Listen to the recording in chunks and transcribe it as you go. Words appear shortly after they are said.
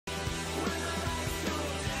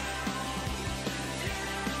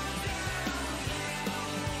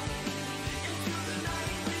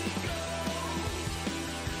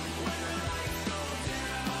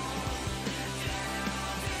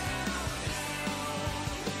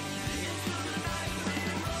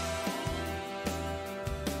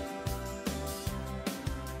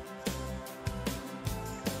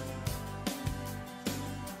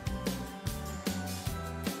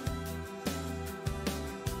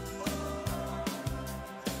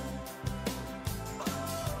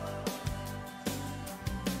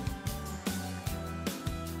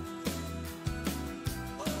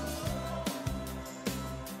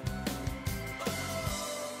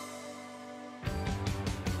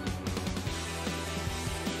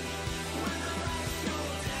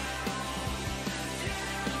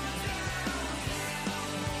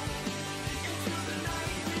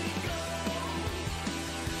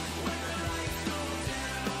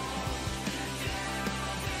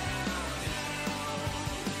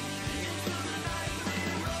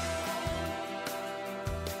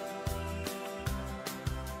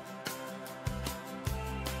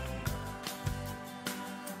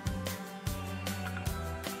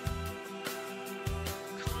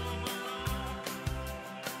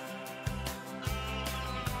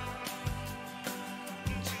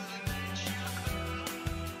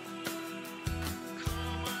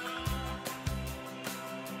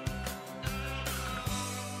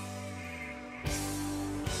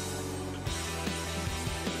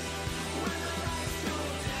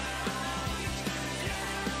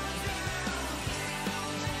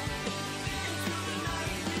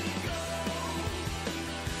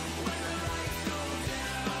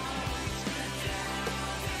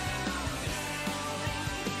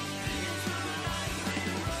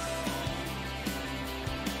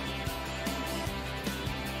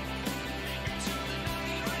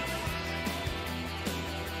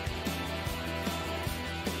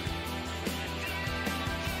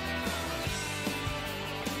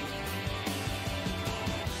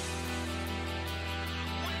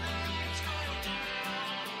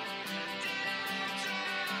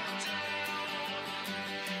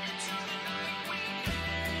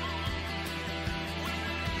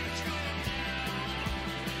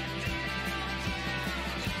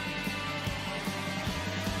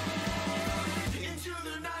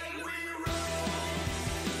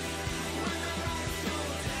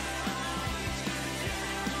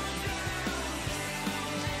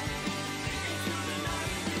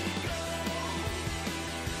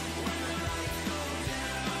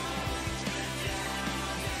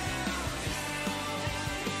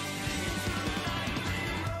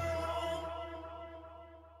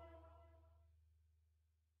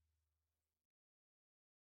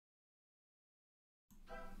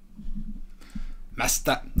Missed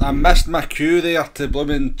it. I missed my cue there to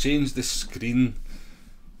blooming change the screen.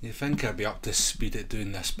 You'd think I'd be up to speed at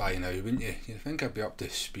doing this by now, wouldn't you? You'd think I'd be up to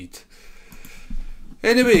speed.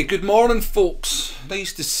 Anyway, good morning folks.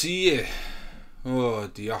 Nice to see you. Oh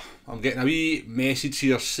dear. I'm getting a wee message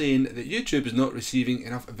here saying that YouTube is not receiving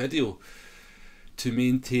enough video to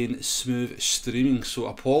maintain smooth streaming. So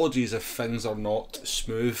apologies if things are not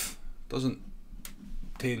smooth. Doesn't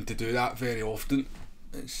tend to do that very often.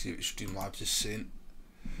 Let's see what Streamlabs is saying.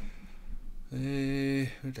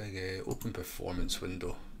 Where did I get? Open performance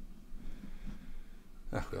window.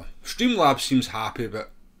 Ah, well, Streamlabs seems happy,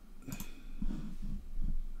 but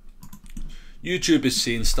YouTube is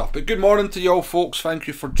saying stuff. But good morning to y'all folks. Thank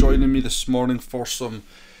you for joining me this morning for some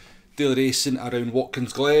daily racing around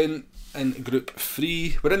Watkins Glen in Group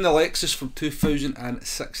 3. We're in the Lexus from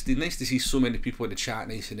 2016. Nice to see so many people in the chat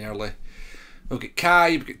nice and early. We've got Kai,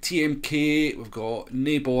 we've got TMK, we've got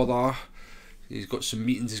Nae Bother. He's got some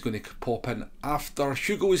meetings he's going to pop in after.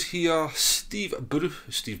 Hugo is here. Steve Bruce,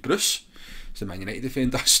 he's the Man United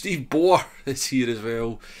defender. Steve Boer is here as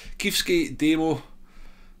well. Keefskate Demo,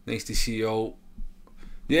 nice to see you all.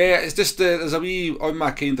 Yeah, it's just there's a wee, on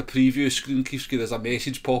my kind of preview screen, Keefskate, there's a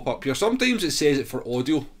message pop up here. Sometimes it says it for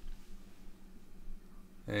audio.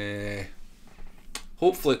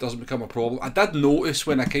 Hopefully it doesn't become a problem. I did notice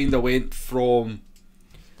when I kind of went from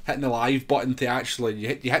hitting the live button to actually, you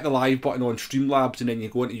hit the live button on Streamlabs and then you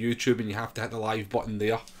go into YouTube and you have to hit the live button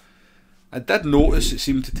there. I did notice it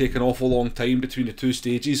seemed to take an awful long time between the two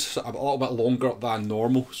stages, a little bit longer than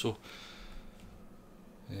normal, so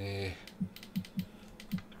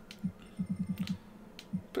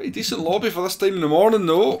pretty decent lobby for this time in the morning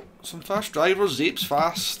though. Some fast drivers, Zape's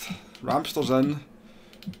fast, Ramster's in.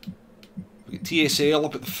 We got TSL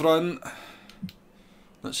up at the front.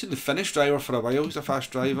 Not seen the Finnish driver for a while, he's a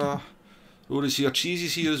fast driver. Rory's here,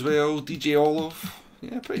 Cheesy's here as well, DJ Olive.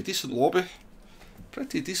 Yeah, pretty decent lobby.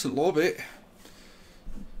 Pretty decent lobby.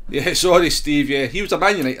 Yeah, sorry Steve, yeah. He was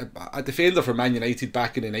a defender for Man United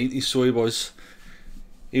back in the 90s, so he was.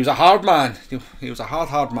 He was a hard man. He was a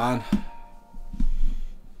hard man.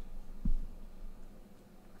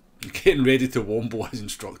 Getting ready to wombo as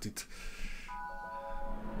instructed.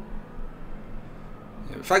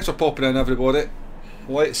 Thanks for popping in everybody.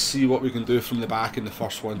 Let's see what we can do from the back in the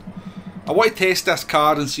first one. I want to test this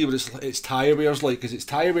car and see what its tyre wear's like, because its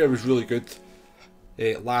tyre wear was really good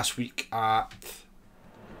last week at,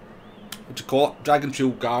 what do you call it, Dragon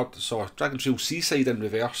Trail Seaside in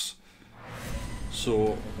reverse.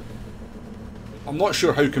 So I'm not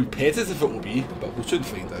sure how competitive it will be, but we'll soon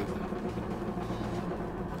find out.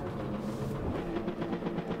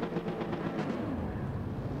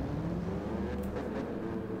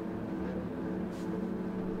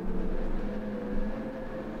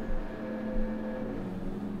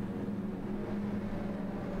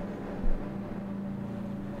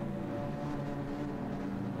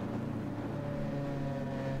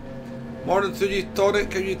 Morning to you,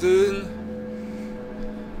 Tonic, how you doing?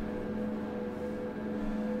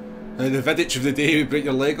 The Vidic of the day would break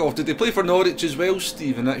your leg off. Did they play for Norwich as well,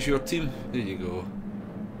 Steve? And that's your team? There you go.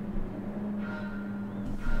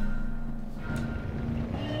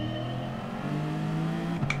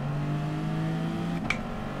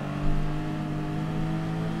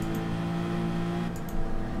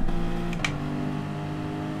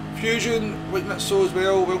 Fusion, waiting at so as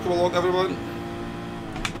well. Welcome along, everyone.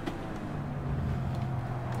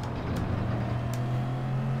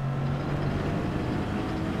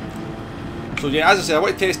 So yeah, as I said, I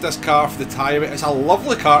want to test this car for the tyre. It's a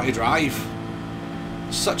lovely car to drive.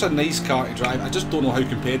 Such a nice car to drive. I just don't know how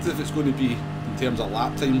competitive it's going to be in terms of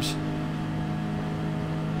lap times.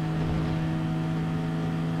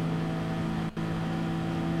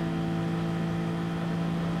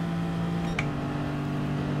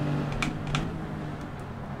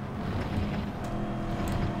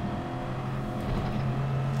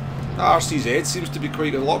 The RCZ seems to be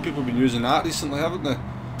quite good. A lot of people have been using that recently, haven't they?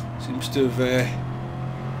 Seems to have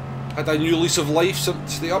had a new lease of life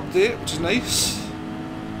since the update, which is nice.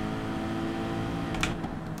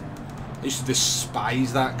 I used to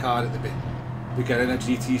despise that car at the beginning of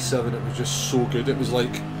GT7. It was just so good. It was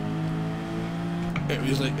like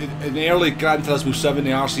in the early Gran Turismo 7,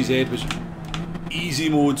 the RCZ was easy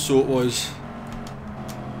mode, so it was.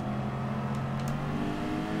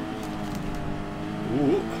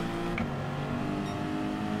 Ooh.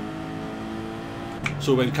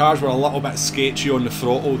 So when cars were a little bit sketchy on the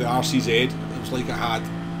throttle, the RCZ, it was like it had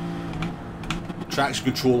traction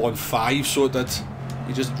control on 5, so it did.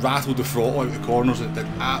 You just rattled the throttle out the corners and it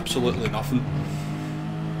did absolutely nothing.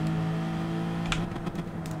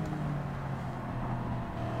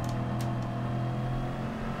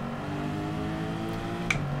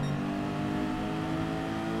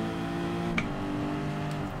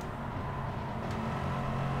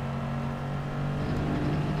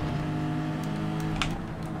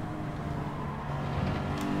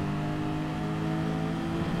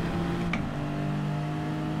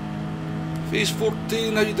 Phase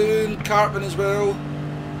 14, how you doing? Cartman as well.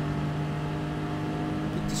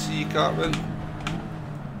 Good to see you, Cartman.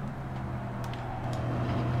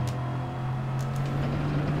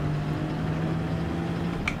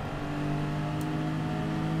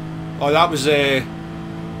 Oh, that was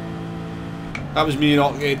me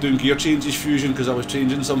not doing gear changes, Fusion, because I was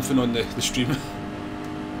changing something on the stream.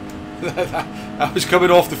 I was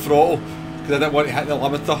coming off the throttle because I didn't want to hit the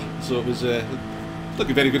limiter, so it was not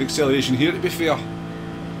a very good acceleration here, to be fair.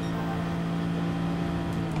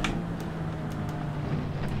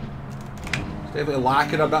 It's definitely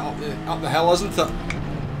lacking a bit up the hill, isn't it?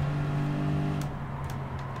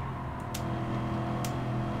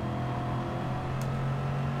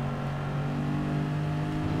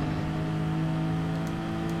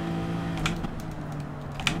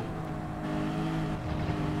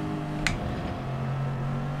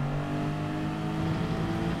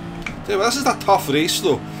 Well, this is a tough race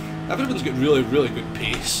though. Everyone's got really, really good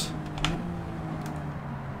pace.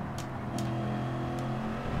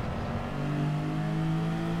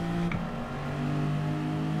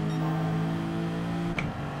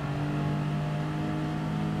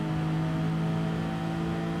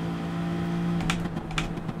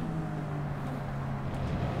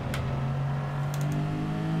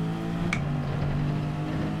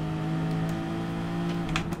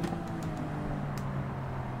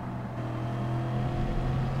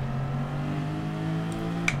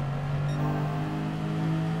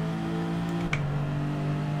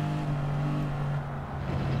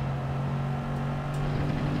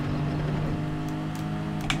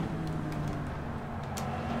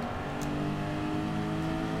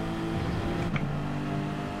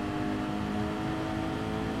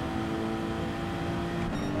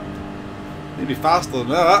 Maybe faster than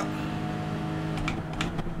that.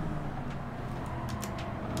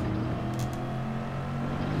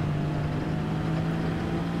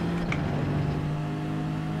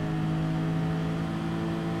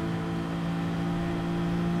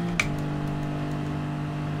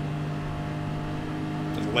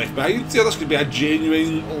 Left behind here, this could be a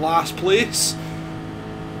genuine last place.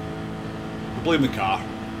 We'll blame the car.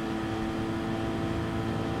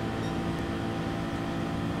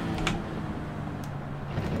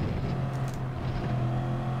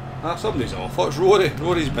 Ah, somebody's off. Oh, it's Rory.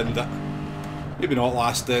 Rory's binned it. Maybe not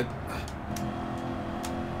last it.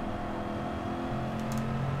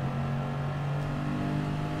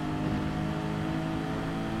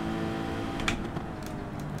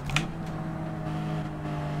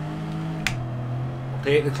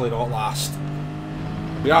 Technically not last.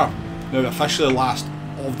 We are now officially last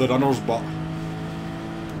of the runners, but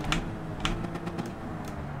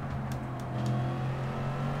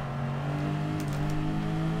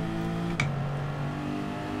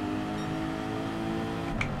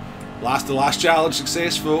the last challenge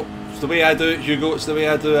successful. It's the way I do it, Hugo, it's the way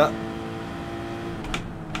I do it.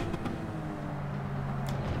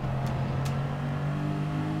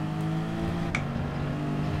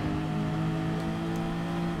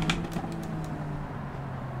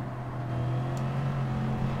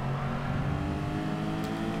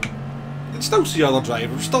 You can still see other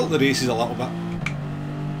drivers, still at the races a little bit.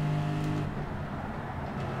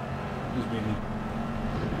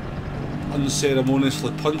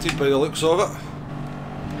 Unceremoniously punted by the looks of it.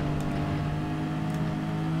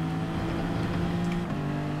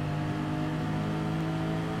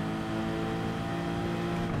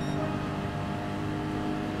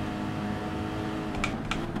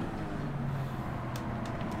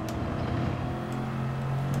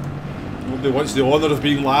 Nobody wants the honour of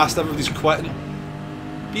being last, everybody's quitting.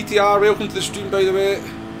 BTR, welcome to the stream by the way.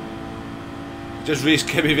 Just raced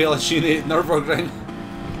Kimi Velocini at Nürburgring.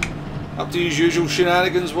 Up to his usual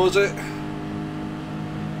shenanigans, was it?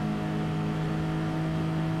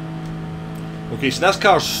 Okay, so this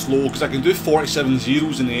car's slow because I can do 47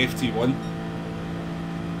 zeros in the FT1.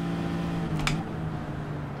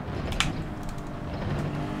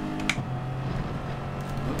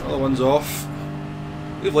 Other one's off.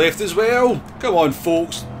 They've left as well. Come on,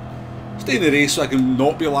 folks. Stay in the race so I can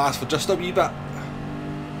not be last for just a wee bit.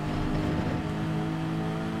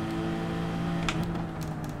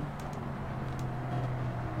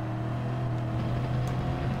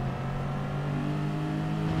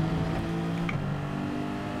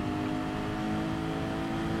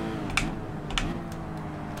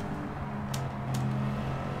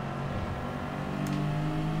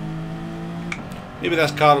 Maybe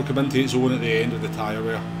this car will come into its own at the end of the tyre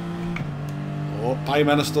wear. Oh, Prime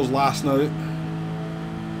Minister's last now.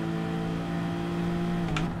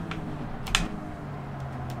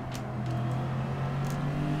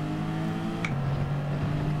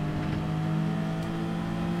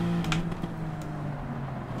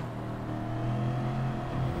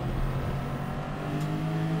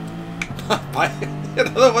 Aye, the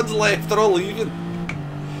other one's left, they're all leaving.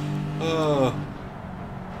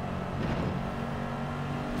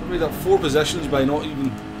 They made up 4 positions by not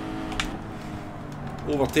even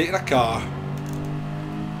overtaking a car.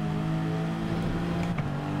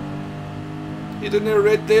 You doing there,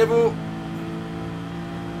 Red Devil?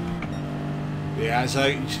 Yeah, it's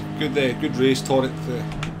a good race, Tonic.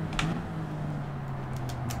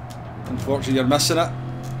 Unfortunately, you're missing it.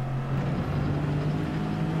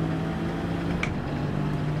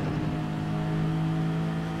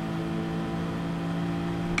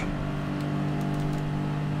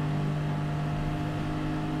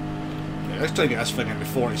 Yeah, let's try and get this thing into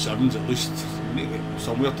 47s at least. We need to get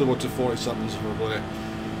somewhere towards the 47s if we're going to.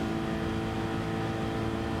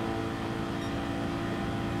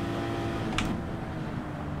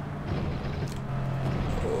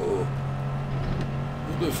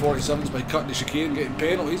 Do 47s by cutting the chicane and getting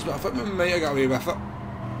penalties, but I think we might have got away with it.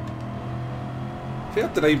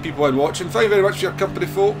 39 people in watching. Thank you very much for your company,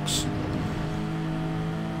 folks.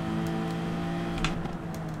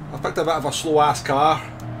 I picked a bit of a slow ass car.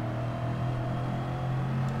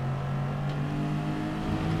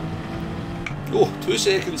 Oh, 2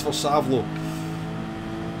 seconds for Savlo.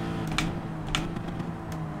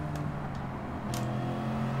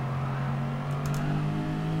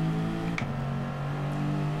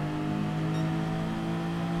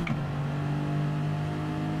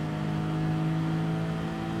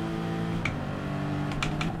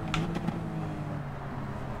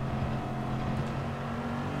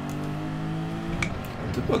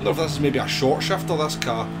 I wonder if this is maybe a short shifter, this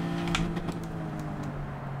car.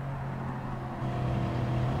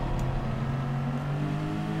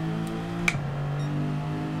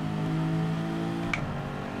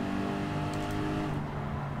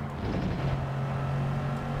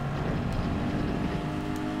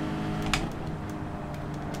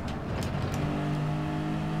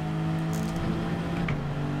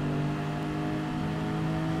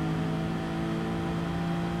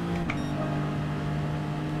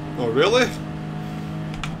 Oh, really?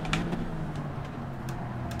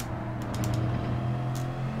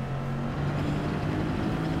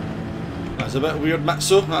 That's a bit weird,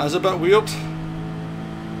 Mitsu. That is a bit weird.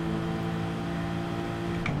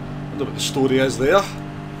 Wonder what the story is there.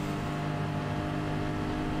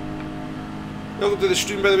 Welcome to the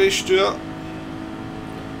stream, by the way, Stuart.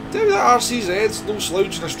 Tell me that RCZ's no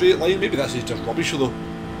slouch in a straight line. Maybe this is just rubbish, though.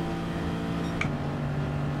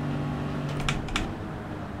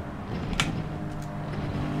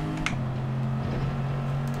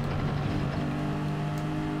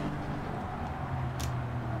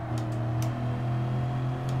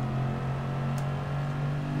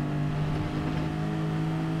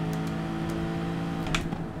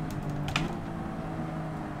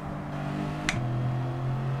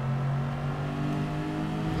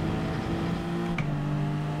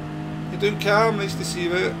 Doing Cam, nice to see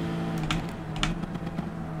you out.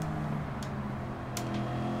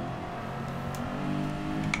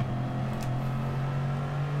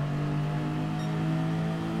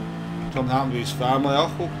 Something happened to his family. I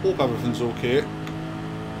hope everything's okay.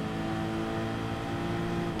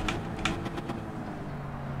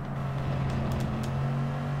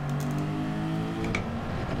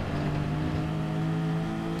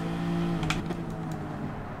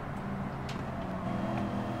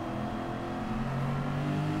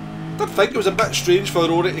 I think it was a bit strange for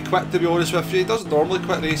Rory to quit, to be honest with you. He doesn't normally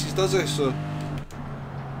quit races, does he? So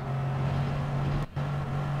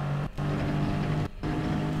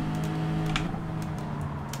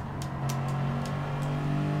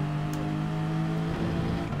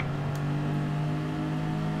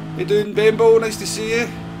how you doing, Bembo? Nice to see you.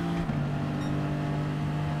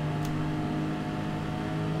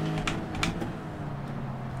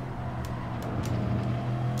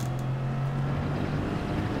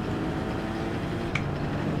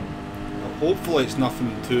 Hopefully it's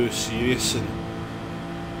nothing too serious and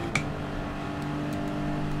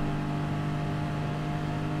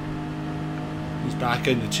he's back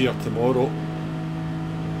in the chair tomorrow.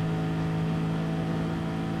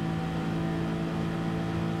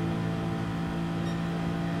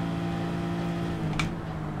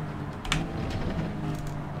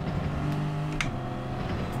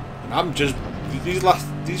 And I'm just,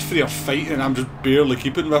 these 3 are fighting and I'm just barely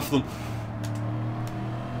keeping with them.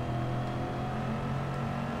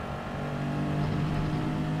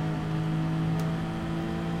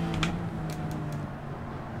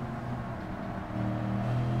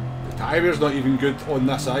 Tyres not even good on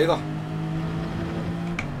this either.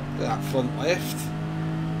 That front left.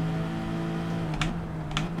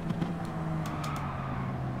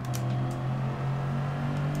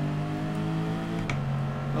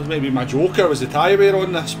 was maybe my joker, was the tyre wear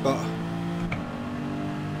on this, but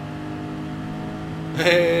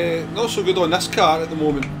not so good on this car at the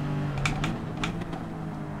moment.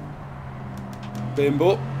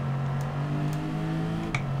 Bembo.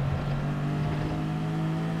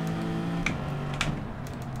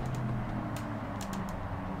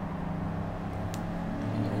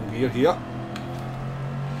 Wrong gear here.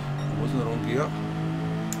 Wasn't the wrong gear.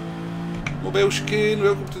 Mobile chicane,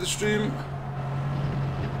 welcome to the stream.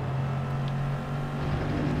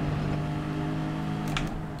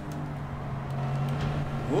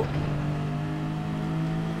 Oh.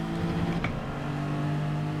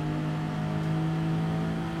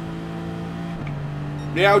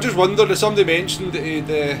 Yeah, I just wondered if somebody mentioned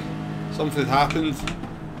that something had happened.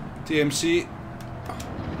 TMC.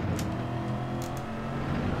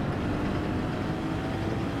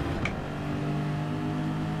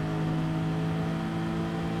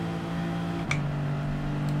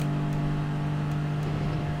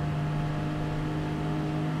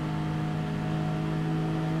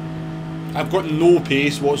 I've got no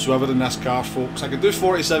pace whatsoever in this car, folks. I could do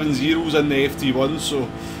 47 zeros in the FT1, so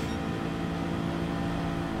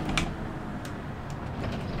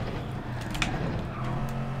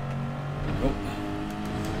nope.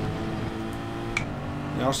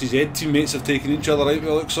 The RCZ teammates have taken each other out by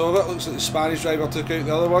the looks of it. Looks like the Spanish driver took out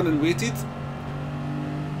the other one and waited.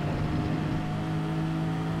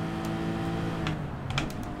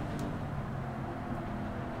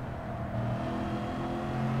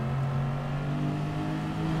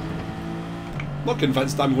 Not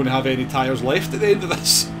convinced I'm going to have any tyres left at the end of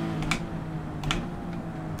this.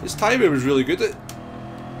 His tyre wear was really good at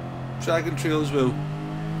Dragon Trail as well.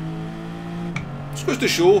 Just goes to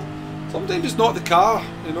show, sometimes it's not the car,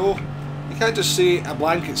 you know. You can't just say a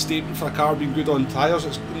blanket statement for a car being good on tyres.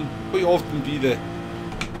 It's can quite often be the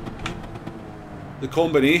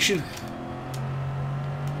combination.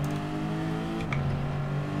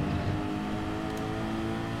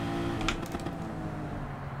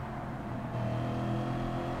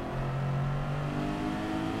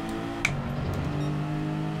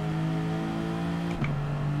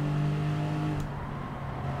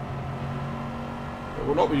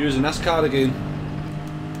 We'll not be using this car again.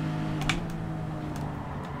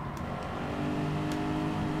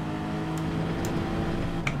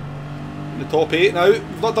 In the top 8 now.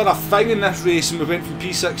 We've not done a thing in this race and we went from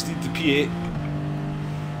P16 to P8.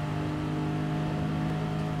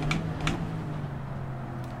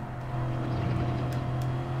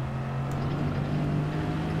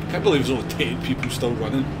 I can't believe there's only 10 people still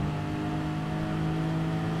running.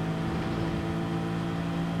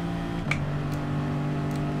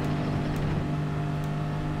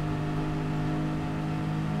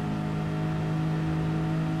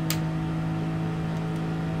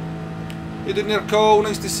 You didn't hear a call,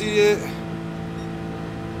 nice to see you.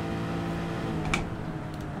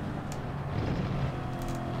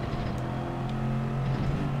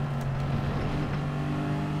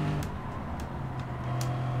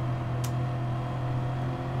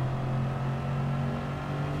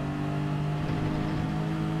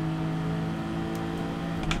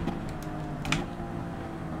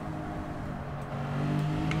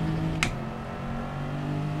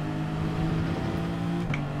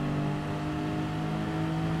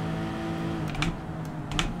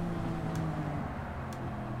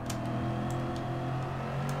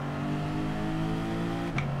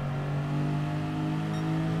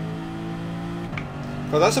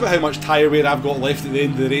 Well, that's about how much tyre wear I've got left at the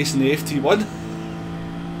end of the race in the FT1.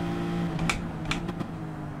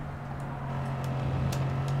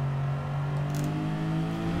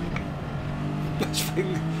 This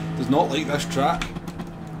thing does not like this track.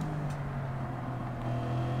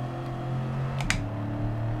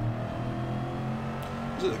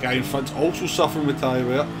 Looks like the guy in front's also suffering with tyre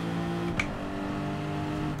wear.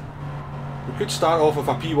 We could start off with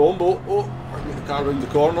a P1 boat. Oh, I can get the car around the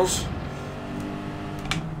corners.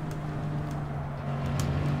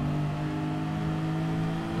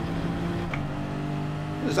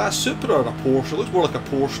 Is that a Supra or a Porsche? It looks more like a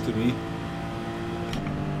Porsche to me.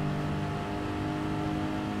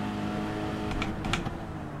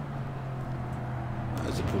 That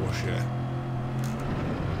is a Porsche, yeah.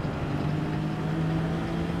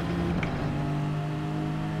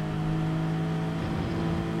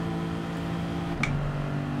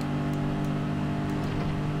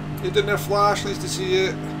 You didn't have Flash, nice to see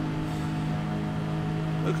you.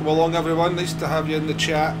 Welcome along everyone, nice to have you in the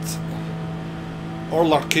chat. Or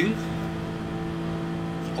lurking.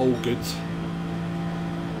 All good.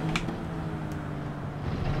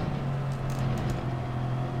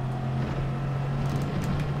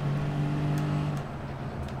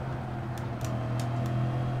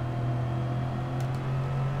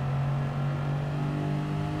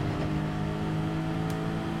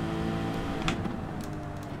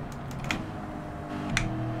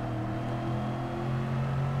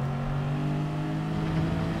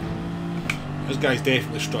 This guy's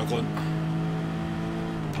definitely struggling.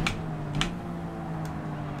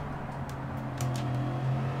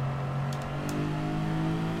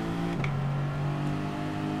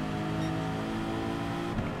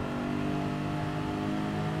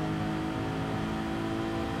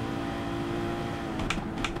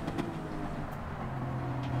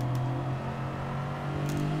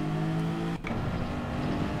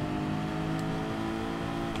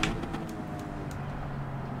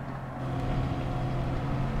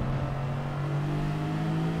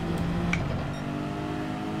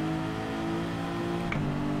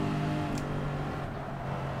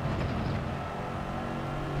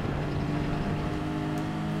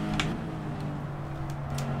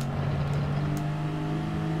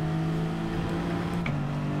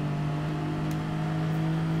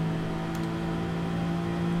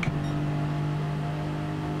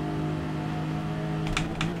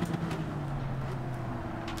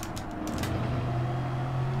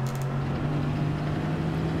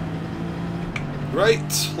 Right,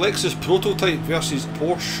 Lexus prototype versus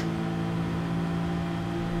Porsche.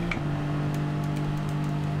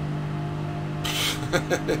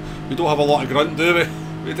 We don't have a lot of grunt, do we?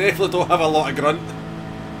 We definitely don't have a lot of grunt.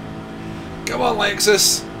 Come on,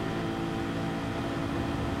 Lexus.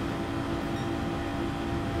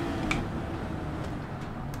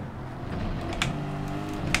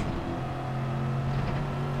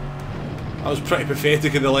 That was pretty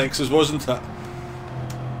pathetic in the Lexus, wasn't it?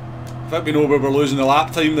 I think we know where we're losing the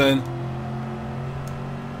lap time then.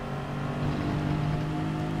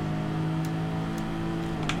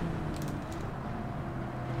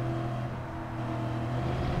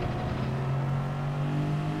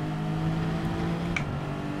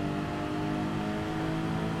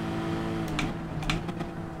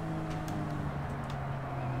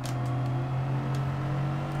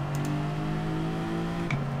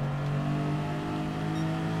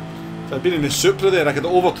 If I'd been in the Supra there, I could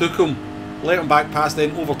have overtook him, let him back past,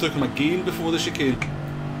 then overtook him again before the chicane.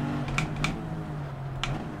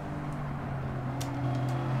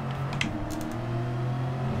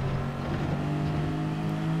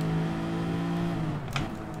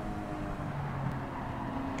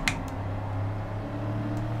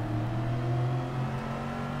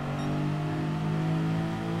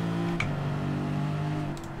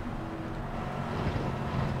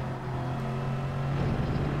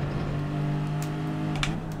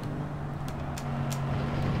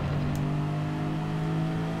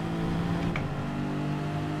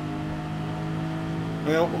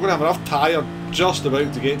 Well, we're going to have enough tyre just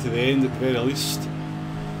about to get to the end at the very least.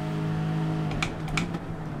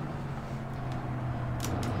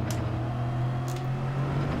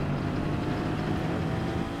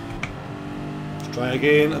 Let's try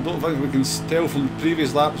again. I don't think we can tell from the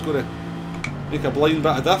previous lap it's going to make a blind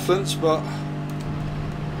bit of difference, but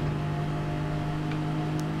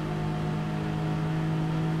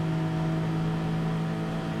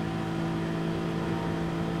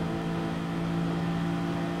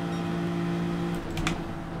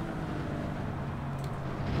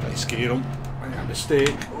scare him. Made a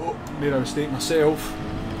mistake. Oh, made a mistake myself.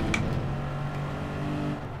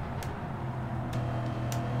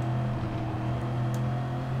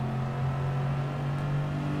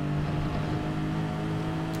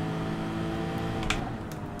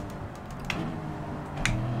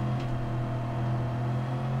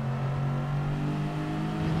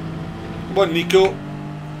 Come on, Nico.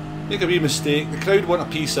 Make a wee mistake. The crowd want a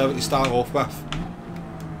P7 to start off with.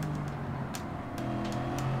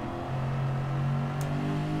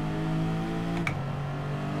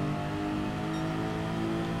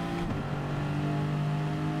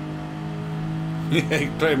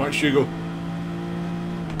 Yeah, pretty much, Hugo.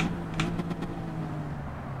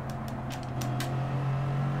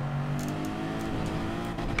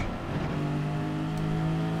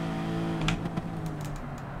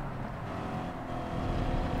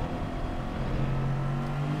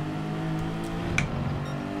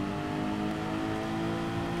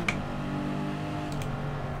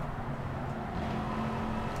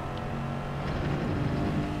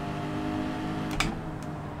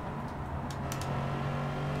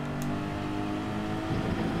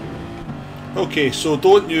 Okay, so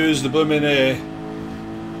don't use the blooming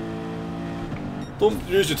don't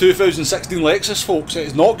use the 2016 Lexus, folks.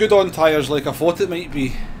 It's not good on tyres like I thought it might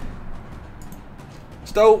be.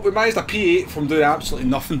 Still, we managed a P8 from doing absolutely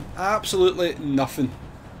nothing. Absolutely nothing.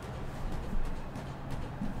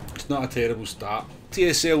 It's not a terrible start.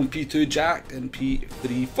 TSL and P2 Jack and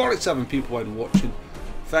P3. 47 people in watching.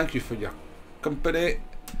 Thank you for your company.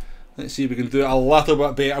 Let's see if we can do it a little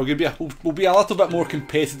bit better. We'll be a little bit more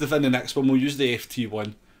competitive in the next one. We'll use the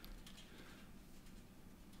FT1.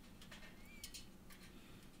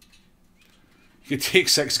 You could take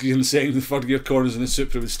 6 gear in second and third gear corners and the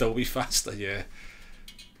Supra would still be faster, yeah.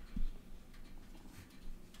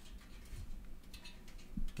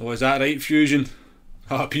 Oh, is that right, Fusion?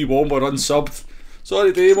 Ah, P1 were unsubbed.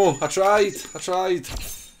 Sorry, Demo, I tried.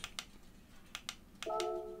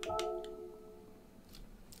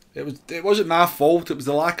 It wasn't my fault, it was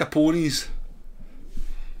the lack of ponies.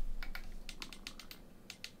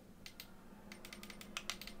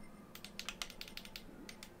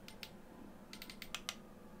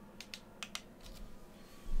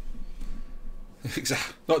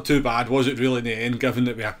 Not too bad, was it really in the end, given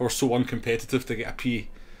that we were so uncompetitive to get a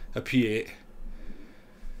P8.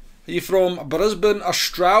 Are you from Brisbane,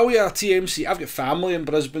 Australia, TMC? I've got family in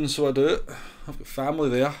Brisbane, so I do it. I've got family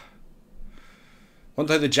there.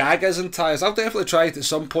 Wonder how the Jag is in tyres. I'll definitely try it at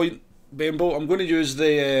some point, Bembo. I'm going to use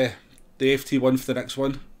the FT1 for the next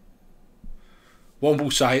one.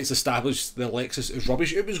 Womble Science established the Lexus is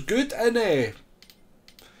rubbish. It was good in...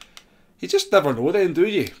 you just never know then, do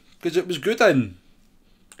you? Because it was good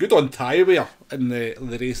on tyre wear in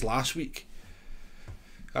the race last week.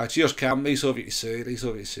 Cheers, Cam. Nice of you to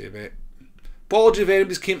say, mate. Apology if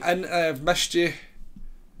anybody's came in and I've missed you.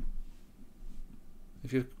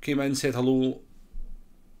 If you came in and said hello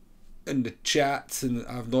in the chat and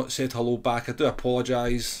I've not said hello back, I do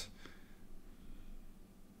apologise.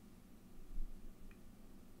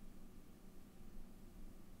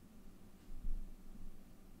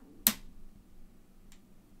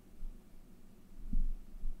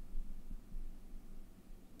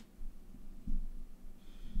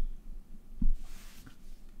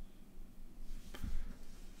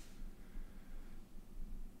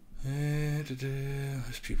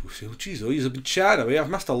 As people say, oh jeez, you've been chatting away. I've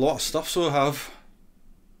missed a lot of stuff, so I have.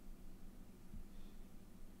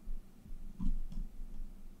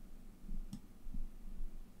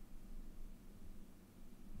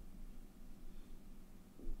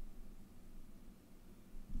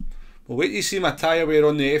 Well, wait till you see my tyre wear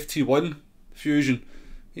on the FT1 Fusion.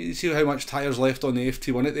 Wait till you see how much tyre's left on the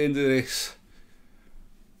FT1 at the end of the race.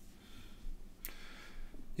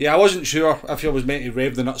 Yeah, I wasn't sure if I was meant to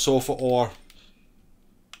rev the nuts off it or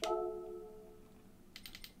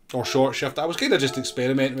short shift. I was kind of just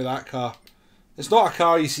experimenting with that car. It's not a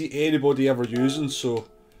car you see anybody ever using, so...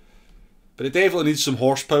 but it definitely needs some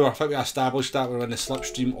horsepower. I think we established that we're in the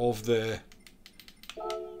slipstream of the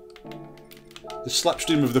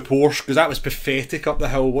Porsche, because that was pathetic up the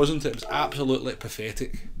hill, wasn't it? It was absolutely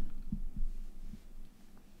pathetic.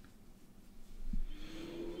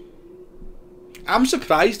 I'm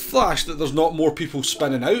surprised, Flash, that there's not more people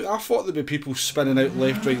spinning out. I thought there'd be people spinning out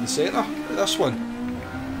left, right and centre at this one.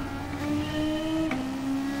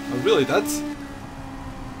 I really did.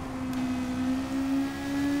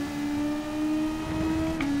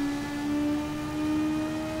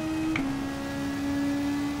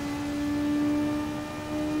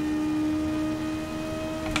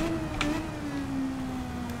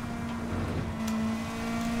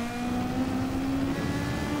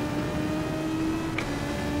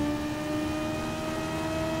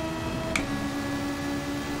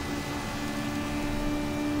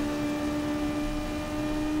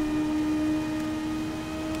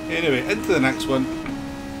 Anyway, into the next one.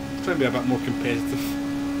 Try and be a bit more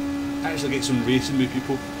competitive. Actually get some racing with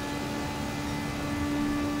people.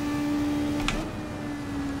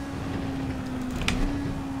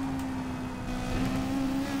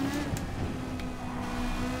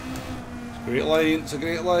 It's a great line, it's a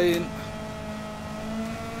great line.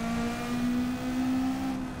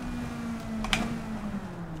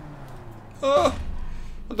 Oh! I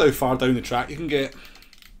wonder how far down the track you can get.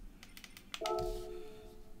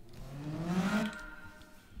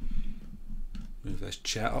 Move this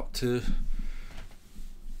chat up to...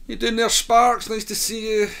 You doing there, Sparks? Nice to see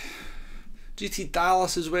you. GT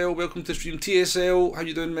Dallas as well, welcome to the stream. TSL, how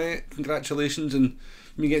you doing, mate? Congratulations, and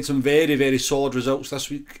you get some very, very solid results this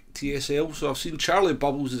week, TSL. So I've seen Charlie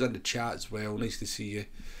Bubbles is in the chat as well, nice to see you.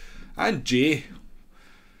 And Jay.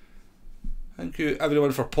 Thank you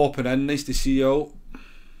everyone for popping in, nice to see you all.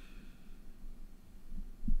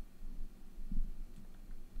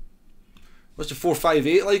 What's the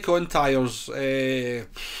 458 like on tyres? As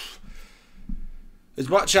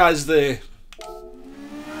much as the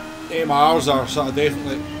MRs are sort of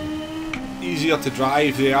definitely easier to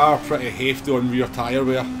drive, they are pretty hefty on rear tyre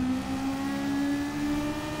wear.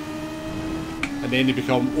 And then they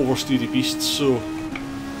become oversteery beasts, so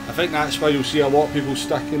I think that's why you'll see a lot of people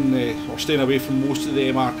sticking or staying away from most of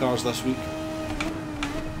the MR cars this week.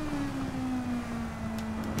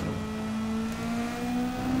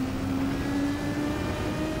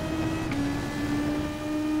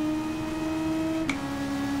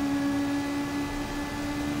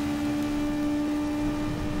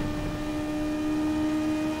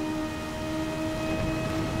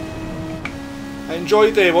 I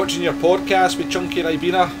enjoyed watching your podcast with Chunky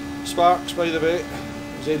Ribena, Sparks, by the way.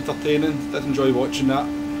 It was entertaining. Did enjoy watching that.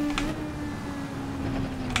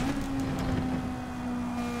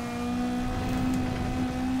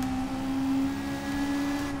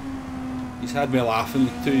 He's had me laughing.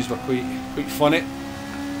 The twos were quite funny.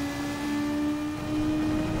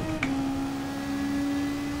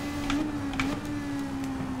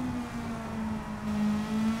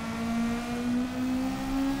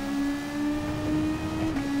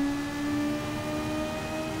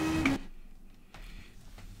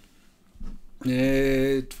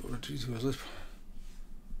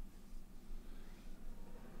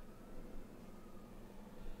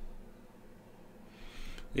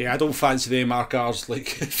 Yeah, I don't fancy the MR cars like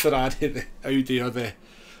Ferrari, the Audi or the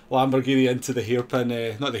Lamborghini into the hairpin,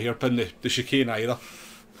 not the hairpin, the chicane either.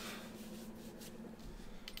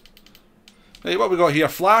 Right, what we got here?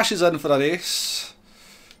 Flash is in for a race.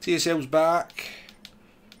 TSL's back.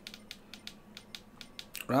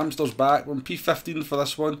 Ramster's back. We're on P15 for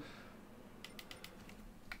this one.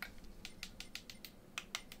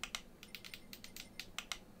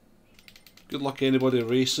 Good luck anybody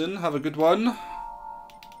racing. Have a good one.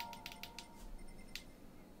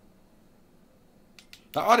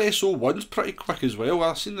 That RSO1's pretty quick as well.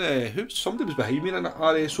 I've seen somebody was behind me in that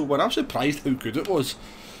RSO1. I'm surprised how good it was.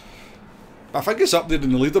 I think it's up there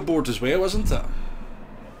in the leaderboard as well, isn't it?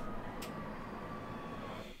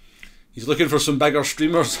 He's looking for some bigger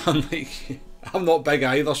streamers. I'm like, I'm not big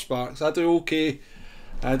either, Sparks. I do okay.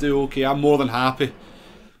 I do okay. I'm more than happy.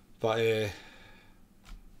 But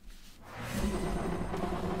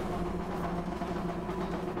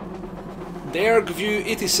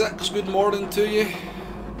Dergview86, good morning to you.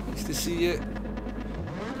 Nice to see you.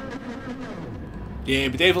 Yeah,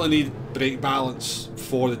 we definitely need brake balance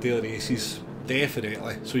for the daily races.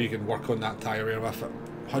 Definitely. So you can work on that tyre wear with it.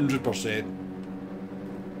 100%.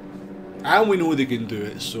 And we know they can do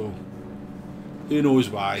it, so who knows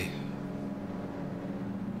why.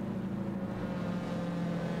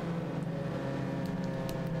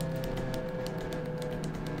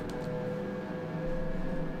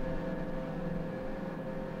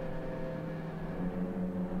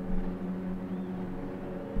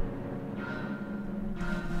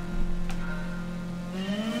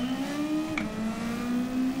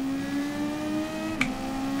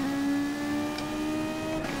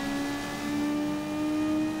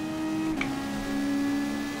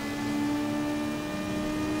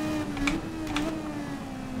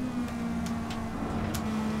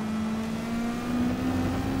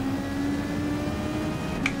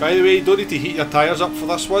 By the way, you don't need to heat your tyres up for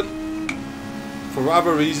this one. For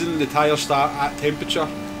whatever reason, the tyres start at temperature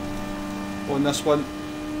on this one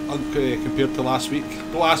compared to last week.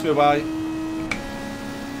 Don't ask me why.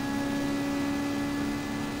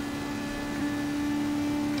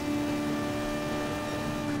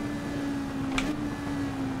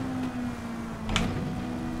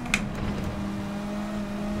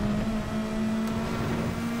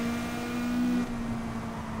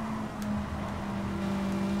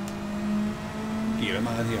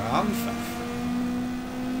 Man, here I'm fifth.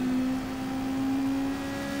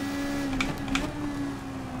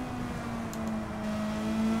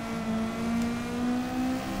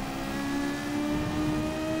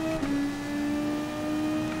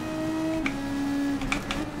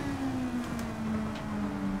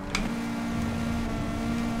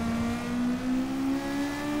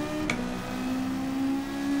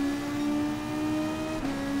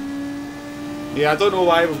 Yeah, I don't know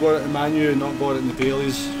why we've got it in Manu and not got it in the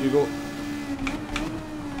dailies, Hugo.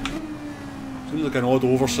 Seems like an odd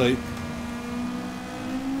oversight.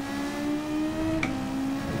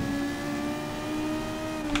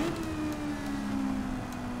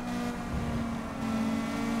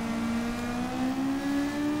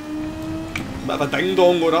 Bit of a ding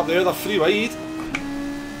dong going up there, they're free wide.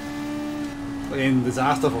 Again,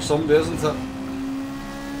 disaster for somebody, isn't it?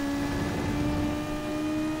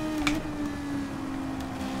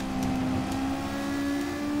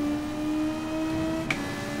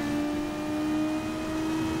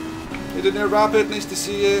 Hey down there, Rapid, nice to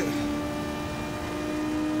see you.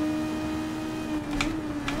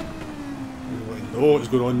 I know what's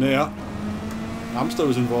going on there. Hamster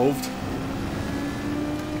was involved.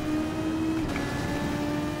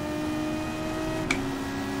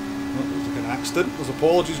 Oh, there's like an accident. There's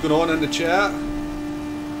apologies going on in the chat.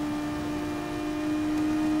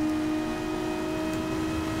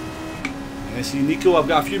 Yeah, see Nico, I've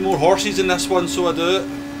got a few more horses in this one, so I do it.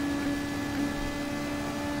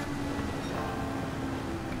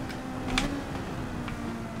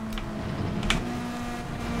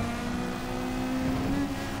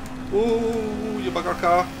 Oh, you you bugger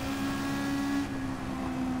car.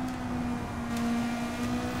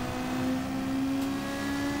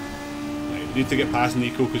 Right, we need to get past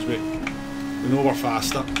Nico because we know we're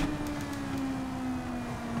faster.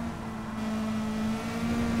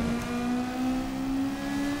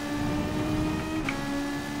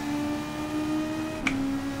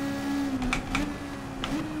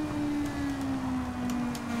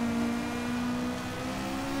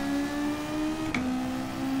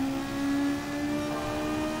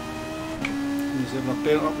 There's my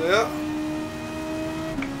paint up there.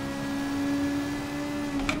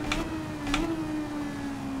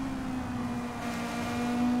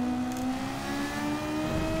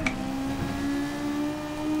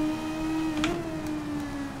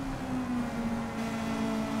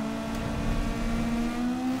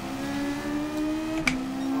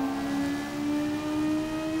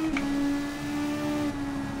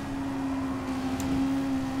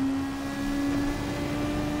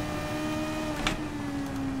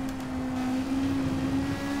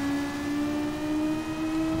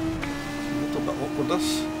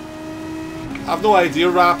 This. I've no idea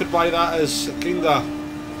rapid why that is. It kinda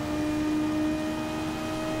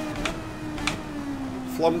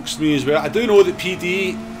flummoxed me as well. I do know that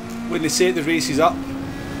PD, when they set the races up,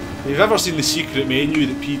 if you've ever seen the secret menu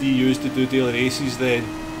that PD used to do daily races, then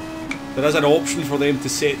there is an option for them to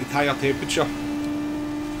set the tyre temperature.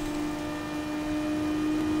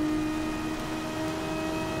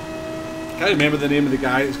 I can't remember the name of the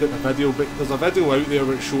guy that's got the video, but there's a video out there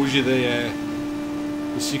where it shows you the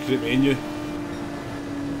secret menu. It's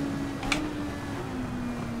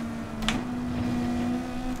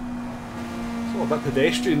all a bit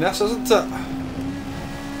pedestrian this, isn't it?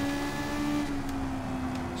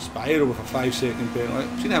 Spiral with a 5-second penalty.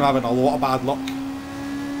 I've seen him having a lot of bad luck.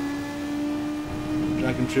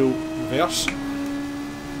 Dragon Trail reverse.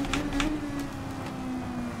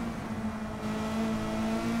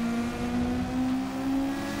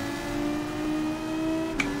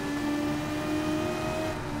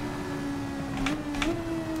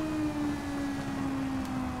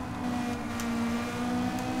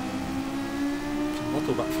 A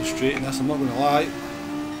little bit frustrating this, I'm not going to lie.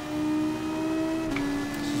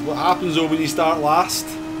 This is what happens though when you start last.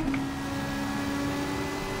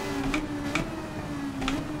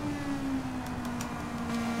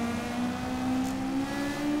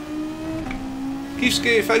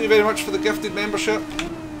 Keefsky, thank you very much for the gifted membership.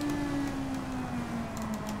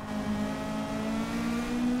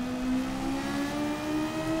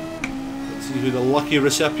 Let's see who the lucky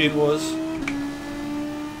recipient was.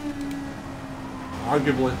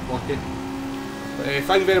 Arguably lucky. But,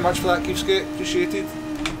 thank you very much for that, Keefsky. Appreciated.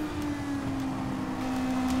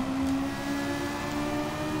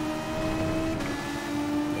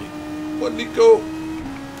 Right. What did go?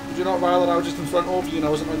 Would you not rather I was just in front of you and I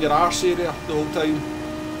wasn't on your arse area the whole time?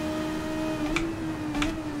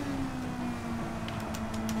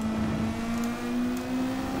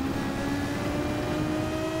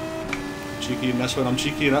 Cheeky in this one, I'm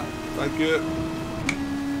cheeky in it. Thank you.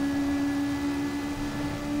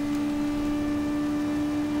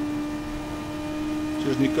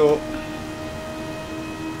 Cheers, Nico.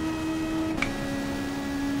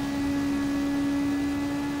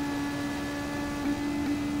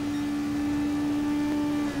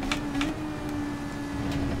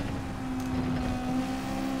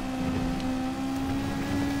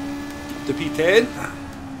 To P10.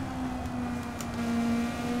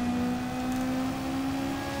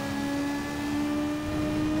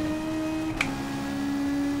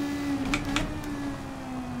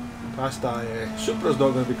 Past that Supra's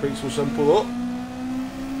not going to be quite so simple though.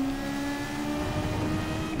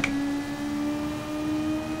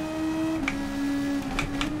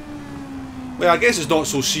 Well, I guess it's not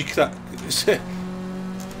so secret.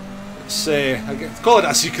 I guess, call it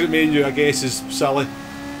a secret menu, I guess, is silly.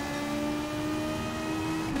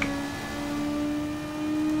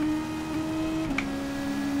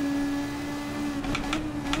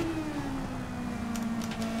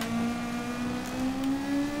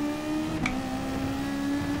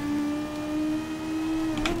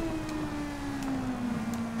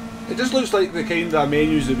 It just looks like the kind of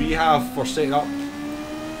menus that we have for setting up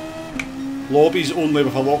lobbies, only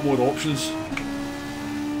with a lot more options.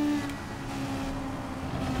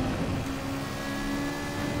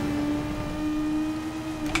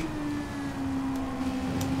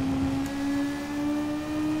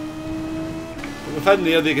 But within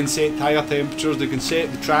there they can set tyre temperatures, they can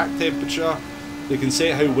set the track temperature, they can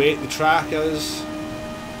set how wet the track is.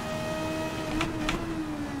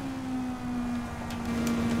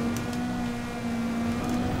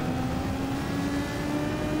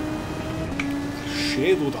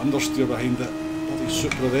 shed load of understeer behind it. Bloody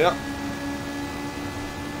Supra there.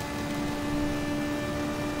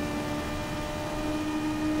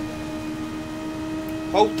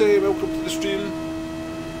 Balti, welcome to the stream.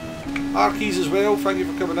 Arkeys as well, thank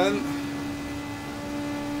you for coming in.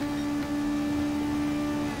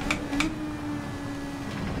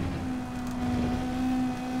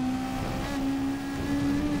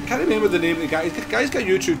 I can't remember the name of the guy. The guy's got a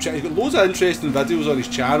YouTube channel. He's got loads of interesting videos on his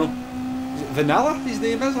channel. Is it Vanilla, his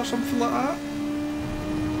name is, or something like that?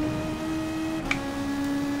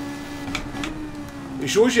 He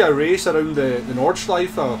shows you a race around the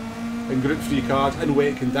Nordschleife in Group 3 cars in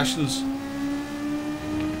wet conditions.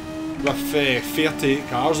 With 38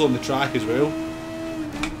 cars on the track as well.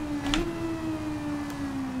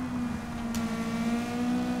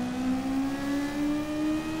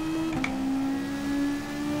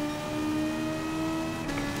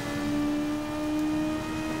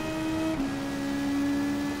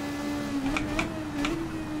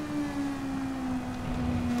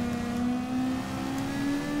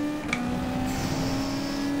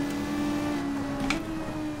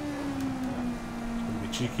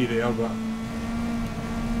 Cheeky there, but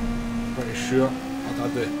pretty sure I'd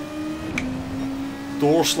had the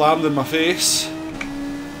door slammed in my face.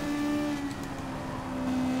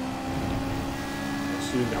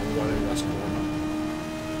 Soon get one out of this corner.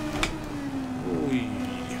 Oy.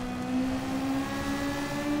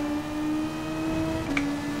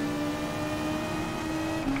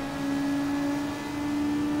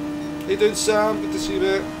 How you doing, Sam? Good to see you,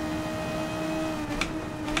 mate.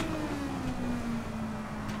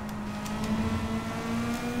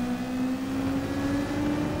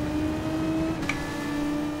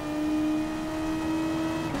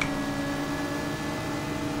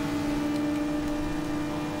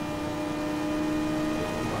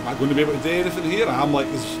 Going to be able to do anything here. I'm like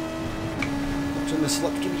as much in the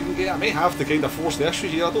slipstream as you can get. I may have to kind of force the issue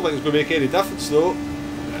here. I don't think it's going to make any difference though. I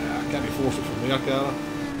can't be forced it from there, can I?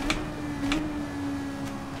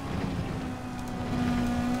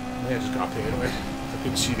 I just got up here anyway. I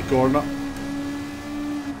couldn't see the corner.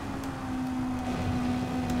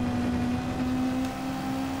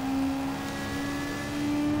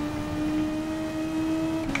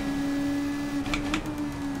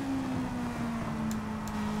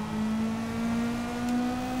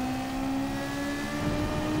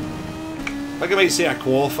 I think I might say a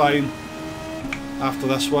qualifying after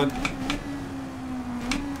this one.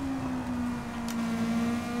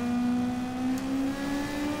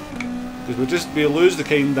 Because we lose the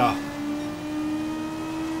kind of...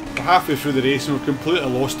 We're halfway through the race and we've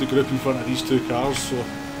completely lost the group in front of these two cars, so...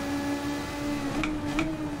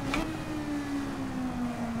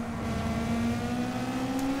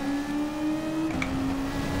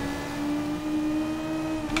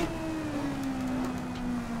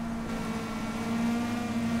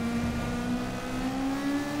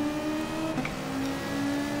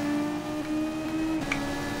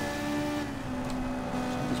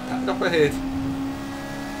 Up ahead.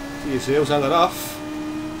 See yourselves had it off.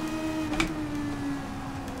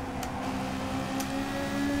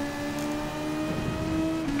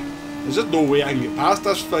 There's just no way I can get past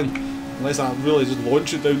this thing unless I really just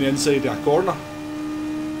launch it down the inside of a corner.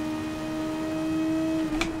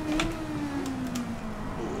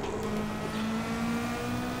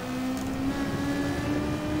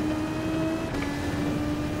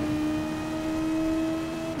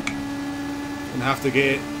 And have to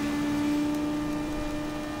get...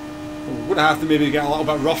 We're going to have to maybe get a little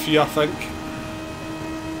bit rough here, I think.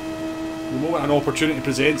 The moment an opportunity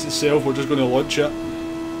presents itself, we're just going to launch it.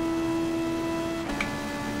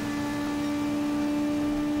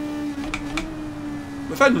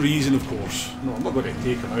 Within reason, of course. No, I'm not going to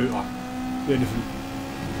take him out or do anything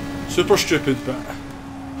super stupid, but...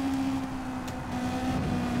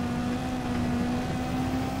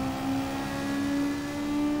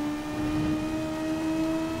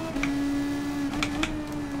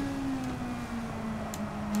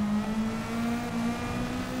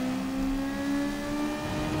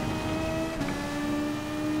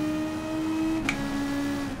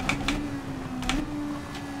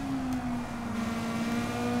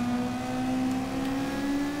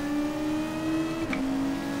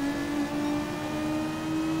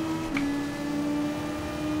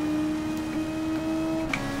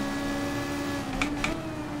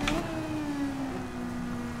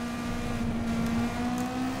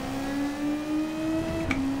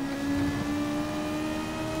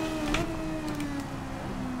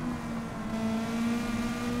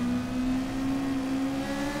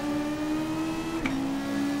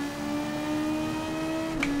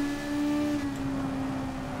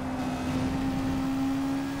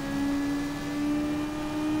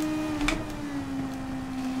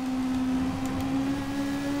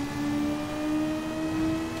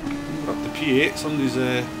 P8. Somebody's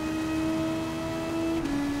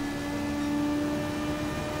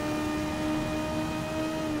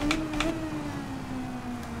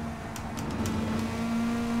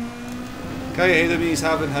guy ahead of me is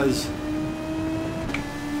having his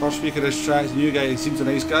first week of this track. He's a new guy. He seems a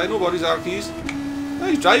nice guy. No worries, Arkeys. No,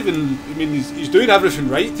 he's driving. I mean, he's doing everything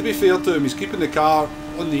right. To be fair to him, he's keeping the car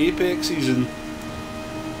on the apexes and.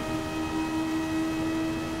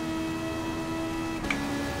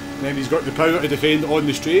 And then he's got the power to defend on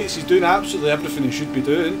the straights. He's doing absolutely everything he should be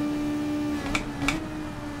doing.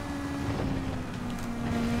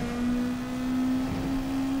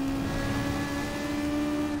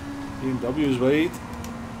 BMW's wide.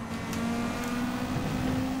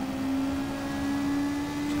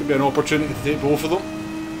 This could be an opportunity to take both of them.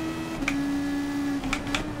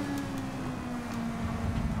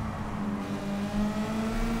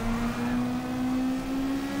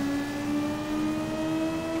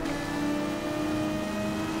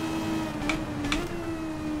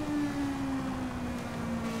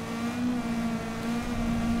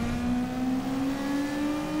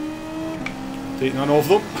 Take none of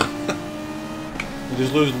them. We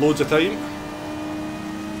just lose loads of time.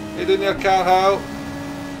 Get in there, car, Hal.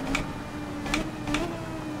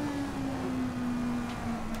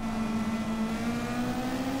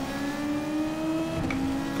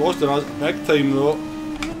 Costing us big time though.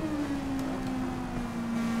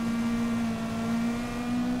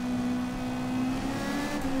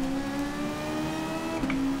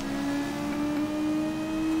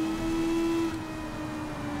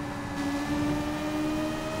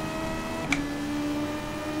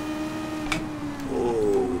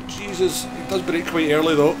 Jesus, it does break quite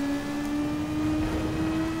early though.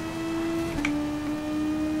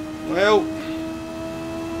 Well,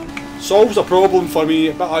 solves a problem for me,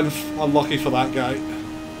 a bit unlucky for that guy.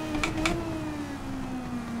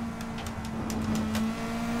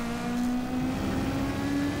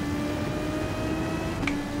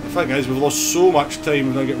 The thing is, we've lost so much time.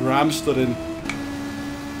 We've now got Ramster and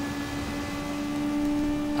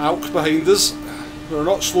Alk behind us. We're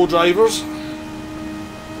not slow drivers.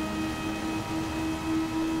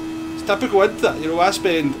 Typical, isn't it? You know, I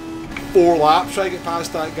spend 4 laps trying to get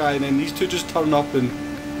past that guy and then these two just turn up and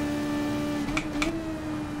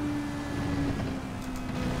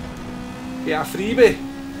get a freebie.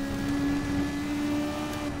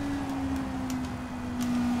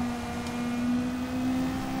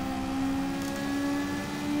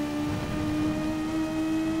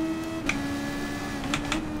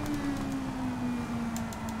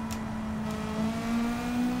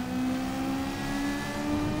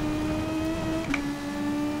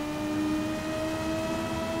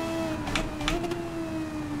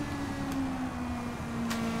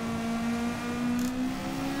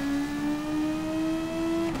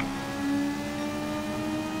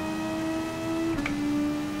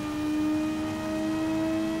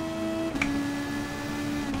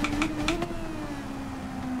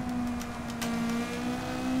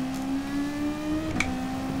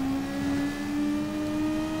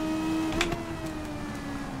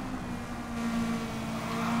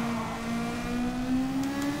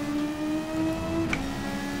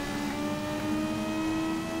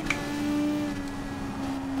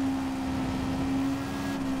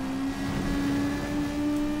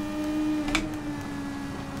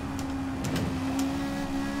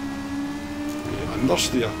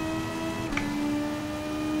 Understeer.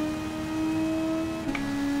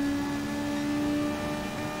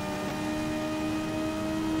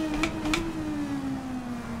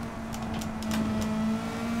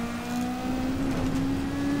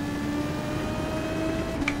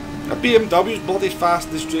 A BMW's bloody fast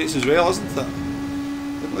in the straights as well, isn't it?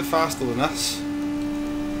 Definitely faster than this.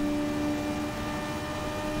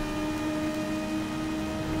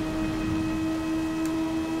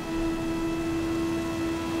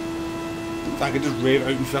 I could just rev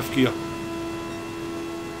out in 5th gear.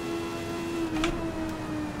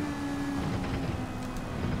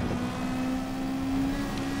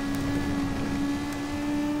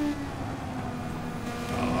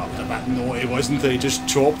 Oh, that was a bit naughty, wasn't it? He just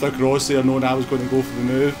chopped across there knowing I was going to go for the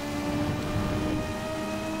move.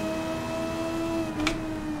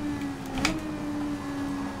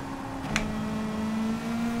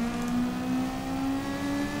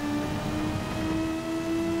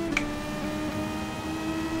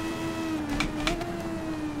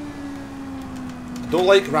 Don't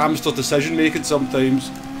like Ramster decision making sometimes.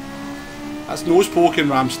 That's nose poking,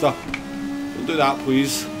 Ramster. Don't do that,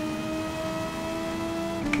 please.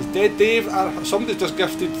 Is Dead Dave? Somebody's just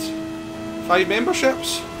gifted 5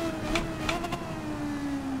 memberships.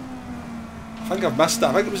 I think I've missed it.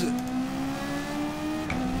 I think it was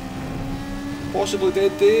Possibly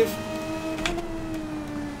dead Dave.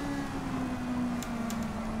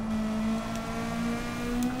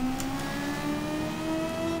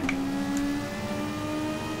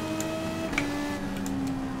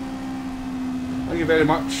 Thank you very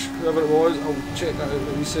much, whoever it was. I'll check that out in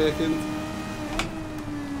a wee second.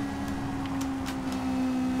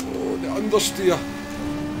 Oh, the understeer.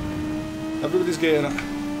 Everybody's getting it.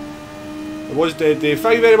 It was dead Dave.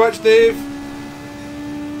 Thank you very much, Dave.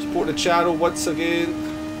 Support the channel once again.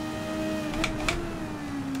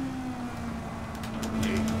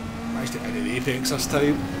 Managed to get into the apex this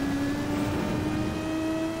time.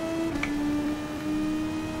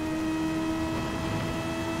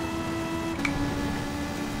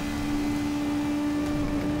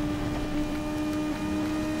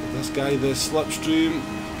 This guy the slipstream.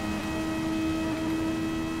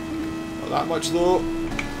 Not that much though.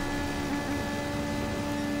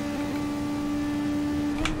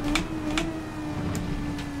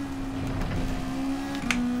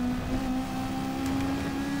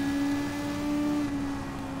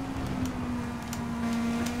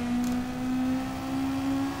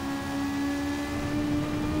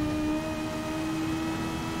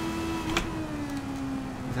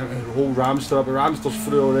 The whole Ramster up, the Ramster's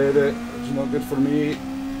through already, which is not good for me.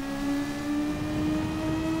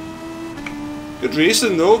 Good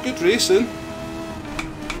racing though, good racing.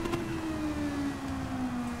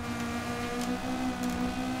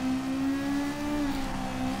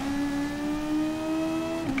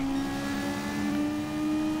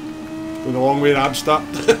 Going a long way, Ramster.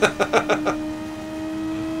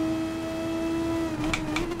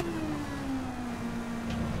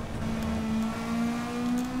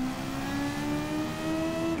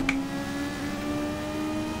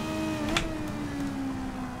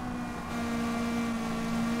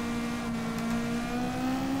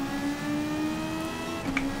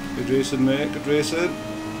 Good racing, mate, good racing.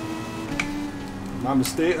 My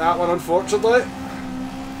mistake, that one, unfortunately.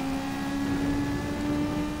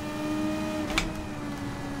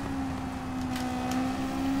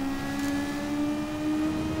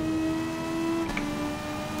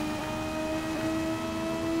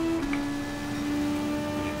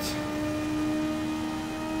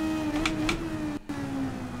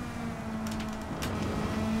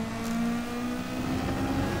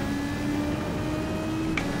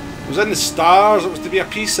 It was in the stars, it was to be a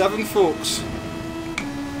P7 folks.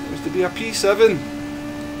 It was to be a P7.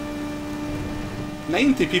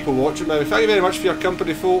 90 people watching now, thank you very much for your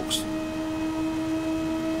company folks.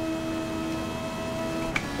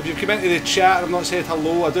 If you've come into the chat and I've not said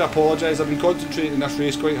hello, I do apologise, I've been concentrating in this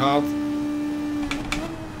race quite hard.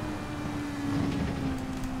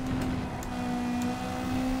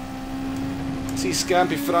 See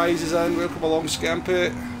Scampy Fries is in, welcome along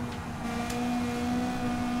Scampy.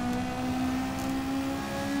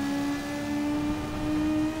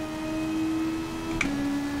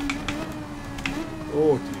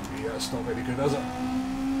 Oh dear, that's not very good, is it?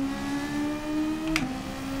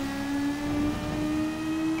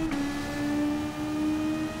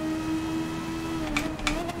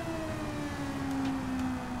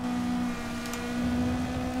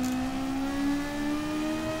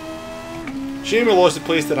 Shame we lost the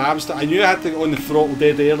place to Ramster. I knew I had to go on the throttle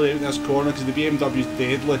dead early out in this corner because the BMW's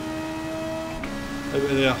deadly out of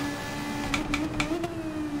there.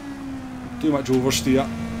 Too much oversteer.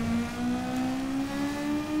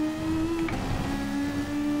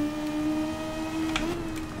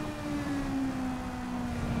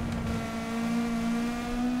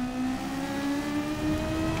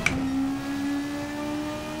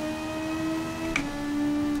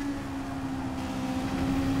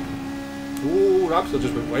 Ramster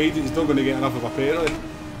just went wide, he's not going to get enough of a penalty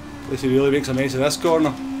unless he really makes a mess of this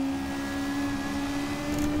corner.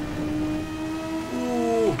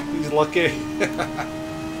 Oh, he's lucky.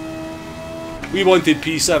 We wanted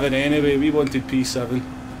P7 anyway, we wanted P7.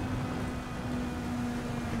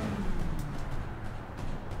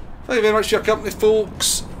 Thank you very much for your company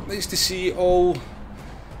folks, nice to see you all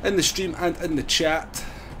in the stream and in the chat.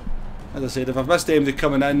 As I said, if I've missed anybody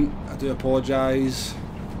coming in, I do apologise.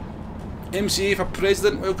 MCA for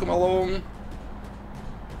President, welcome along.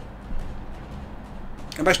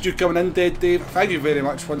 I missed you coming in, Dead Dave. Thank you very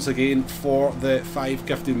much once again for the 5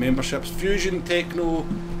 gifted memberships. Fusion, Techno,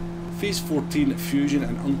 Phase 14, Fusion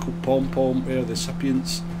and Uncle Pom Pom were the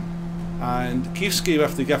recipients. And Kiefsky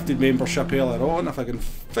with the gifted membership earlier on, if I can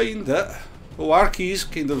find it. Oh, Arkeys,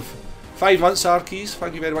 kind of 5 months Arkeys.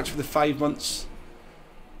 Thank you very much for the 5 months.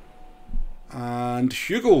 And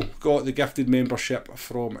Hugo got the gifted membership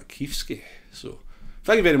from Kiefsky. So,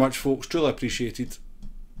 thank you very much folks, truly appreciated.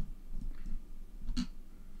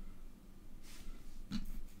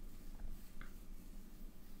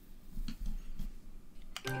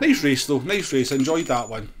 Nice race though, nice race. I enjoyed that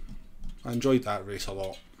one. I enjoyed that race a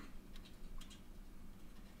lot.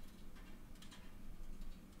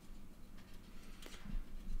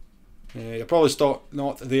 You're probably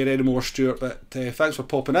not there anymore, Stuart, but thanks for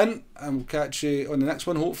popping in, and we'll catch you on the next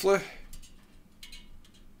one, hopefully.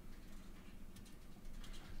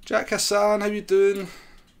 Jack Hassan, how you doing?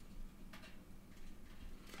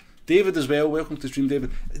 David as well, welcome to the stream,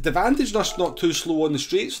 David. The Vantage not too slow on the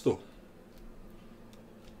straights though.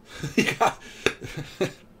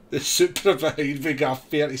 The super behind me got a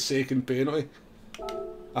 30-second penalty.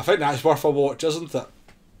 I think that's worth a watch, isn't it?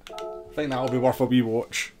 I think that'll be worth a wee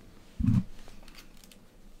watch.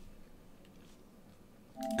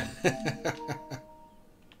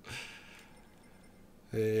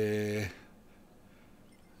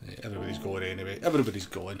 Everybody's going anyway. Everybody's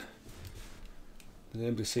going. Did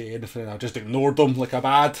anybody say anything? I just ignored them like a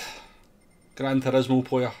bad Gran Turismo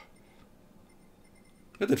player.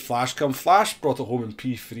 Where did Flash come? Flash brought it home in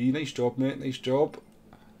P3. Nice job, mate. Nice job.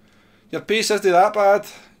 Your pace isn't that bad.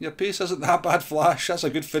 Your pace isn't that bad, Flash. That's a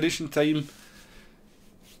good finishing time.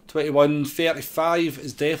 21:35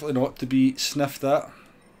 is definitely not to be sniffed at.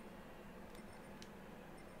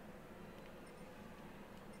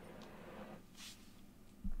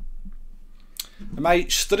 Am I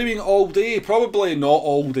streaming all day? Probably not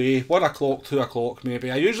all day. 1 o'clock, 2 o'clock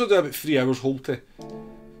maybe. I usually do about 3 hours Holty.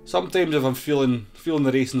 Sometimes if I'm feeling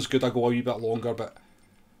the racing's good, I go a wee bit longer, but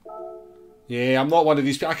yeah, I'm not one of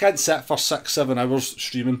these people. I can't sit for 6-7 hours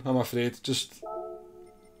streaming, I'm afraid. Just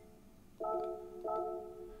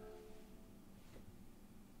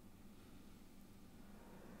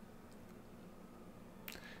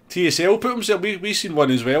TSL put himself, we seen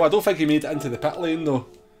one as well. I don't think he made it into the pit lane though.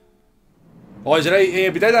 Oh, is it right? Yeah,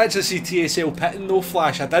 we did actually see TSL pitting though,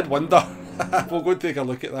 Flash. I did wonder. We'll go and take a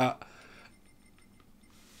look at that.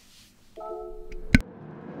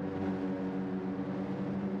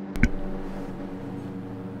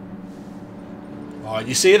 Oh,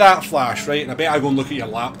 you say that, Flash, right? And I bet I go and look at your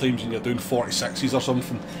lap times and you're doing 46s or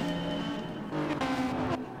something.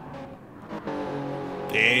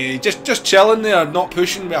 Yeah, just chilling there, not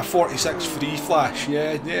pushing with a 46 free, Flash.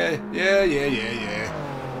 Yeah.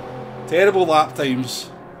 Terrible lap times.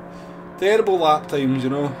 Terrible lap times, you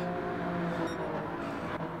know.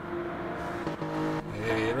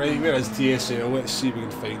 Right, where is TSL? Let's see if we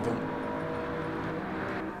can find them.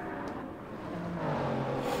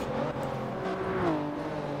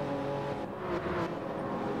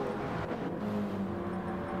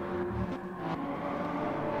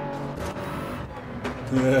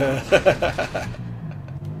 I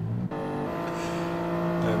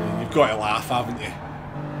mean, you've got to laugh, haven't you?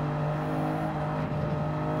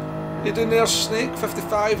 You doing there, Snake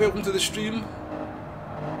 55? Welcome to the stream.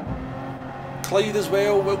 Clyde as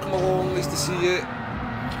well, welcome along, nice to see you.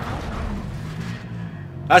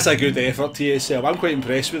 That's a good effort, TSL. I'm quite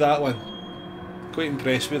impressed with that one. Quite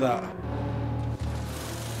impressed with that.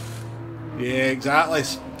 Yeah, exactly.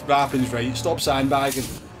 Rapping's right. Stop sandbagging.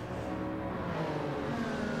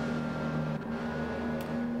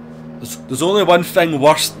 There's only one thing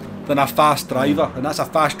worse than a fast driver, and that's a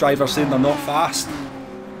fast driver saying they're not fast.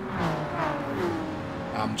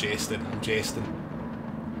 I'm jesting, I'm jesting.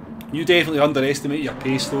 You definitely underestimate your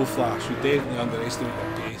pace though, Flash. You definitely underestimate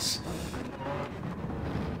your pace.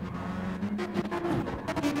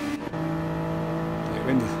 Like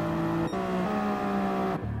when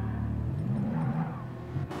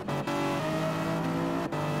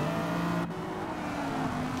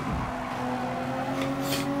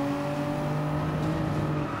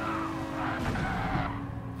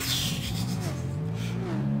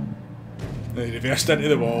they reversed into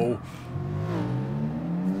the wall.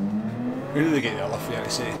 Where did they get the other 30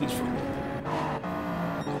 seconds from?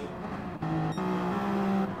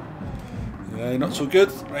 Not so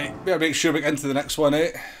good. Right, better make sure we get into the next one,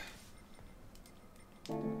 eh?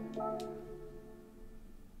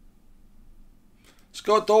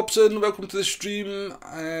 Scott Dobson, welcome to the stream.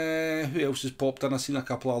 Who else has popped in? I've seen a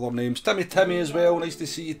couple of other names. Timmy as well. Nice to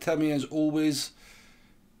see you, Timmy, as always.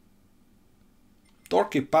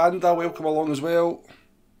 Dorky Panda, welcome along as well.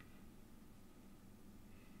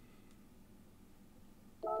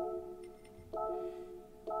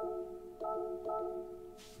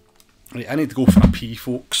 Right, I need to go for a pee,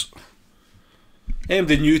 folks.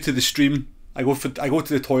 Anybody new to the stream, I go to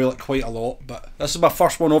the toilet quite a lot, but this is my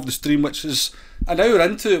first one of the stream, which is an hour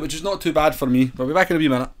into it, which is not too bad for me. I'll be back in a wee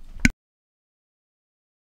minute.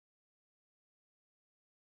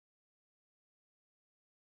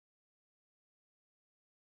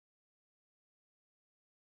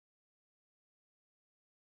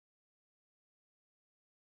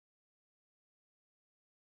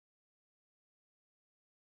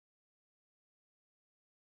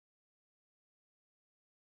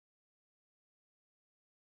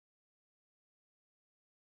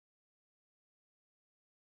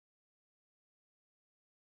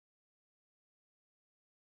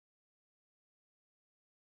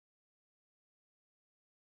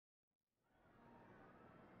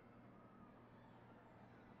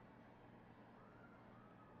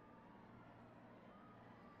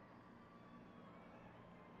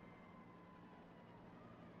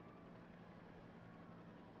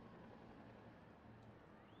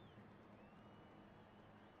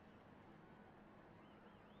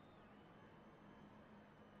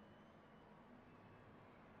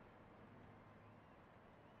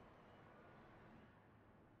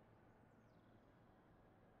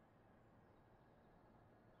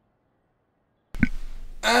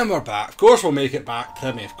 And we're back. Of course we'll make it back,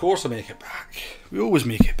 Timmy. Of course we'll make it back. We always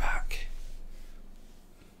make it back.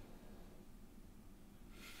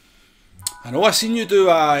 I know I seen you do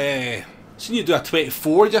a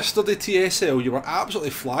 24 yesterday, TSL. You were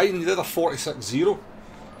absolutely flying. You did a 46.0.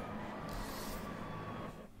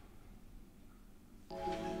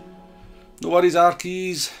 No worries,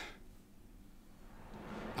 Arkeys.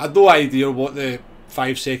 I had no idea what the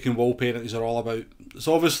 5-second wall penalties are all about. It's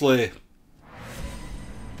obviously...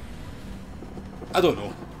 I don't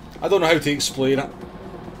know. I don't know how to explain it.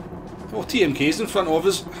 Well, TMK's in front of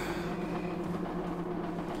us.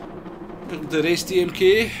 Welcome to the race,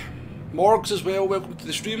 TMK. Morgs as well, welcome to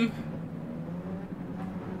the stream.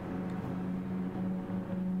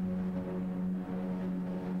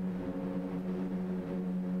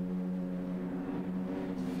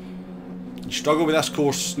 You struggle with this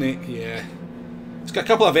course, Snake, yeah. It's got a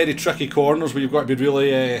couple of very tricky corners where you've got to be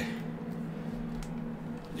really...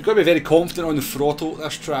 you've got to be very confident on the throttle at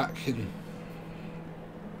this track. And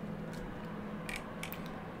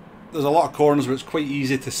there's a lot of corners where it's quite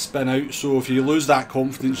easy to spin out, so if you lose that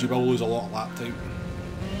confidence you will lose a lot of lap time.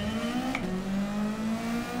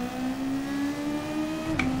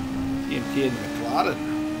 TMK and McLaren.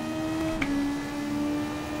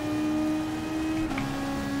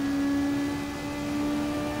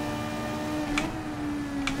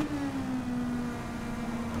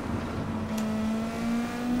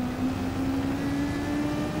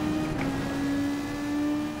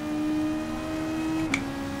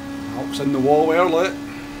 In the wall early.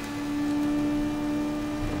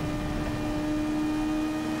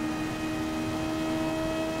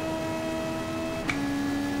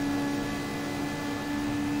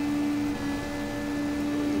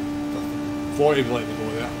 Thought he'd let me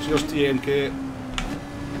go there. It's just TMK.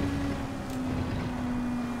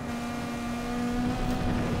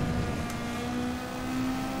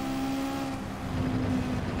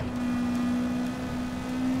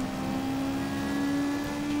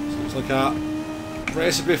 Like a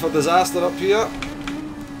recipe for disaster up here.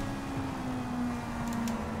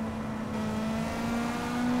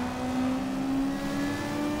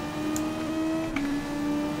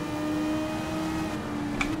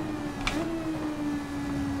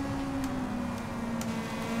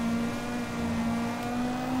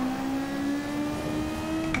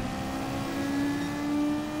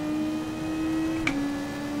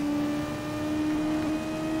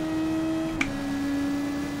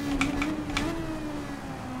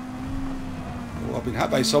 I've been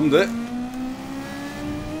hit by somebody.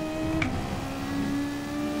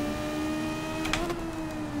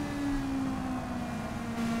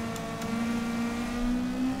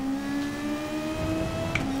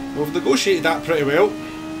 We've negotiated that pretty well.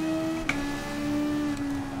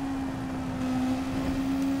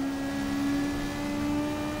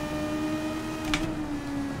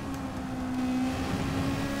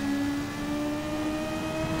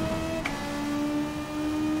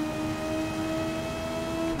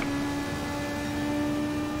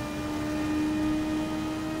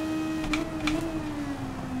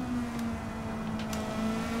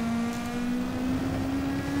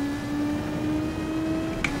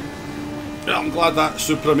 I'm glad that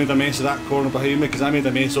Supra made a mess of that corner behind me, because I made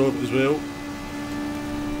a mess of it as well.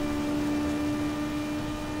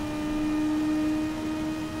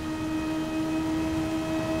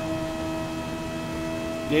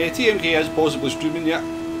 Yeah, TMK is possibly streaming yet.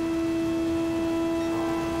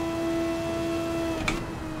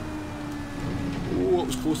 Oh, it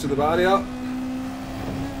was close to the barrier.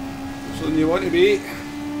 So you want to be.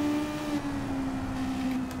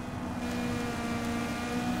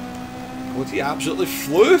 God, he absolutely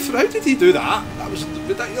flew. How did he do that? That was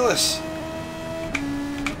ridiculous.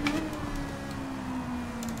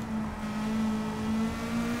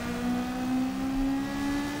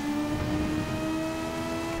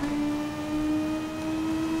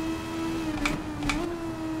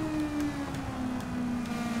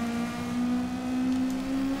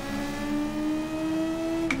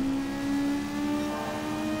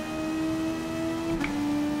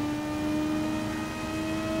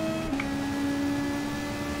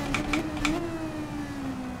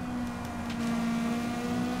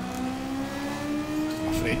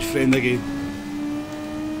 Friend again.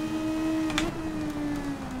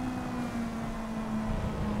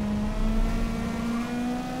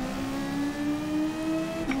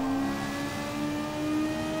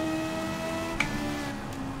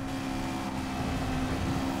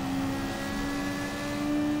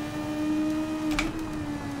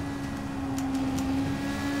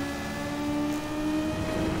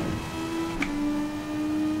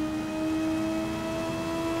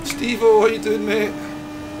 Steve-O, how you doing, mate?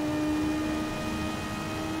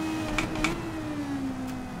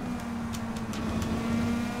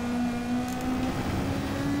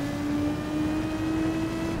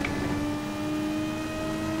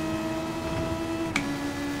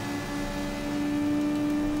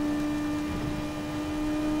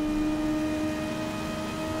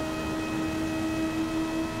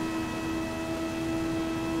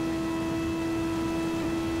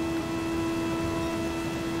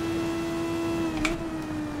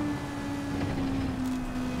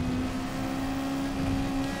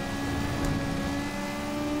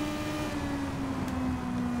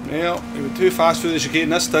 Well, he went too fast through the chicane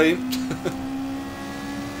this time.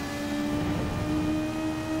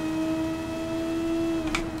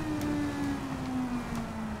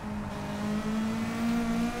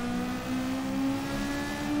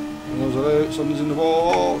 Those are out, someone's in the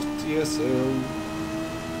wall, TSL.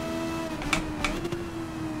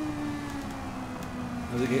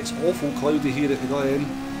 As it gets awful cloudy here at the Glen.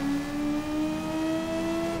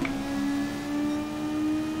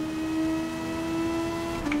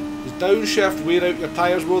 Downshift, wear out your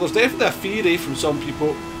tyres more. There's definitely a theory from some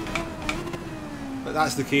people that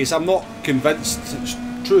that's the case. I'm not convinced it's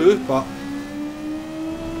true, but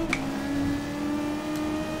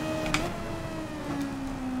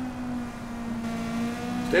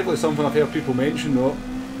it's definitely something I've heard people mention though.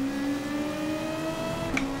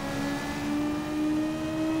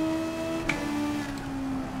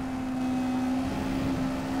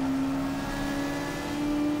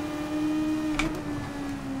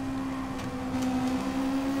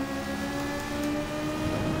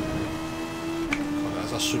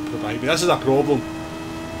 Supra behind me. This is a problem.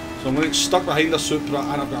 So I'm going to get stuck behind a Supra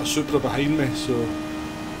and I've got a Supra behind me, so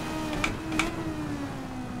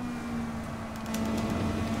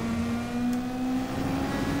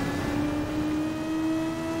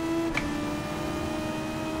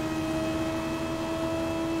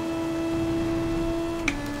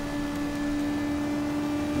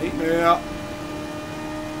nightmare.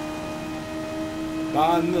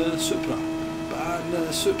 Ban the Supra. Ban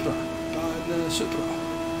the Supra. Ban the Supra.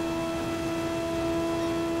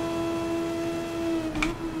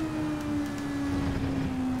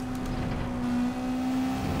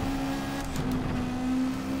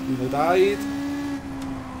 They died.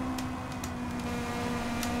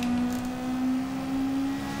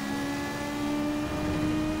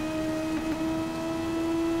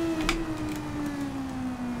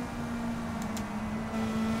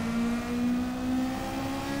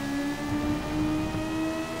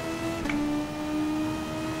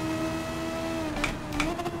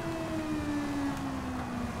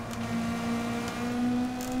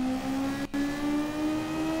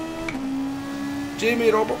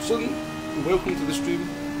 Jamie Robertson, welcome to the stream.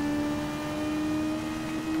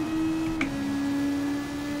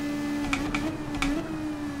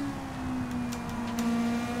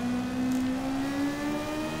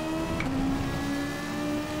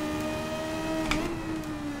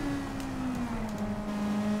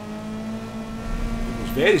 It was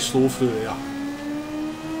very slow through there.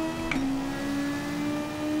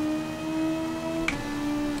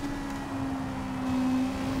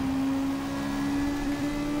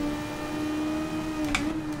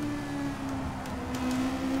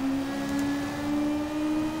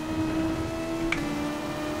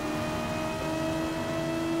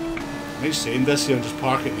 I might send this here and just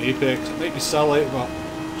park it in the apex. It might be silly, but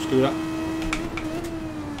screw it.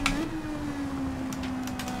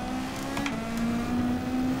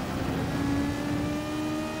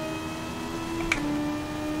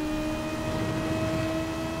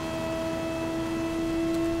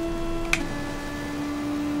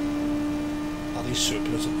 Oh, these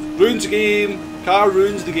Supras. Ruins the game! Car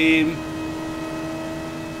ruins the game.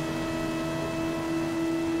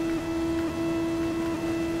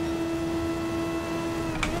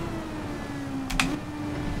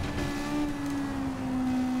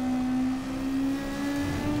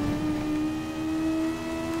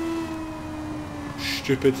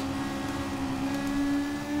 Stupid.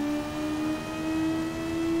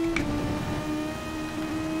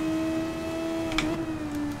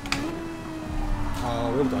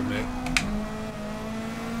 Oh, well done, mate.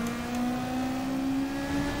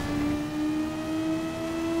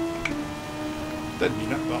 Didn't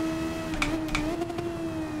mean it, but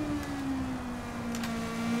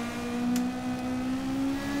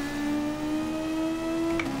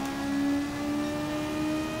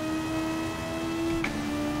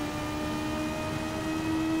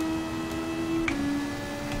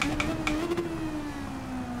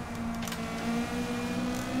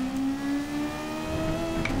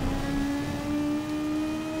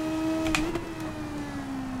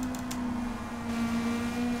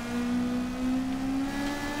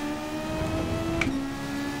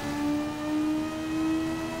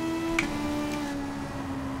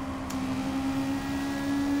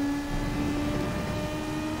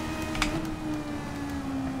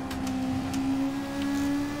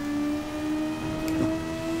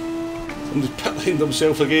somebody's pit-laned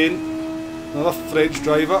himself again. Another French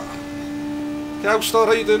driver. Calstar,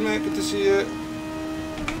 how you doing, mate? Good to see you.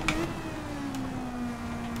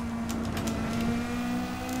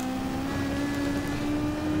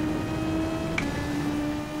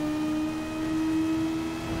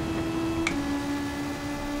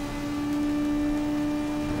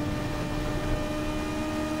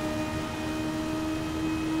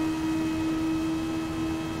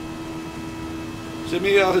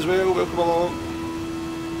 Samir as well, welcome along.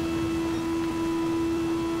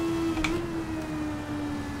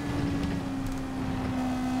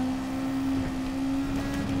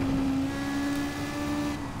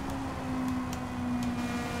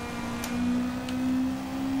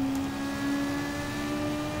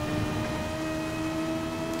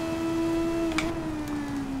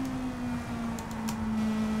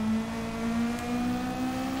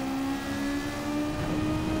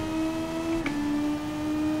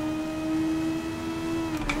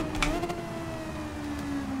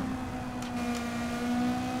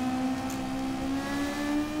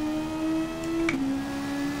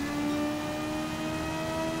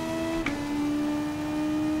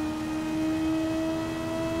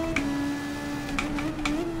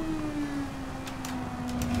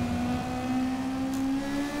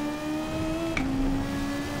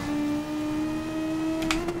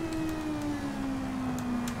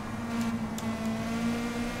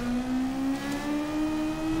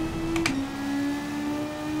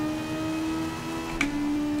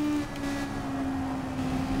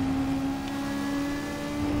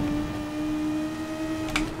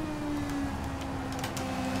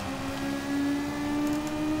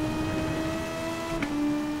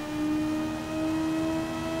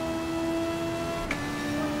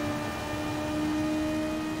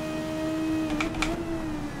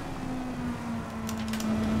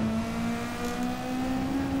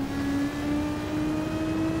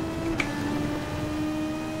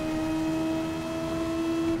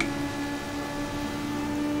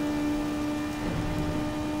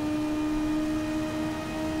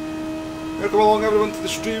 Welcome along everyone to the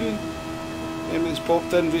stream. Anyone that's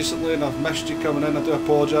popped in recently and I've missed you coming in, I do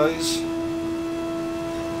apologise.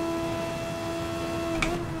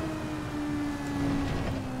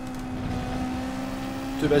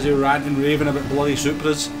 Too busy ranting and raving about bloody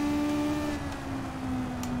Supras.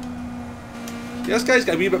 Yeah, this guy's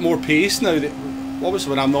got a wee bit more pace now. That, obviously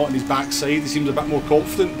when I'm not on his backside he seems a bit more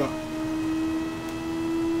confident, but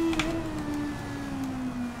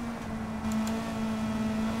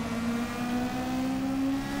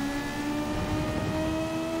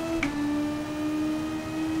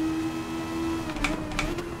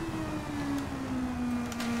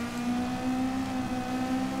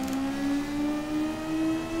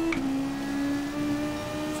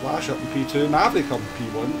flash up in P2, Maverick up in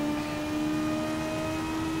P1.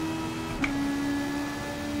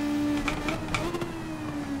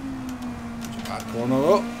 Back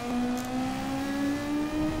corner up.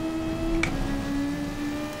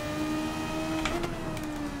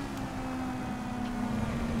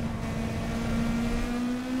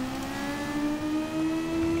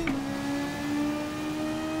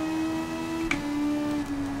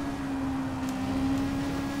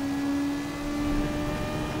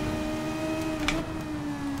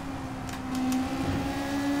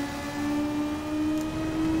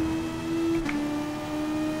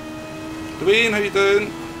 Dwayne, how you doing?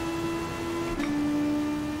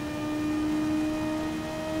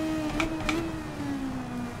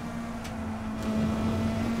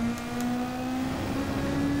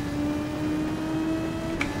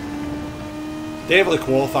 Definitely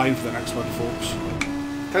qualifying for the next one, folks.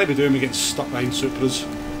 Can't be doing me getting stuck behind Supras.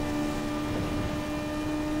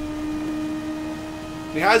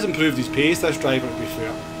 He has improved his pace, this driver, to be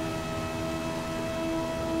fair.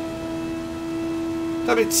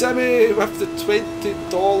 Timmy with the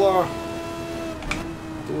 $20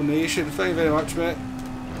 donation. Thank you very much, mate.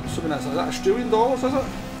 Assuming that's, is that Australian dollars, is it?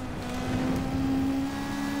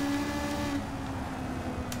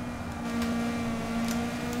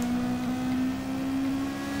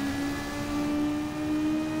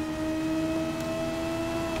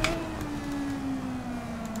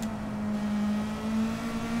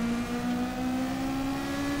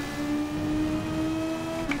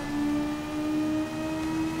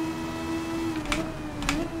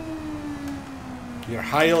 Your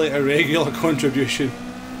highly irregular contribution.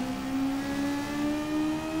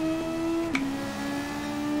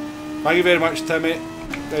 Thank you very much, Timmy.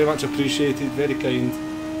 Very much appreciated. Very kind.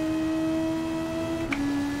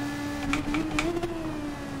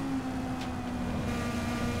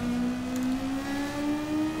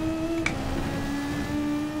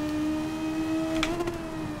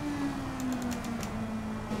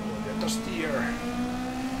 Get the steer.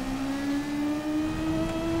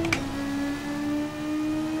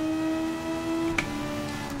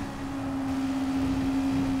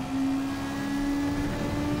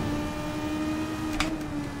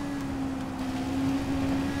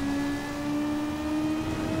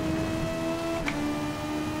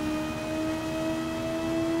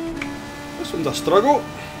 This one's a struggle.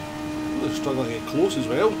 Really actually struggling to get close as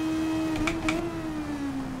well.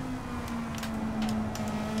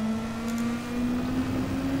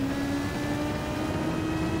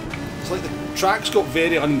 It's like the track's got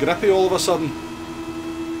very ungrippy all of a sudden.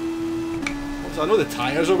 I know the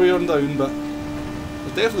tyres are wearing down, but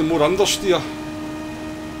there's definitely more understeer.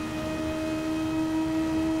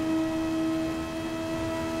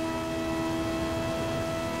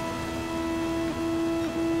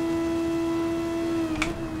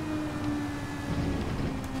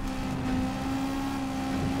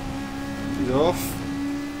 He's off.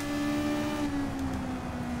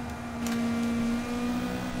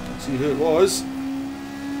 Let's see who it was.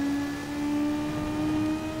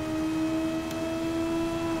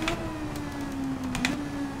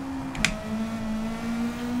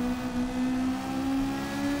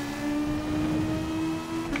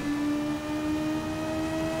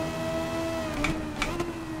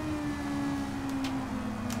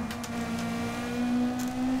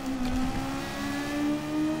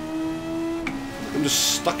 I'm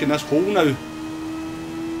just stuck in this hole now.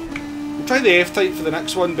 I'll try the F-type for the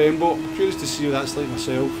next one, Bembo. I'm curious to see what that's like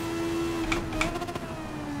myself.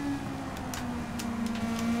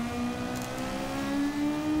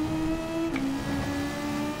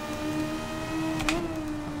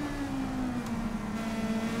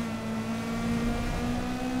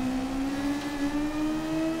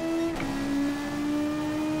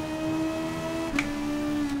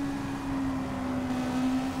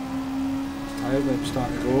 I'm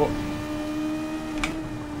starting to go.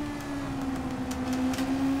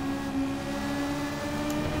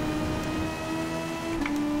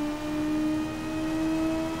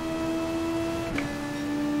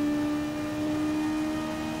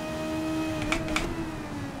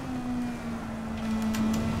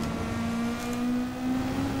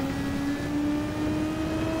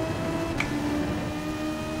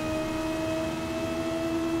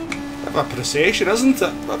 Bit of a procession, isn't it?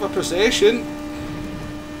 Bit of a procession.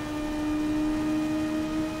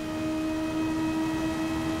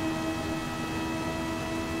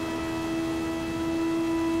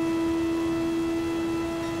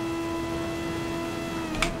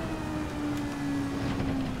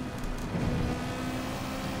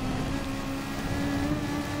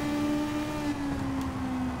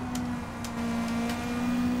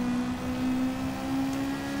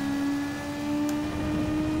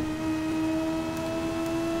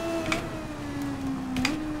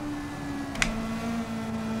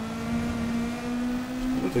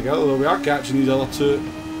 Together though, we are catching these other two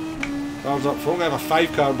cars up front. We have a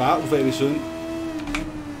 5-car battle very soon.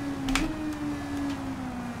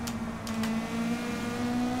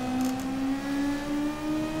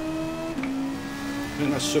 I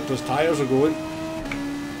think this Supra's tyres are going.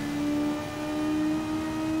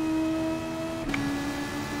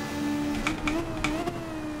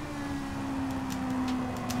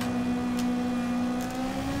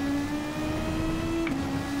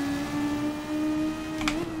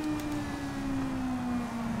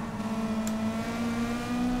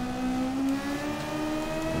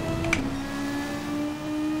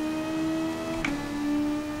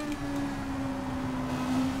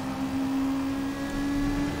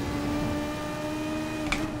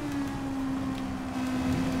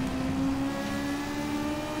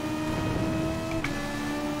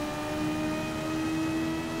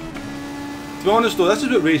 To be honest though, this is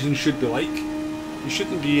what racing should be like. You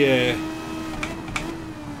shouldn't be...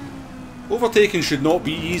 overtaking should not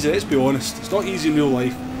be easy, let's be honest. It's not easy in real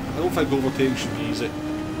life. I don't think overtaking should be easy.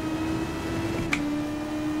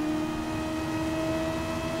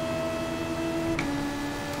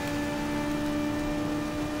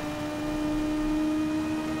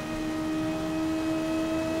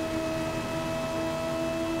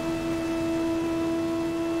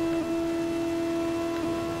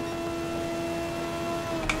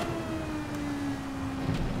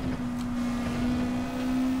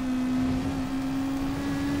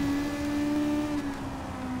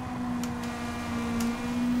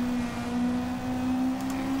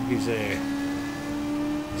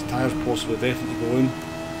 His tyres possibly definitely going.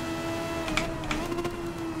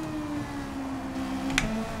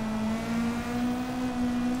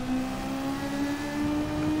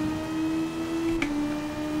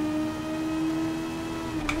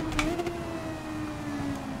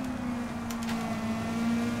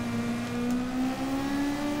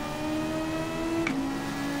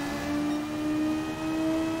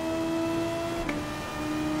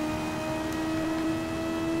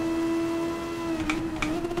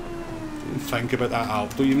 Think about that, Al.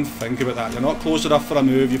 Don't even think about that. You're not close enough for a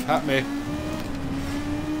move. You've hit me.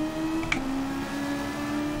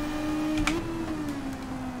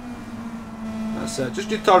 That's it.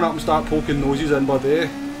 Just you turn up and start poking noses in, buddy.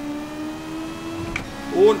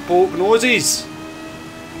 Don't poke noses.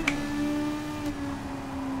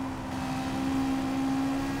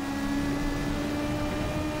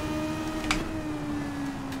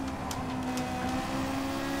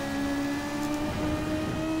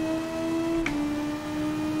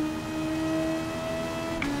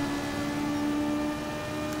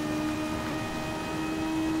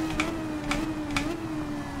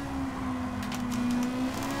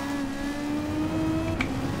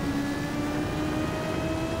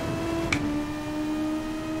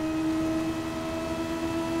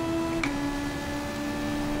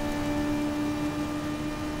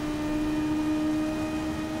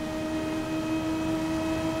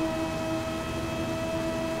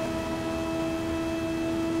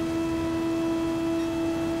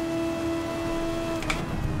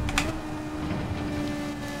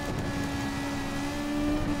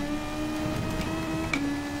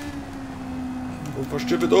 For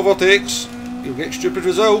stupid overtakes, you'll get stupid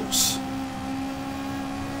results.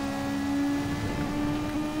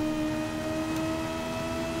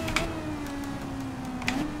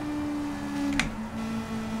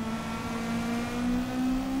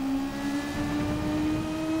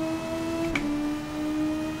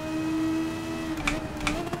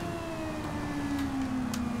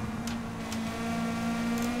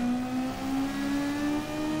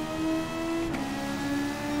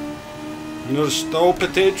 You know, there's still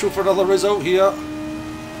potential for another result here.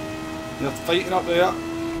 They're fighting up there.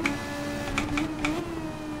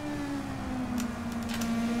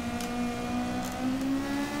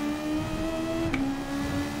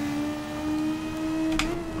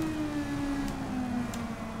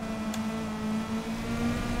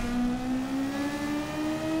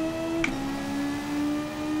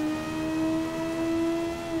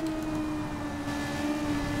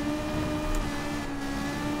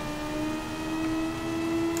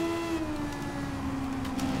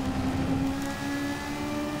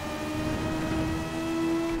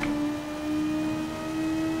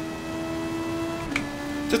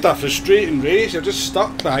 Just a frustrating race. You're just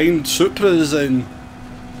stuck behind Supras and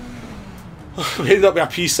we ended up with a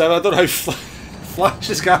P7. I don't know how Flash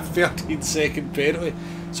has got a 13-second penalty.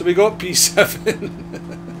 So we got P7.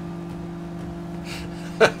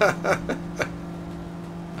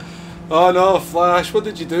 Oh no, Flash, what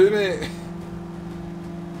did you do, mate?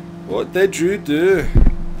 What did you do?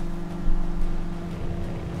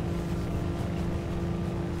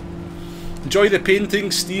 Enjoy the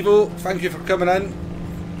painting, Steve-O. Thank you for coming in.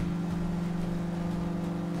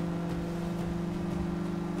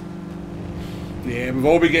 Yeah, we've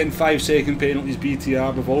all been getting 5-second penalties,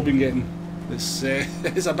 BTR. We've all been getting this.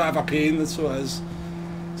 It's a bit of a pain. That's what it is.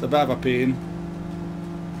 It's a bit of a pain.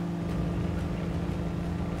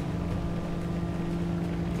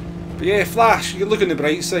 But yeah, Flash, you look on the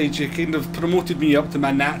bright side. You kind of promoted me up to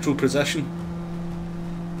my natural position.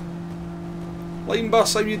 Line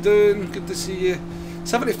Bus, how you doing? Good to see you.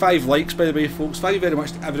 75 likes, by the way, folks. Thank you very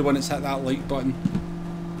much to everyone that's hit that like button.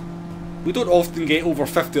 We don't often get over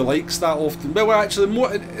 50 likes that often. Well, actually,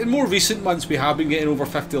 in more recent months we have been getting over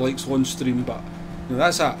 50 likes on stream, but you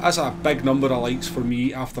know, that's a big number of likes for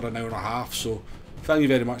me after an hour and a half. So thank you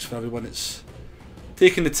very much for everyone that's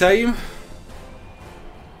taking the time.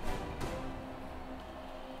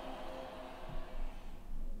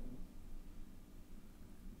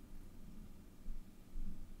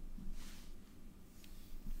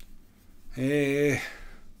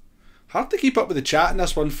 Hard to keep up with the chat in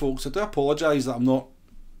this one, folks. I do apologise that I'm not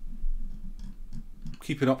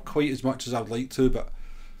keeping up quite as much as I'd like to, but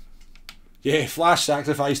yeah, Flash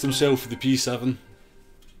sacrificed himself for the P7.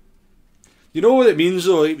 You know what it means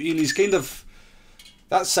though? I mean, he's kind of...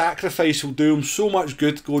 That sacrifice will do him so much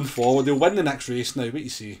good going forward. He'll win the next race now, what do you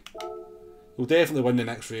see? He'll definitely win the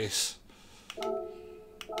next race.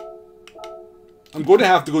 I'm going to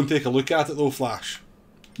have to go and take a look at it though, Flash.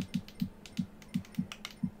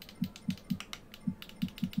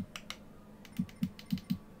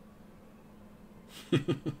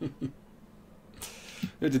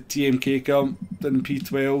 Where did TMK come? Didn't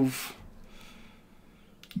P12.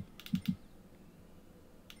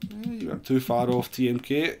 Yeah, you weren't too far off,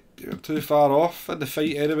 TMK. You weren't too far off in the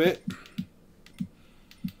fight anyway.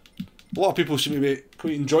 A lot of people seem to be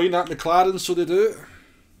quite enjoying that McLaren, so they do.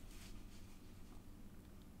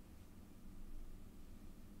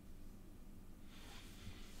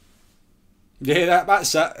 Yeah,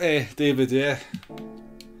 that's it, David, yeah.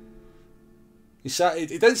 He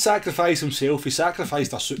didn't sacrifice himself, he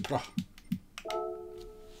sacrificed a Supra.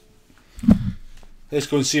 Let's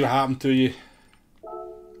go and see what happened to you.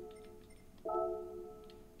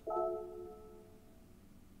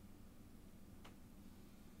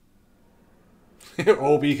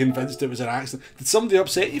 All be convinced it was an accident. Did somebody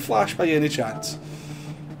upset you, Flash, by any chance?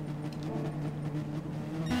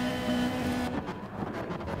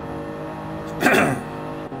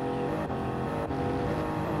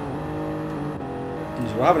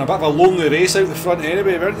 We're having a bit of a lonely race out the front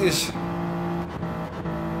anyway, weren't you?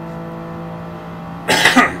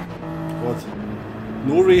 God.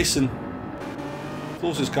 No racing.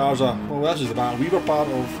 Closest cars are... Well, this is the battle we were part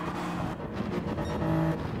of.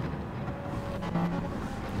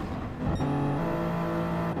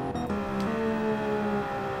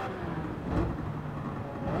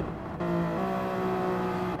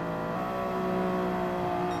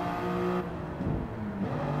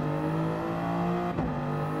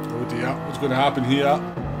 Oh dear, what's going to happen here?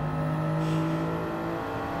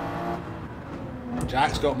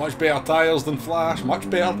 Jack's got much better tyres than Flash, much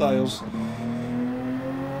better tyres.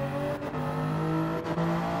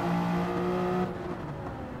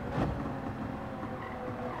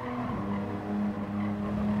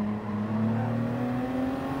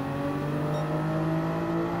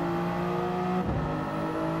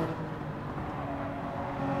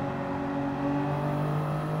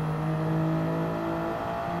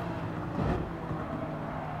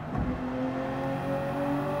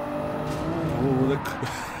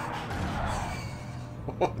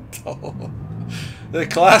 The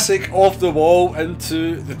classic off the wall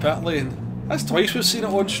into the pit lane. That's twice we've seen it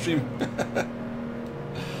on stream.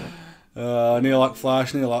 No luck,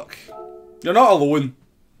 Flash, no luck. You're not alone.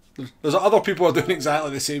 There's other people who are doing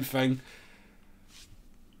exactly the same thing.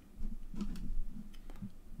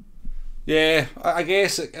 Yeah, I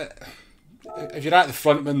guess if you're at the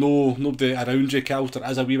front with nobody around you, Calter, it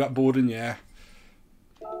is a wee bit boring, yeah.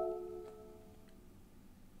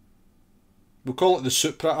 We'll call it the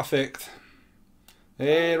Supra effect.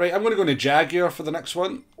 Right, I'm going to go into Jaguar for the next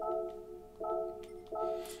one.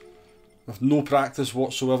 With no practice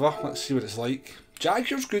whatsoever. Let's see what it's like.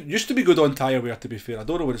 Jaguar's good. Used to be good on tyre wear, to be fair. I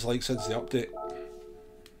don't know what it's like since the update.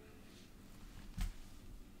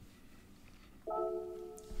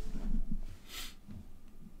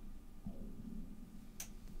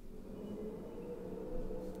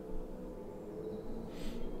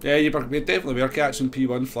 Yeah, you definitely were catching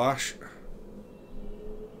P1, Flash.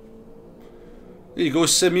 There you go,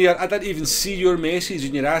 Samir. I didn't even see your message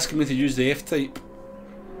when you're asking me to use the F-type.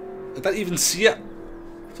 I didn't even see it.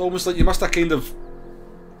 It's almost like you must have kind of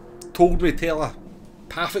told me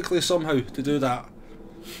telepathically somehow to do that.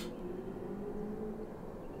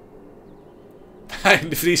 In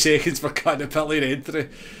the 3 seconds for cutting a pit lane entry.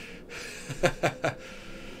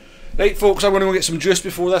 Right, folks, I'm going to go get some juice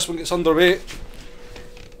before this one gets underway.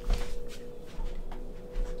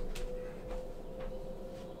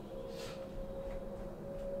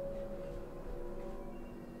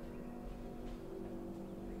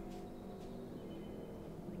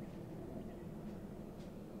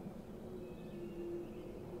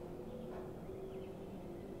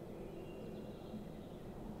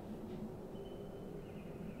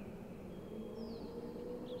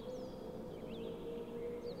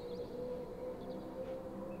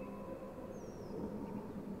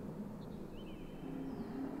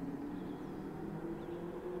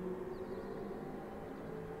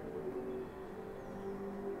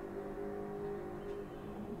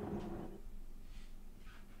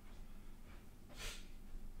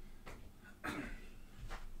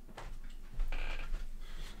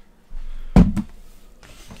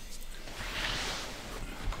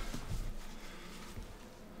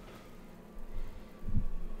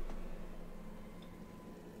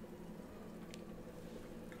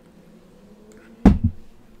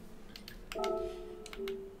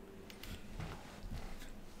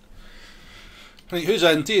 Right, who's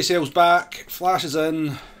in? TSL's back, Flash is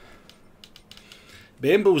in,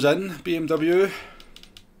 Bemble's in, BMW.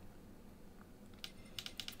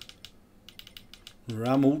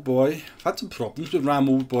 Ram Old Boy. I've had some problems with Ram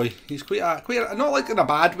Old Boy. He's quite not like in a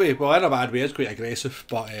bad way, well in a bad way, he's quite aggressive,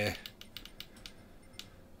 but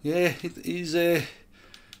yeah, he's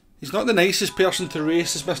not the nicest person to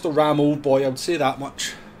race, is Mr. Ram Old Boy, I would say that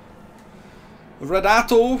much.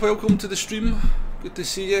 Redato, welcome to the stream, good to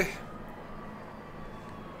see you.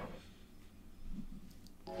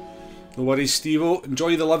 No worries, Steve-o.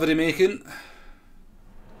 Enjoy the livery making.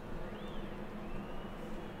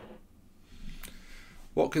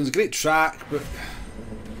 Watkins, great track, but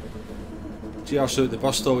GR at the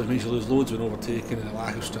bus stop, which makes you lose loads when overtaking and a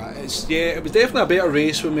lack of strat. Yeah, it was definitely a better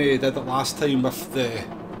race when we did it last time with the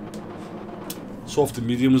soft and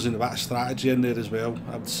mediums and a bit of strategy in there as well.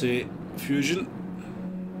 I would say Fusion.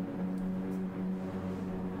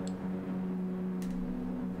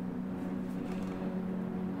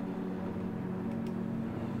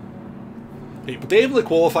 Right, we're definitely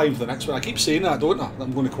qualifying for the next one. I keep saying that, don't I? That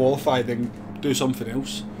I'm going to qualify, then do something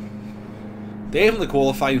else. Definitely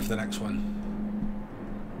qualifying for the next one.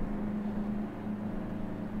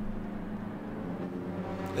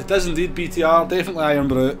 It is indeed BTR, definitely Iron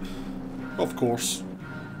Brute. Of course.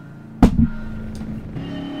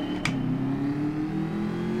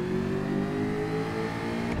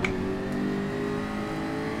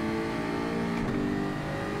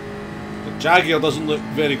 The Jaguar doesn't look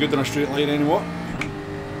very good in a straight line anymore.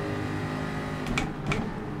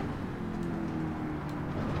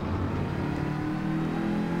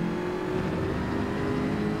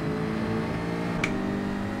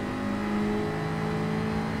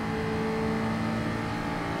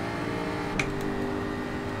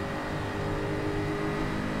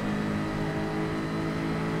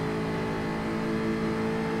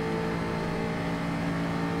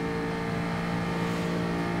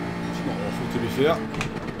 To be fair.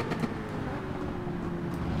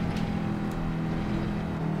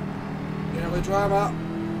 Early drama.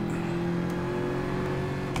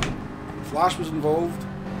 Flash was involved.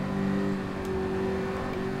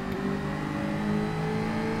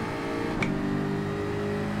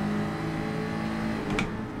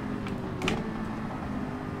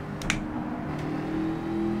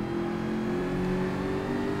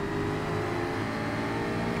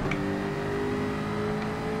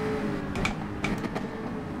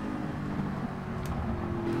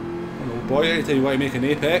 Boy, anytime you want to make an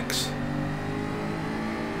apex.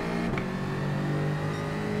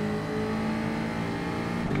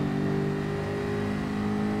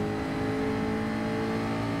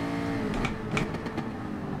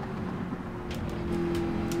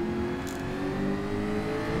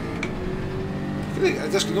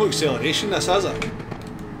 There's no acceleration, this has it?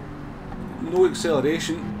 No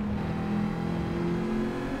acceleration.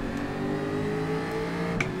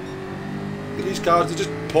 These cars, they just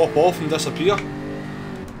pop off and disappear.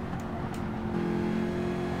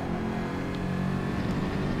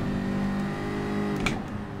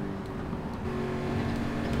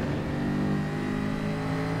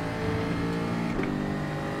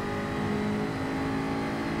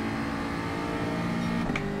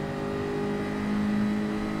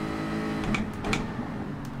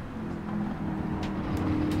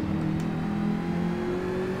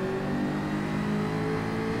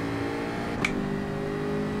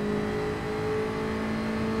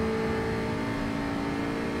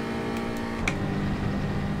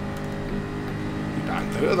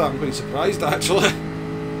 Out of that, I'm quite surprised actually.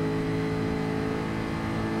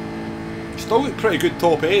 Still got pretty good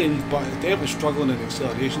top end, but definitely struggling in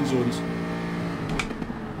acceleration zones.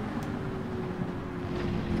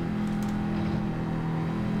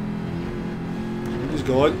 He's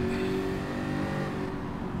gone.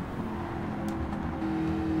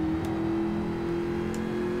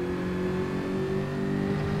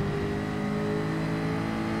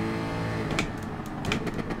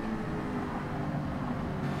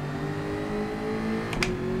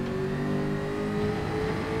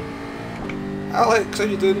 Alex, how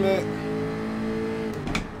you doing, mate?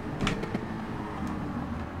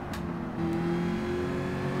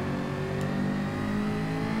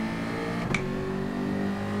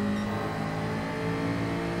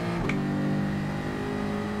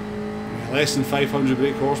 Less than 500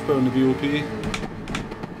 brake horsepower in the BOP.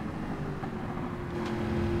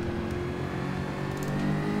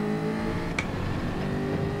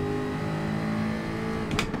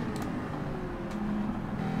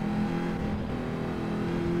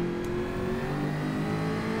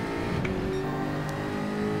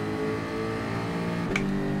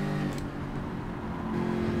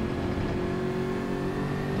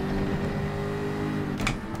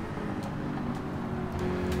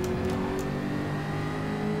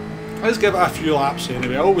 Let's give it a few laps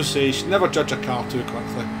anyway. I always say you should never judge a car too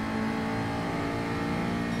quickly.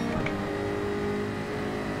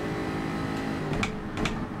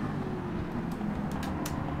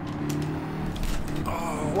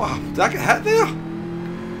 Oh wow, did I get hit there?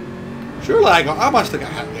 Surely I must have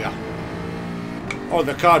got hit there. Oh,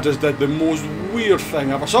 the car just did the most weird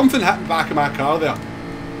thing ever. Something hit the back of my car there.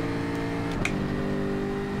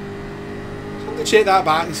 Check that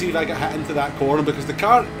back and see if I get hit into that corner, because the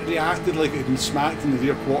car reacted like it had been smacked in the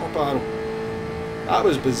rear quarter barrel. That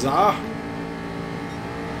was bizarre.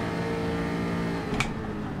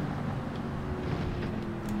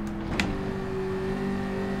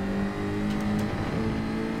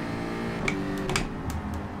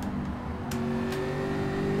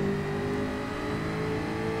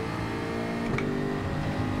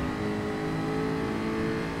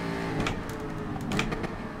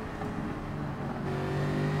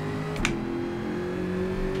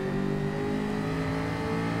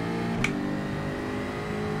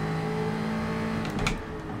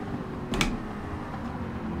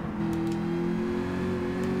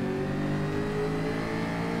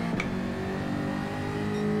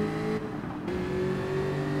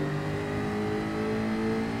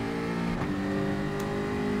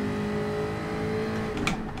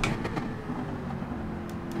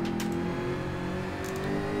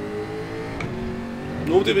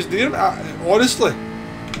 Nobody was near me, honestly.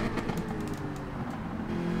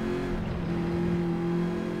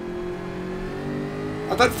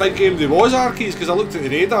 I didn't think anybody was Arkies because I looked at the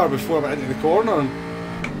radar before I went into the corner,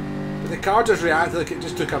 but the car just reacted like it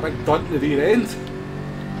just took a big dunt in the rear end.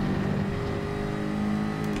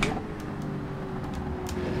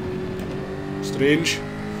 Strange.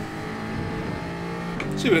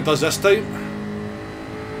 See what it does this time.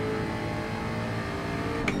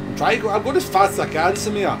 I'm going as fast as I can,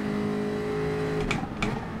 Samir.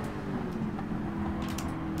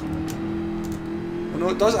 I know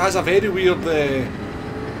it does. It has a very weird,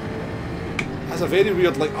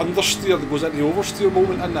 like understeer that goes into oversteer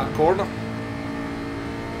moment in that corner.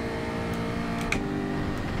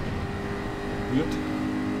 Weird.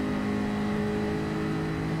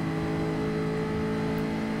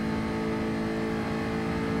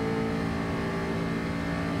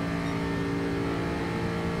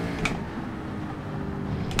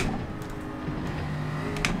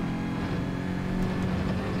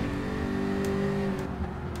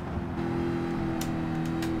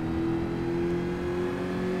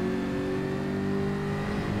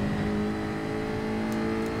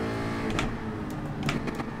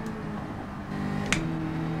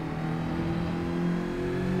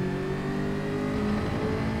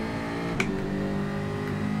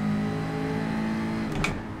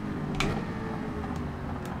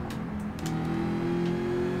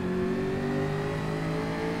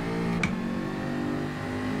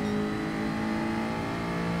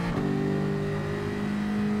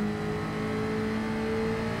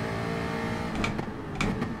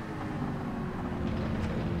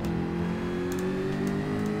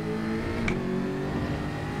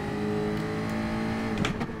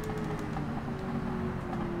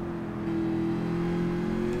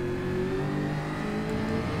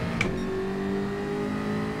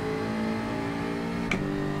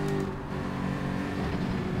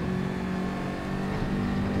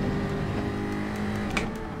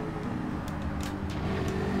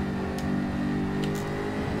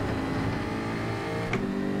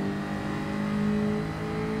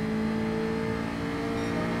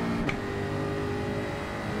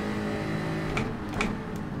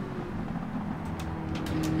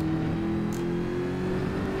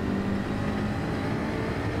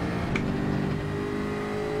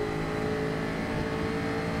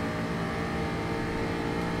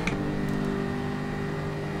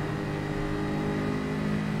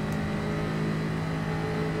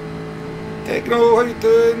 Techno, how you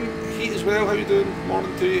doing? Heat as well, how you doing?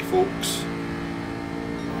 Morning to you folks.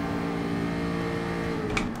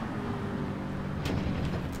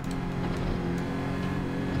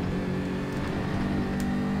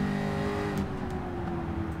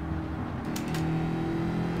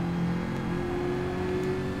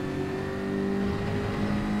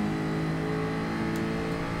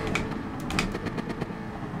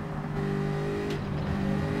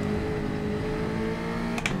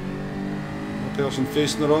 Person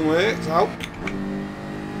facing the wrong way, it's out.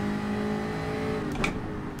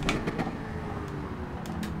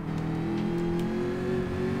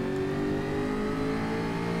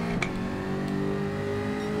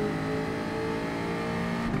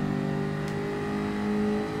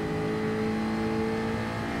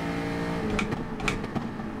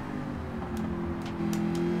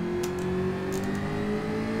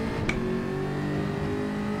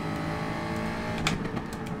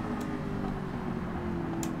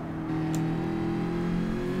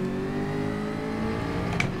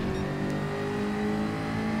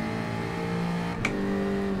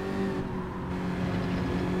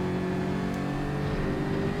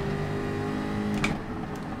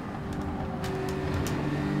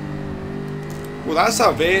 Well, that's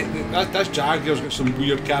a this Jaguar's got some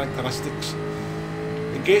weird characteristics.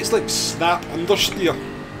 It gets like snap understeer,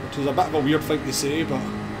 which is a bit of a weird thing to say, but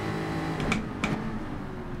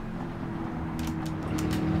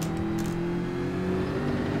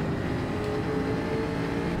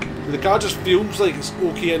the car just feels like it's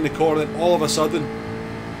okay in the corner, and all of a sudden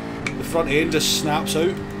the front end just snaps out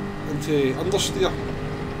into understeer.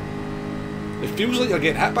 It feels like you're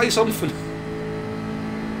getting hit by something.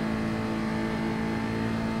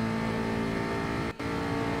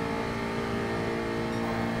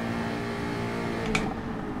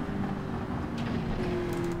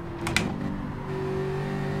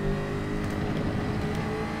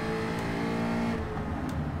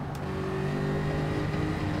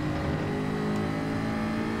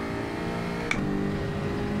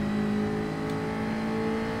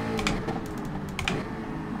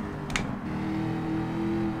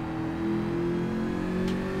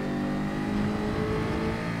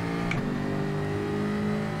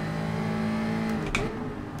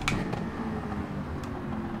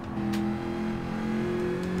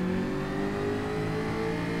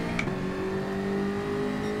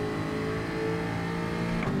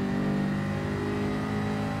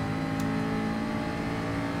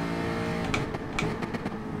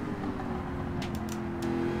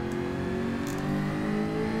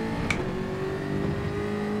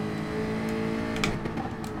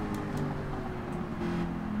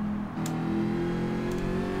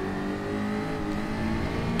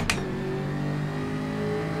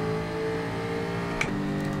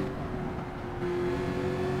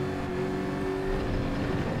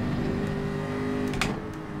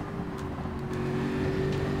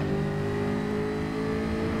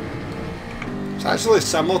 It's actually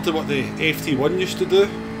similar to what the FT1 used to do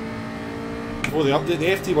before the update. The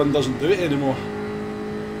FT1 doesn't do it anymore.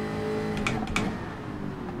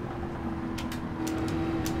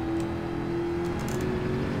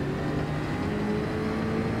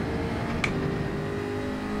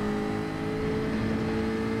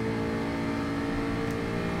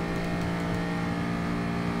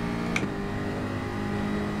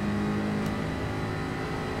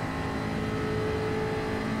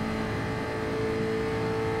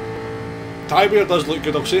 Tyre wear does look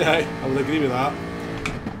good, I'll say that. I would agree with that.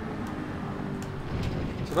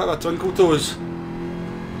 It's a bit of a twinkle toes.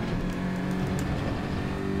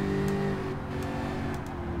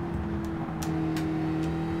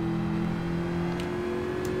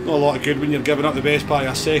 Not a lot of good when you're giving up the best part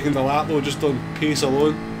of a second a lap though, just on pace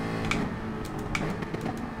alone.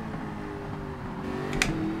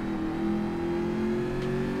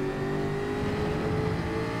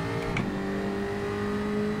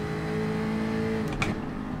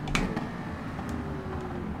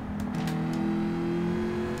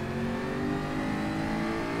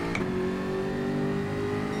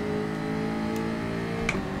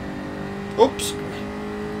 Oops,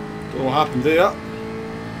 don't know what happened there.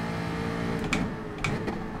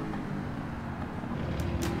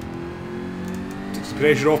 Takes the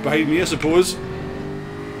pressure off behind me, I suppose.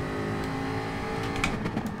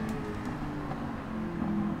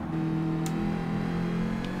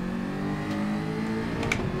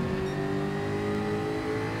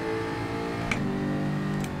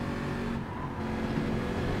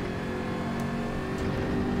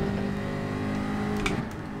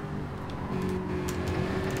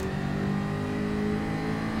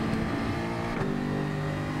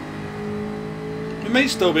 We might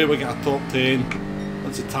still be able to get a top 10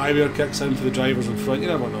 once the tyre wear kicks in for the drivers in front, you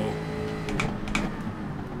never know.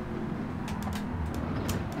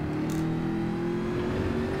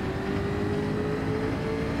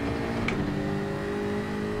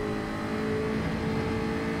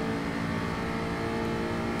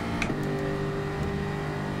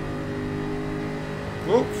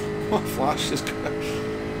 Oh, Flash has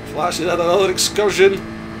had another excursion.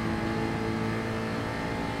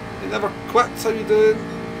 Never quits, how you doing?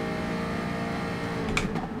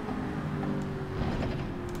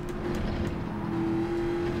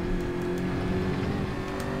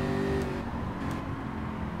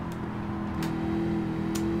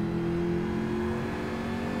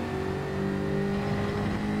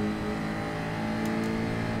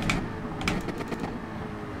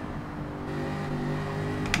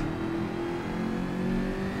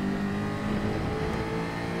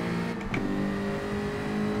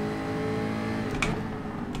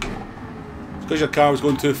 Because your car was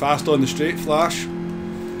going too fast on the straight, Flash.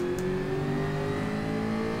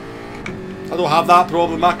 I don't have that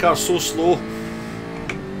problem, my car's so slow.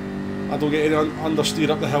 I don't get any understeer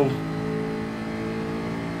up the hill.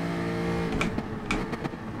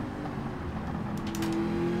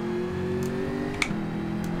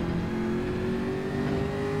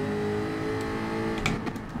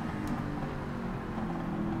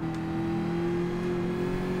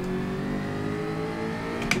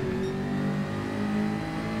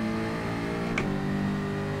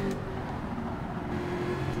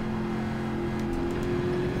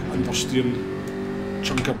 Understeering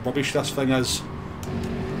chunk of rubbish this thing is.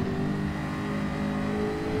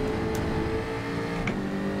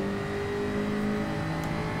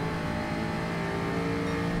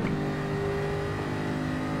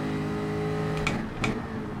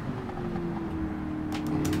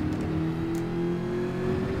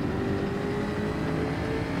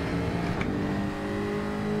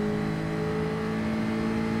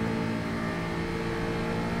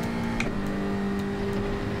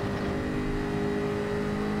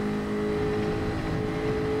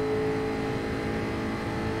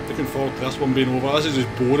 Looking forward to this one being over. This is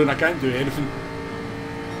just boring, I can't do anything.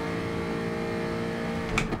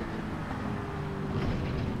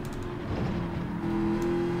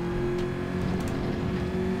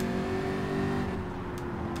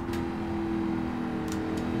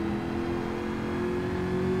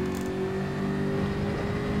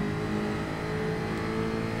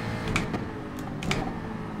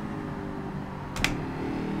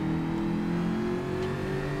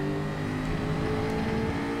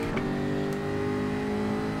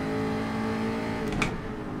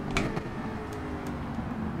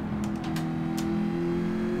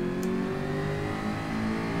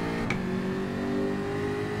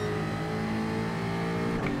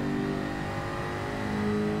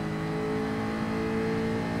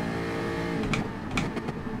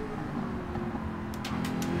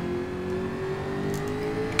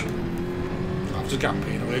 just got a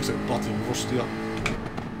pain in the legs like bloody oversteer.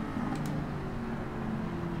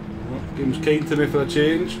 Game's kind to me for a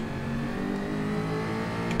change.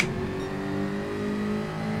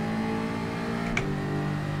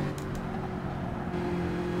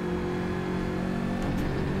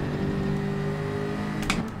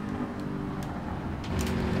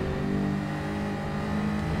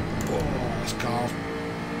 Oh, this car.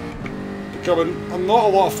 Becoming not a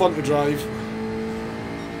lot of fun to drive.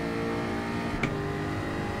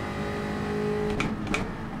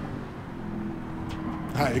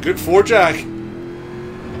 Hi, Group 4 Jack.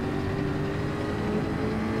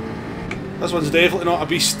 This one's definitely not a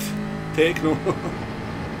beast techno.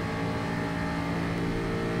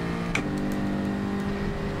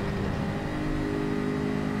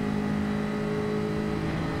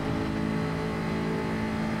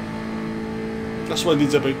 This one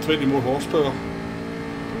needs about 20 more horsepower.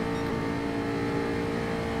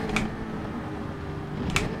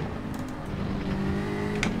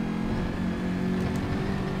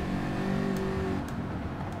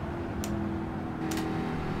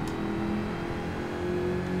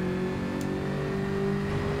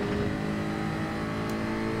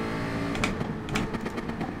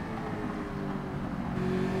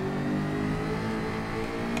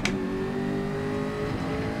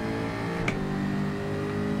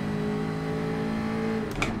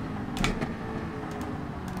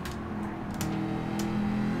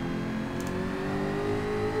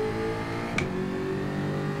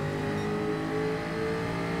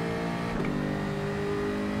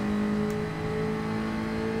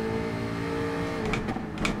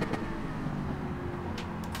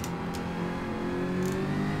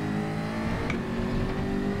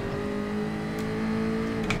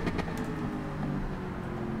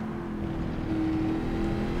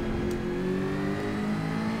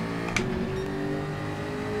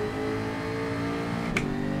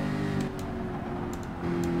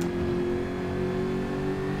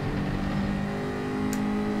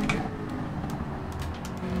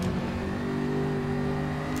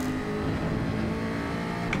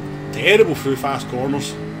 Terrible through fast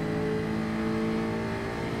corners.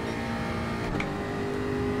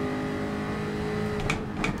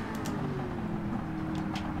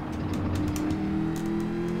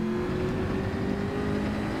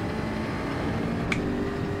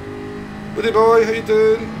 Buddy boy, how you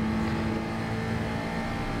doing?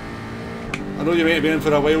 I know you might have been in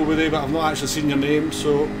for a while, Woody, but I've not actually seen your name,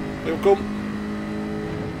 so welcome.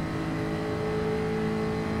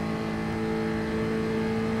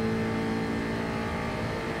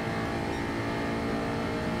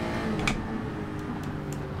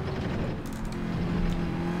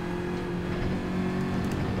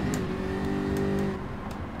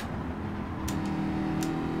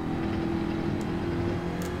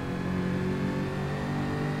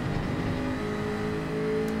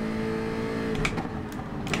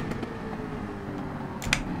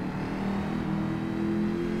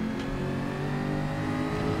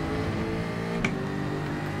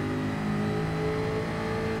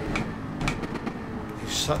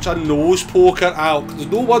 Such a nose poker, Al. There's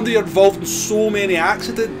no wonder you're involved in so many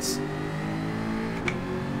accidents.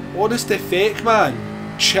 Honest to feck, man.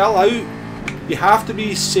 Chill out. You have to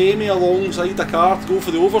be semi alongside the car to go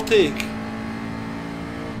for the overtake.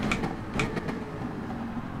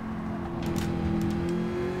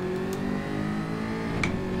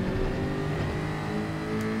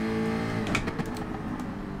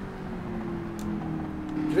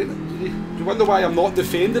 You wonder why I'm not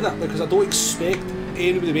defending it? Because I don't expect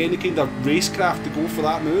anybody with any kind of racecraft to go for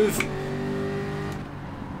that move.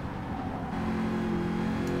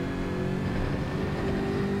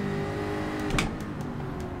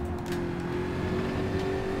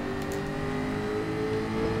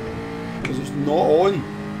 Because it's not on.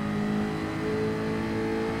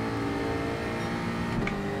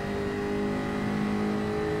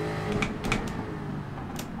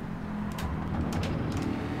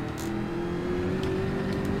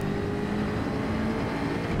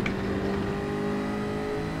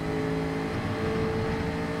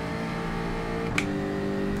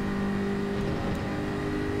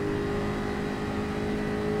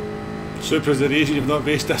 Super is the reason you've not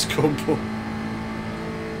raced this combo.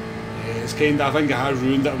 Yeah, it's kind of, I think it has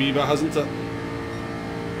ruined it a wee bit, hasn't it?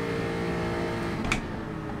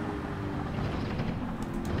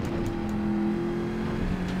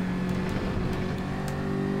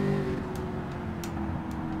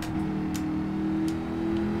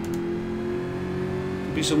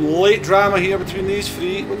 There'll be some late drama here between these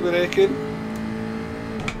three, what do we reckon?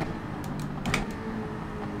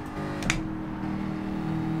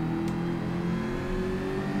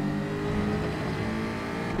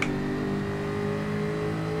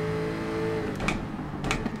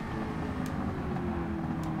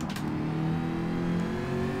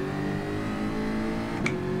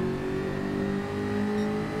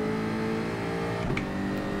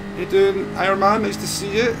 you doing, Iron Man? Nice to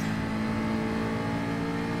see you.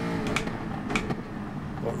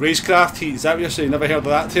 What, racecraft heat? Is that what you're saying? Never heard of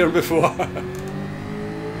that term before.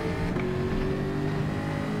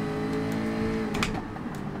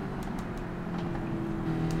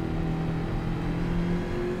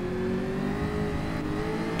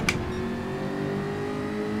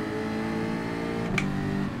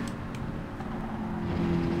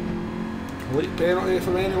 Late penalty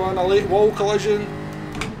from anyone, a late wall collision.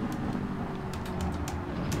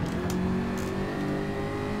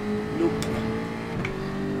 Nope.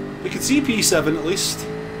 We can see P7 at least.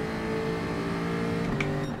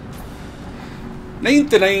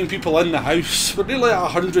 99 people in the house. We're nearly at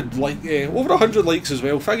 100 over 100 likes as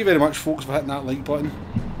well. Thank you very much, folks, for hitting that like button.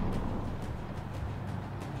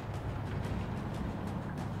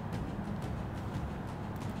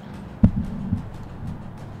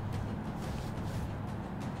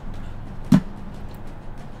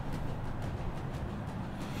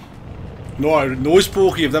 No, nose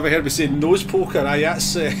poker, you've never heard me say nose poker. Aye,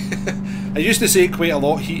 that's, I used to say it quite a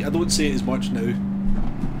lot, Heat. I don't say it as much now.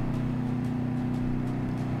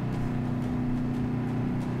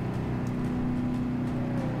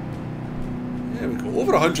 There we go,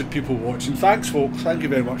 over 100 people watching. Thanks, folks. Thank you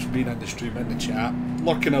very much for being in the stream, in the chat,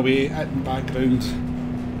 lurking away in the background.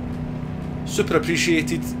 Super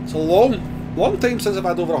appreciated. It's a long time since I've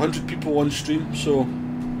had over 100 people on stream, so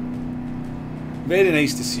very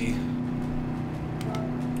nice to see.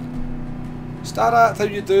 Starat, how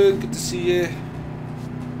you doing? Good to see you.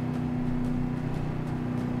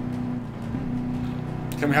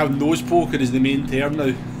 Can we have nose poker as the main term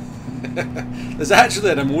now? There's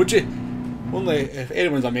actually an emoji. Only if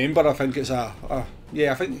anyone's a member, I think it's yeah,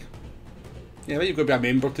 I think you've got to be a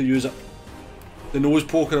member to use it. The nose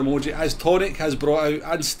poker emoji, as Tonic has brought out,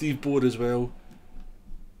 and Steve Board as well.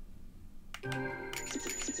 So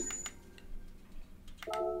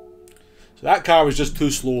that car was just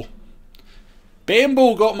too slow.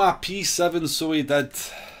 Bembo got my P7, so he did.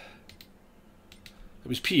 It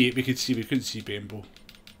was P8 we couldn't see Bembo.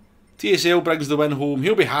 TSL brings the win home.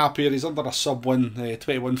 He'll be happier, he's under a sub-win,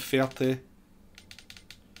 21.30.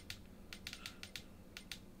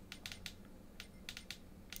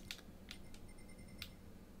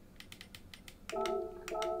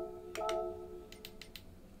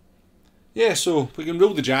 Yeah, so we can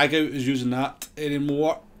rule the Jag out as using that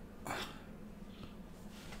anymore.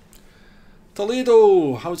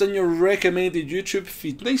 Toledo, I was in your recommended YouTube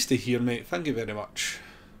feed. Nice to hear, mate. Thank you very much.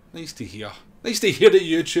 Nice to hear. Nice to hear that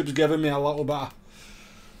YouTube's giving me a little bit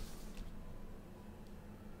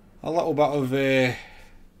of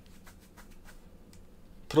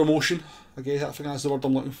promotion. I guess I think that's the word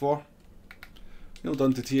I'm looking for. Well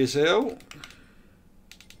done to TSL.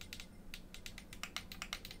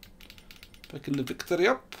 Picking the victory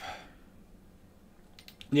up.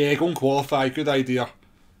 Yeah, go and qualify. Good idea.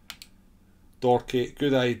 Dorky,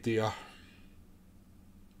 good idea.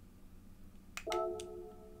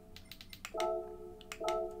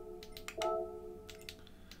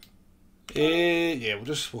 Yeah,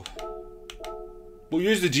 we'll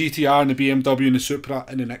use the GTR and the BMW and the Supra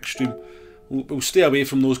in the next stream. We'll stay away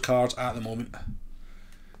from those cars at the moment.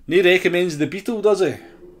 Nae recommends the Beetle, does he?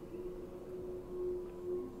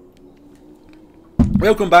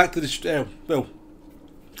 Welcome back to the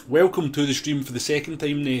welcome to the stream for the second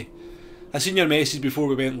time, Nae. I seen your message before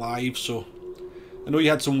we went live, so I know you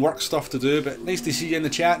had some work stuff to do, but nice to see you in the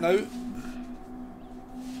chat now.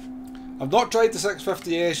 I've not tried the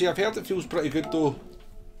 650S yet. I've heard it feels pretty good though.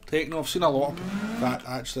 Techno, I've seen a lot of that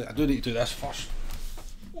actually. I do need to do this first.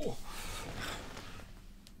 Oh.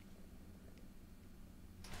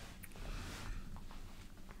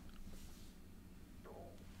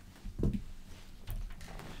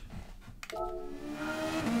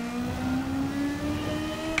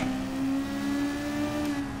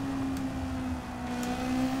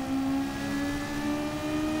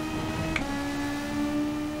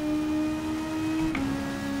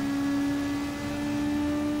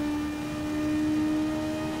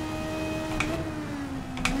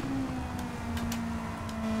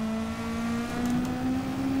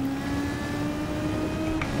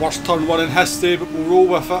 Worst turn one in history, but we'll roll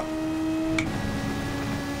with it.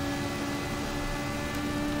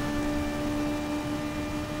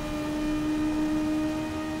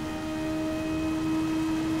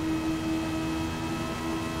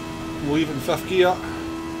 We'll leave it in 5th gear.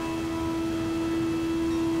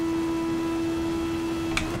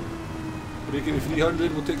 Breaking to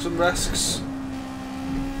 300, we'll take some risks.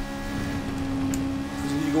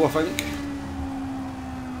 There's an ego, I think.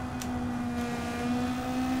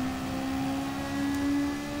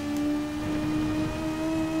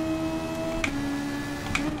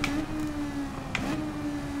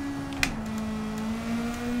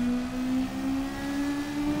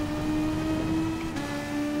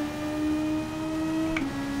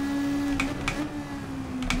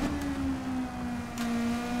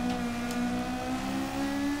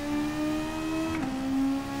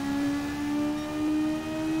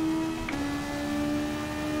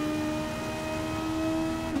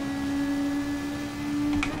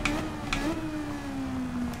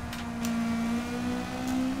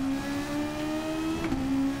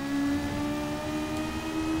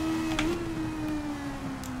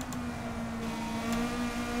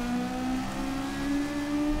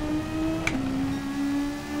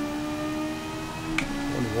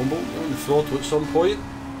 humble, you're on the throttle at some point.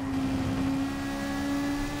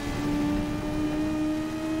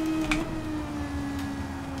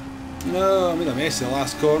 No, I made a mess of the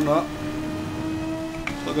last corner.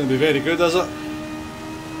 It's not going to be very good, is it?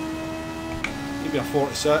 Maybe a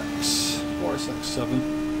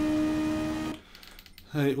 46.7.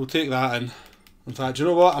 Right, we'll take that in. In fact, do you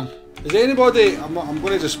know what? Is anybody... I'm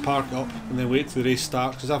going to just park up and then wait till the race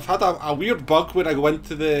starts, because I've had a weird bug when I go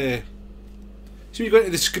into the... So you go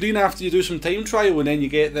into the screen after you do some time trial and then you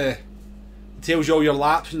get the... It tells you all your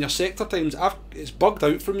laps and your sector times. It's bugged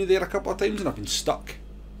out for me there a couple of times and I've been stuck.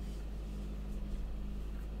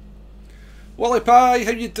 Wally Pie,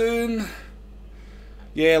 how you doing?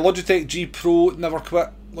 Yeah, Logitech G Pro, never quit.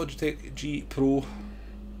 Logitech G Pro.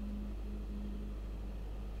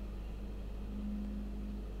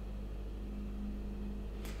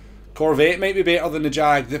 Corvette might be better than the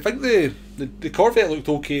Jag. I think the Corvette looked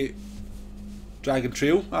okay. Dragon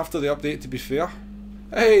Trail after the update, to be fair.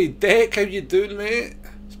 Hey Deck, how you doing, mate?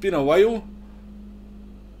 It's been a while.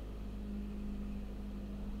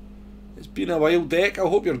 It's been a while, Deck. I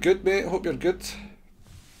hope you're good, mate. I hope you're good.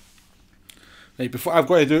 Right, before I've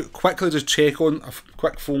got to do it quickly, just check on a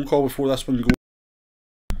quick phone call before this one goes.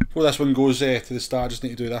 Before this one goes to the start, I just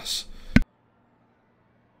need to do this.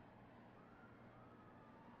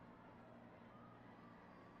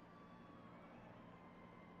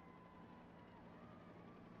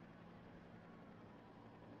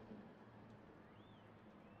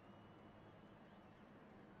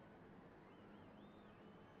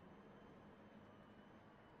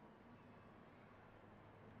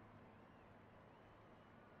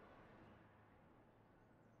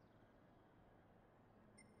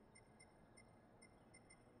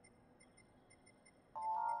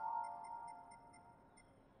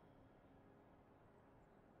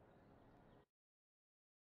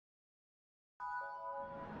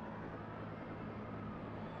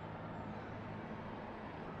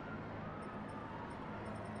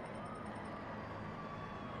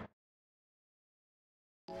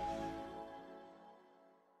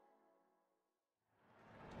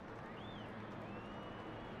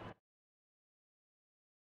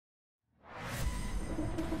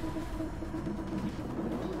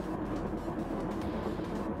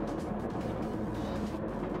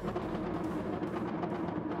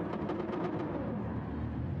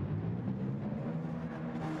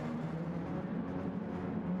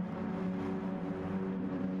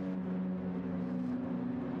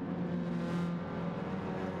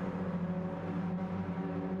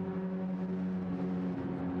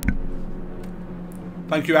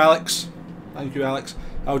 Thank you, Alex. Thank you, Alex.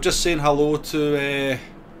 I was just saying hello to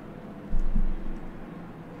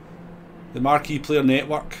the Marquee Player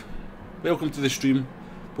Network. Welcome to the stream.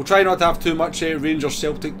 We'll try not to have too much Rangers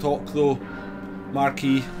Celtic talk though,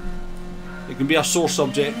 Marquee. It can be a sore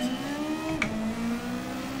subject.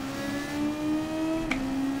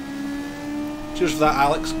 Cheers for that,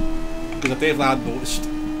 Alex, because I definitely had noticed.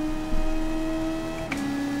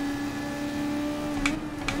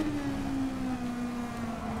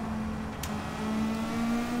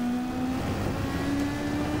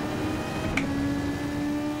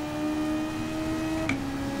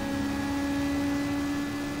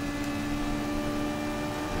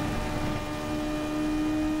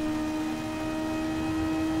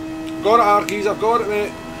 Got it, Arkies, I've got it,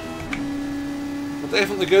 mate. We're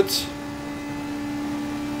definitely good.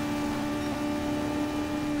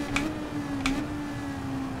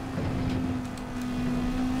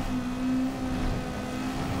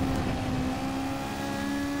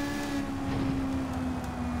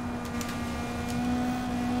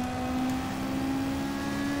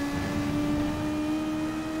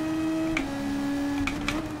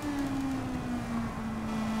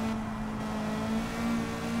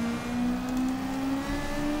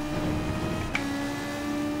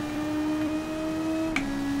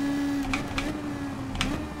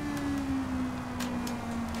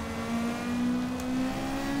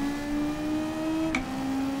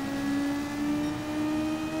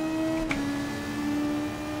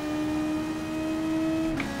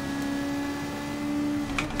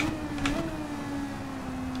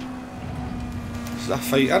 This is a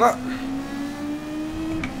fight, innit?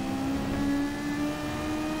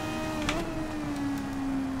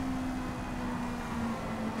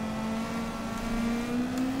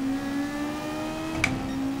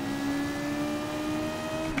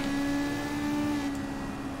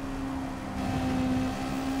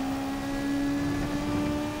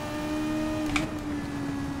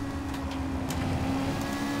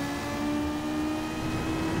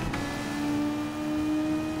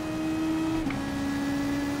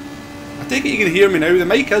 take it you can hear me now. The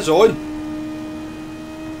mic is on.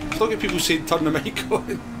 I still get people saying turn the mic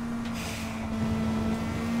on.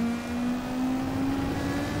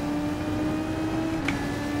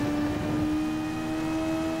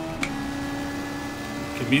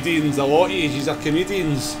 Comedians, a lot of you are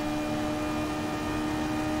comedians.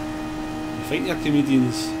 You think you're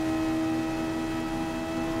comedians.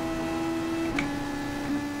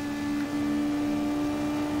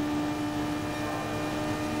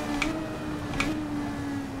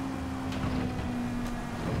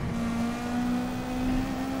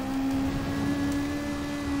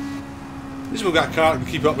 At least we've got a car that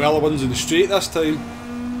can keep up with other ones in the straight this time.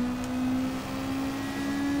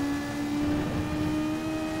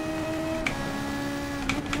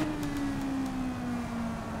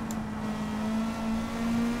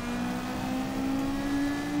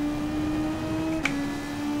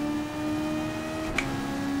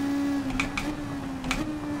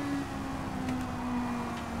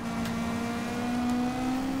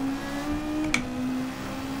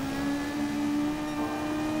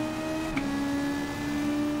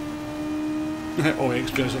 Oh,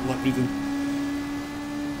 XP's at lip reading.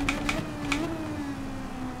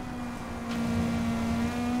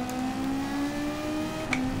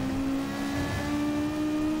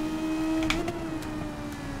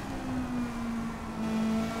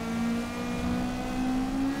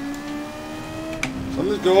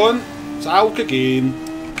 Something's gone. It's Alk again.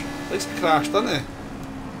 Likes to crash, doesn't he?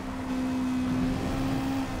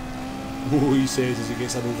 Oh, he says as he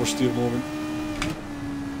gets an oversteer moment.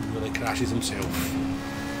 Crashes himself.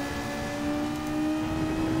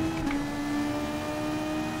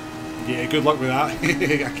 Yeah, good luck with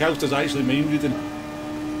that. Calster's actually mind reading.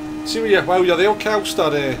 See while you're there,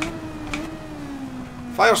 Calster,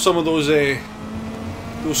 fire some of those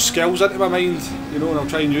skills into my mind, you know, and I'll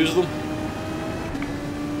try and use them.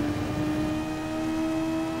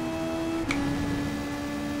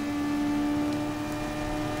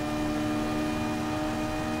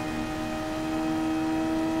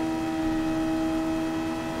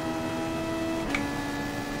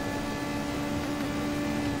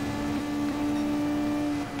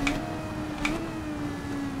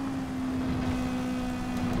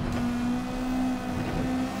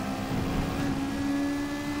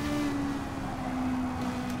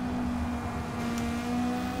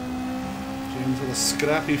 Into the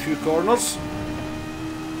scrappy few corners.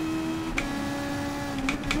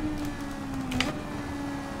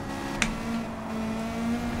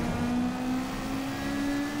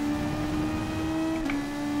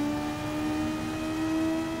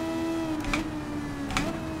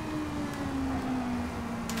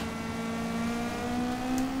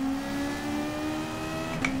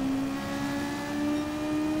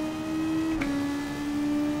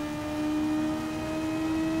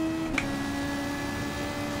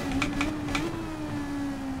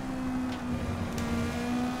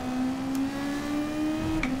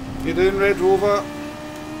 Get in, Red Rover.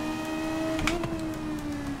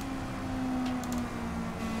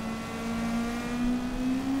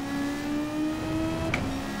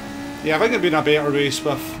 Yeah, I think it'd been a better race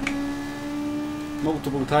with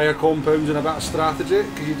multiple tyre compounds and a bit of strategy,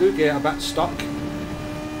 because you do get a bit stuck.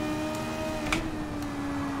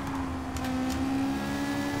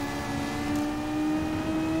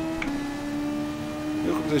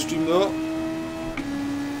 Welcome to the stream though.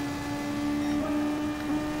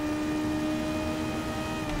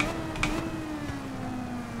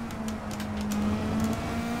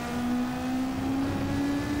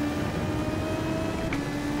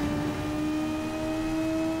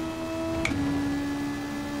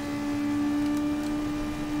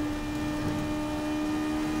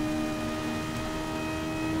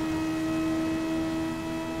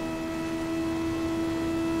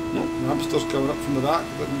 Ramster's coming up from the back.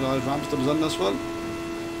 I didn't realise Ramster was in this one.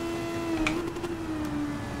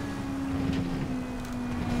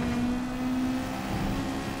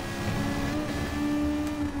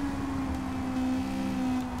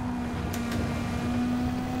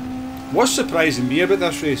 What's surprising me about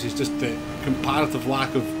this race is just the comparative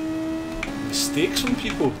lack of mistakes from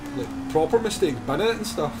people, like proper mistakes, binning it and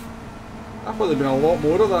stuff. I thought there'd been a lot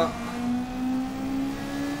more of that.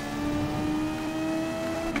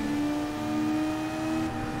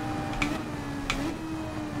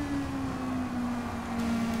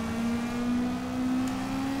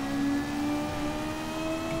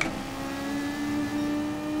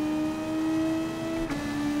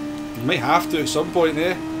 You might have to at some point,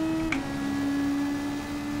 eh?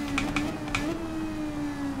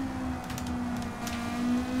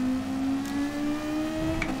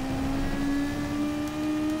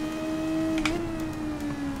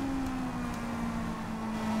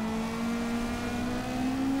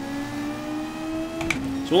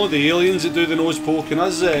 It's only the aliens that do the nose poking.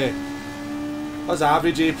 Us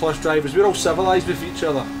average A+ drivers, we're all civilised with each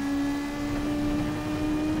other.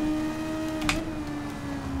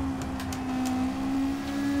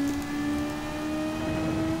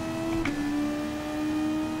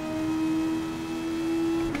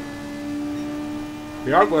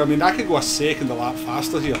 We are going, I mean, I could go a second a lap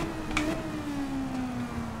faster here.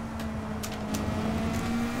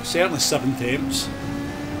 Certainly 7 attempts.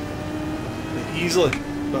 Easily.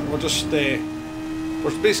 But we're just,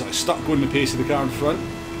 we're basically stuck going the pace of the car in front.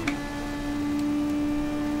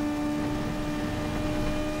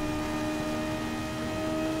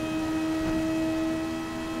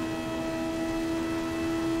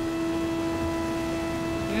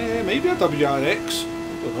 Yeah, maybe a WRX.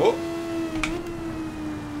 I don't know.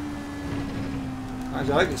 I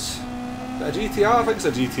think it's a GTR. I think it's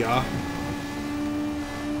a GTR.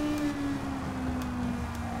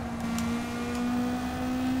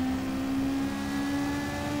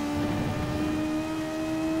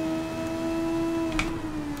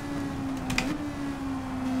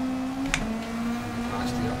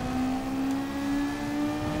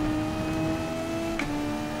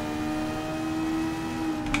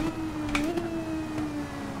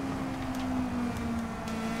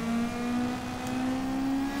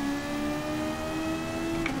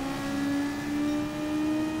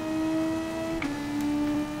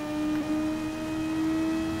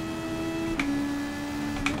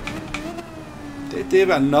 Dave,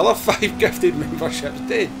 another 5 gifted memberships.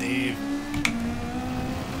 Dead Dave.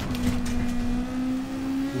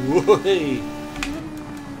 Whoa.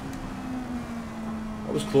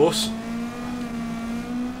 That was close.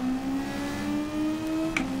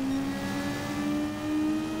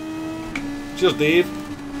 Cheers, Dave.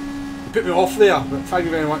 You put me off there, but thank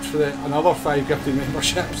you very much for another 5 gifted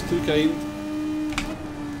memberships. Too kind.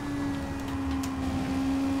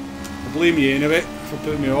 I blame you anyway for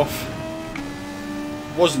putting me off.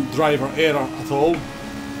 Wasn't driver error at all. He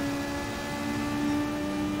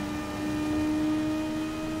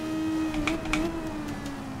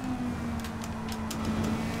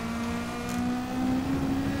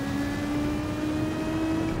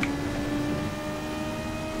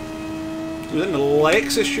was in the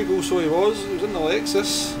Lexus, Hugo, so he was. He was in the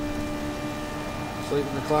Lexus. It's like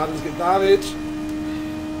the McLaren's get damaged.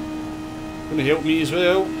 Going to help me as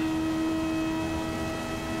well.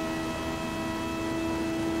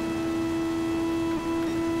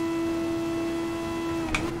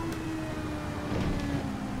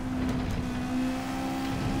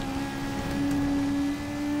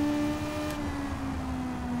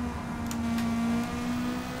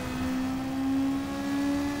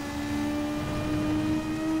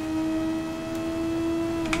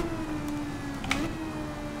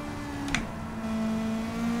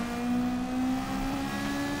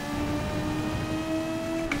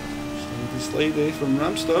 Lady from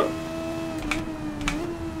Ramstar.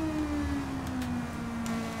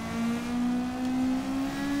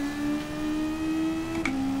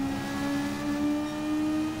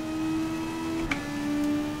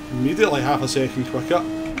 Immediately half a second quicker.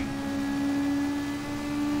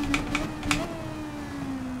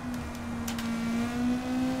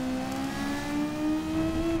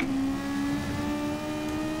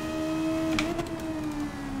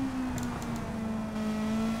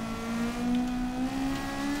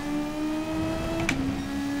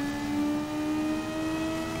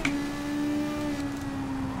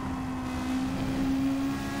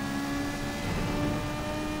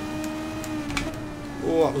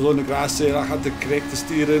 Oh, I was on the grass there, I had to correct the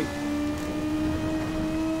steering.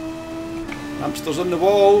 Hamster's on the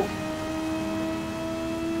wall.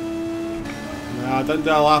 Nah, I didn't do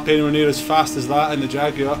a lap anywhere near as fast as that in the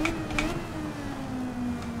Jaguar.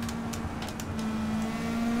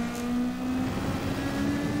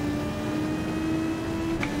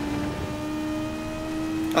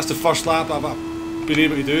 That's the first lap I've been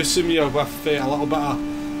able to do some year with a little bit of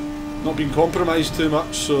not being compromised too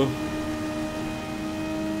much, so.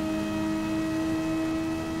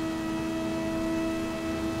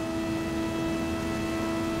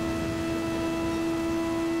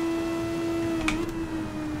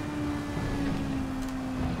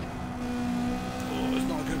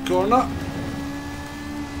 Corner.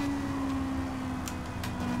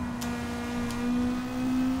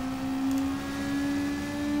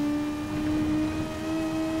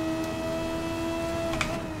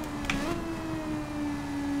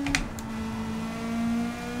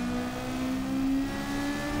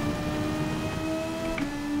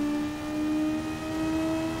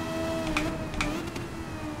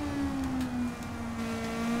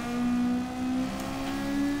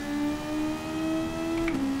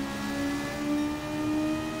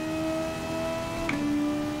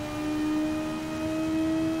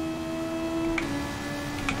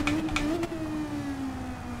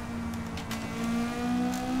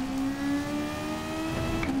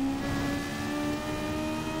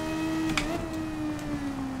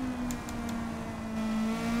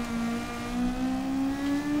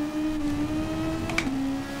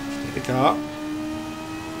 car.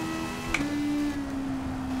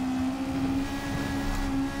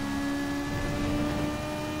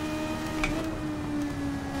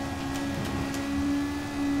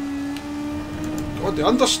 God, the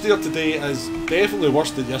understeer today is definitely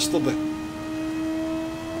worse than yesterday.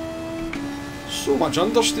 So much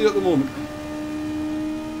understeer at the moment.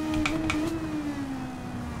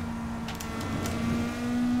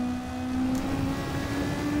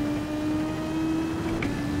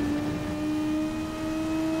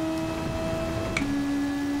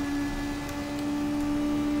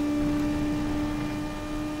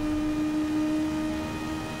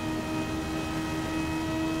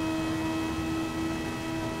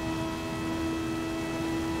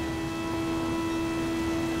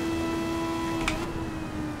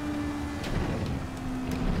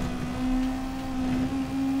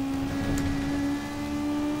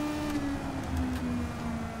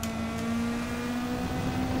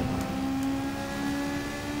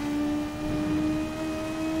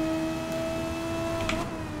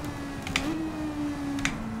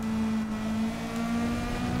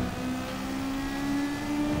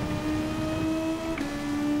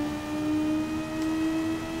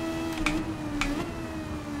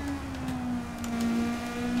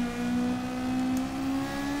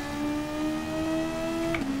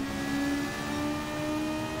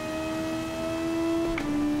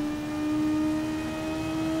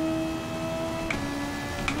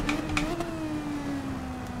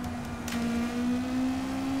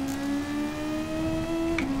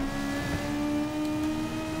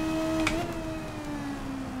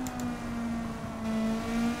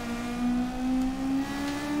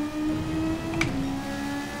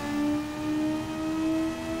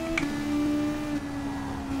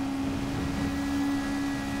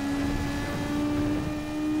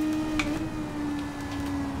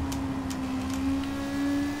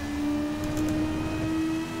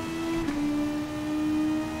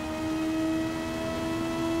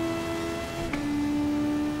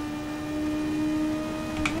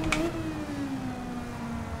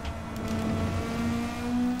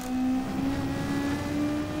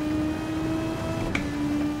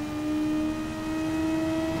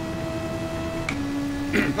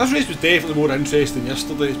 This race was definitely more interesting than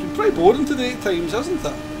yesterday. It's been pretty boring today at times, hasn't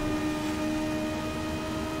it?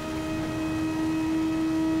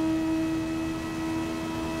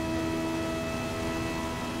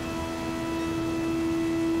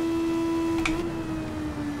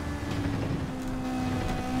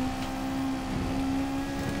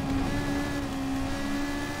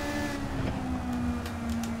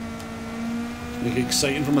 Make it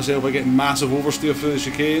exciting for myself by getting massive oversteer through the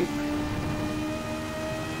chicane.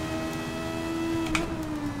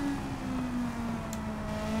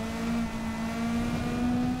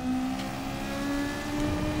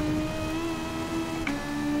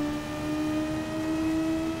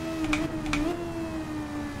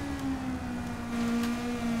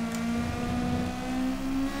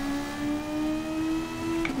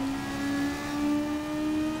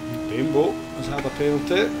 Rainbow has had a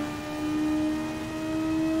penalty.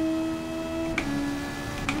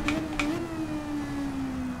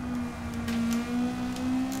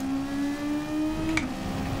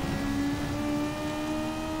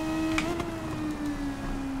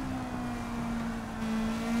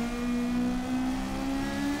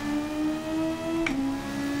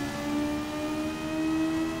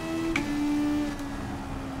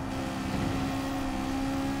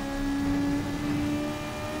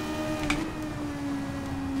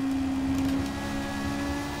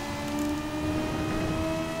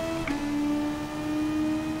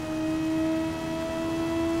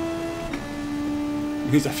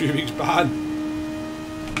 He's a few weeks behind.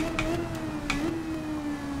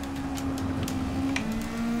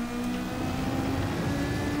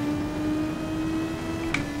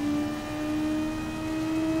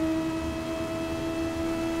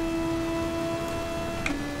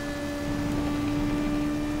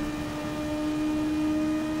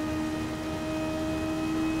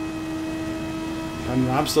 Can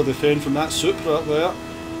Ramster defend from that Supra up there?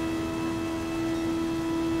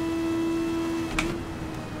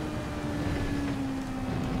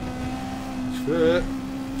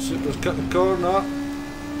 Supra's cut the corner.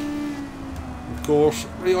 Of course,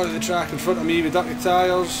 right onto the track in front of me with dirty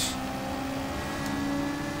tyres.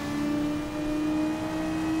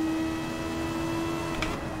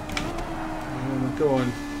 Go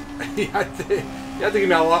on. he had to give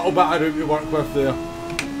me a little bit of room to work with there.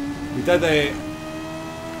 He did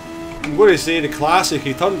I'm going to say the classic,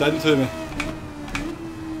 he turned into me.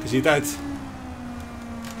 Because he did.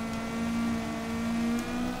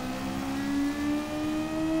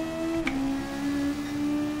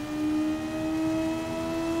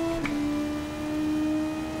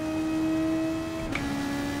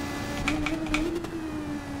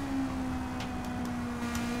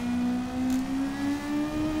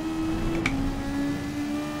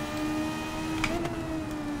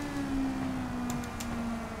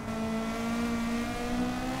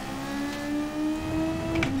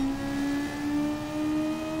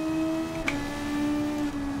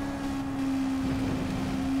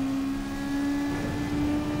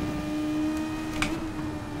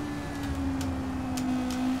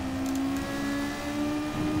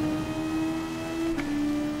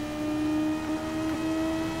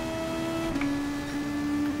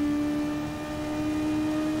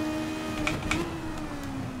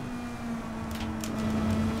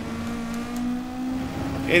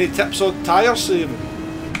 Any tips on tyre saving?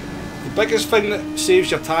 The biggest thing that saves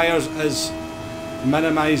your tyres is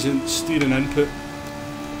minimising steering input.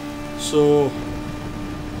 So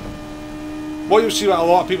what you'll see with a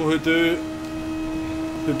lot of people who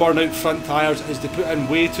burn out front tyres is they put in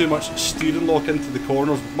way too much steering lock into the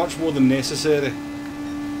corners, much more than necessary.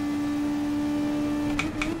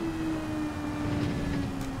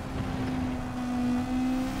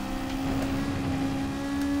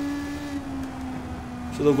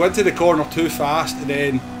 So they'll go into the corner too fast and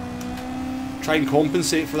then try and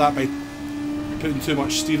compensate for that by putting too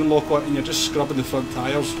much steering lock on it, and you're just scrubbing the front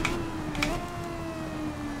tyres.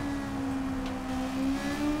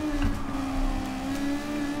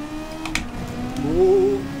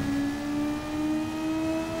 Whoa.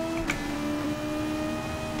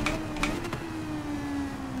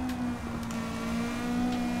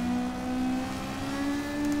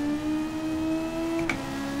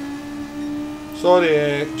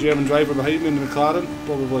 Sorry, German driver behind me in the McLaren,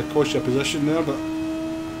 probably cost you a position there, but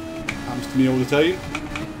happens to me all the time.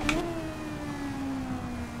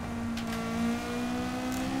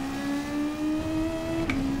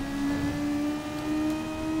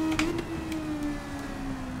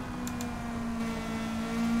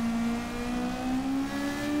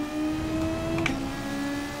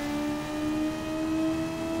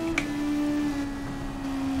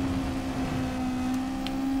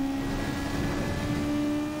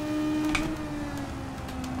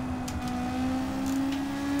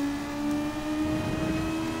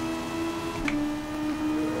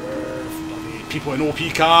 People in OP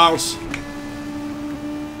cars.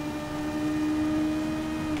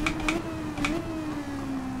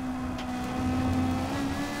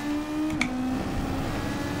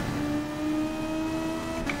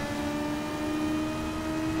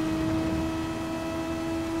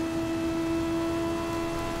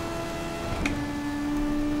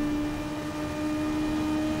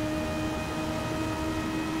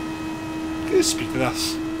 Get the speed of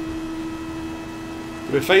this.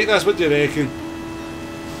 Do we fight this? What do you reckon?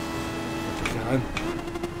 Can.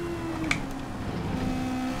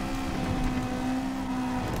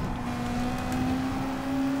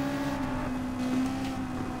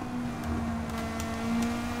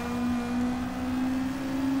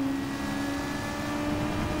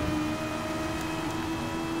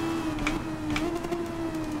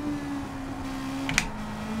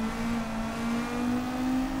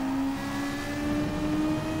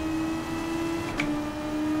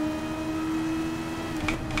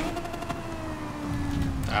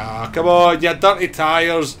 Come on, you dirty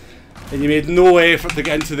tyres, and you made no effort to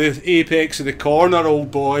get into the apex of the corner,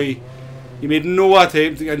 old boy. You made no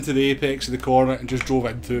attempt to get into the apex of the corner and just drove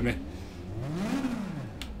into me.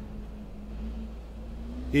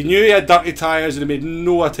 You knew you had dirty tyres and he made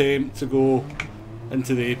no attempt to go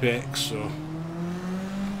into the apex, so...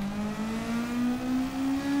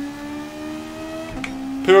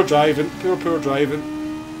 Poor driving, poor driving.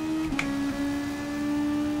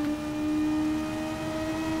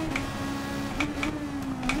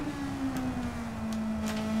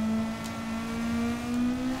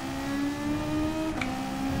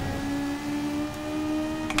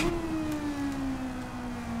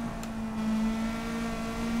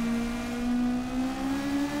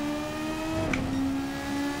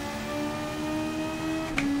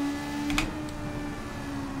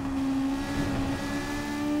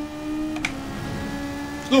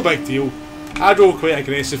 No big deal. I drove quite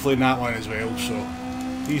aggressively in that one as well, so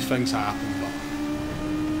these things happen, but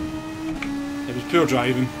it was poor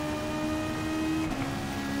driving.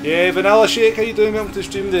 Yeah, Vanilla Shake, how you doing? Welcome to the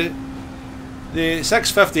stream. The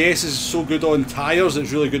 650S is so good on tyres,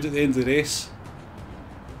 it's really good at the end of the race.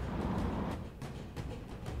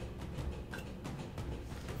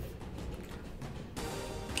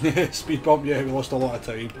 Speed bump, yeah, we lost a lot of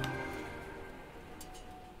time.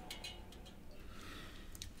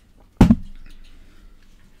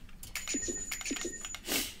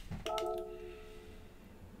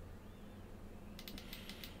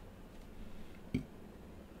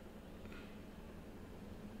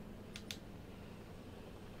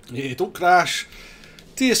 Yeah, don't crash.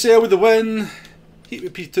 TSL with the win. Heat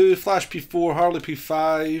with P2, Flash P4, Harley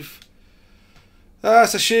P5. Ah,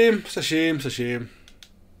 it's a shame, it's a shame, it's a shame.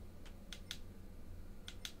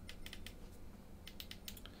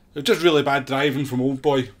 It was just really bad driving from Old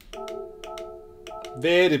Boy.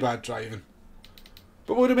 Very bad driving.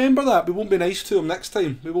 But we'll remember that. We won't be nice to him next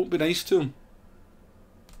time. We won't be nice to him.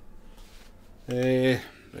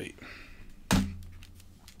 Right.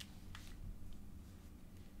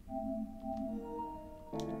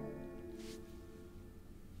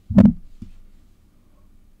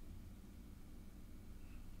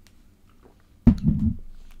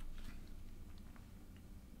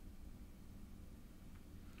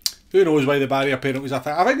 Who knows why the barrier penalties? I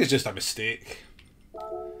think it's just a mistake.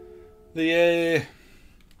 The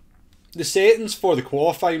settings for the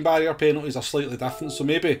qualifying barrier penalties are slightly different, so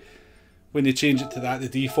maybe when they change it to that, the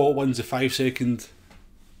default one's a 5 second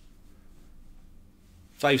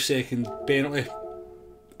penalty,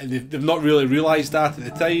 and they've not really realised that at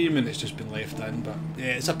the time, and it's just been left in. But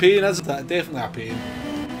yeah, it's a pain, isn't it? Definitely a pain.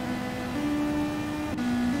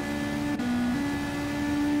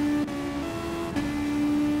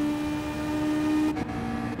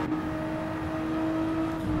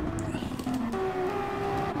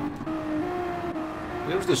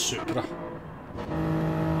 There's the Supra.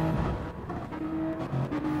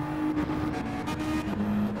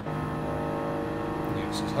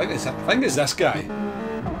 Yes, I think it's this guy.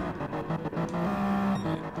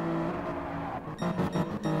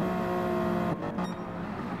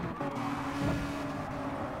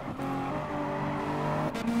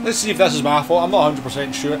 Let's see if this is my fault. I'm not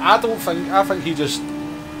 100% sure. I think he just...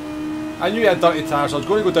 I knew he had dirty tyres, so I was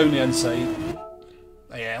going to go down the inside.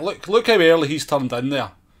 Yeah, look how early he's turned in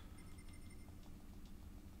there.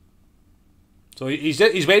 So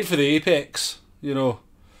he's went for the apex, you know,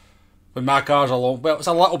 when my car's along. Well, it's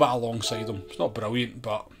a little bit alongside him. It's not brilliant,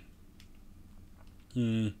 but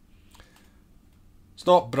it's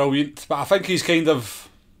not brilliant. But I think he's kind of,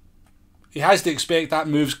 he has to expect that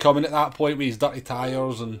move's coming at that point with his dirty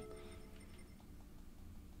tyres, and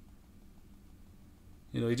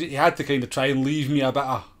you know, he had to kind of try and leave me a bit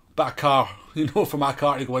of car, you know, for my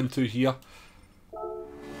car to go into here.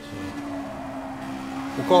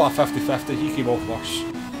 So we'll call it a 50-50. He came off worse,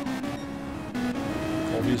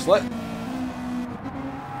 obviously.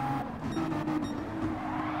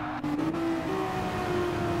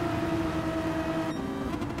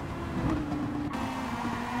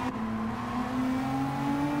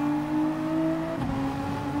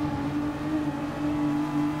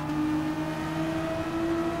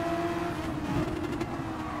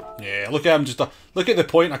 Yeah, look at him. Look at the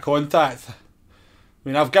point of contact. I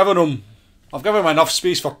mean, I've given him enough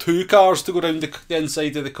space for 2 cars to go round the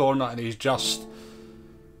inside of the corner, and he's just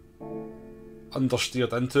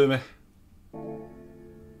understeered into me.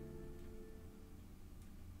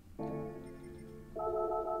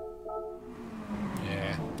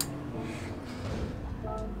 Yeah.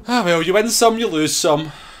 Ah well, you win some, you lose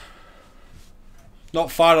some.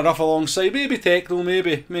 Not far enough alongside. Maybe Techno,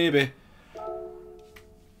 maybe.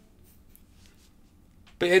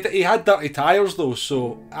 But he had dirty tyres though,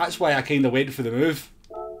 so that's why I kind of went for the move.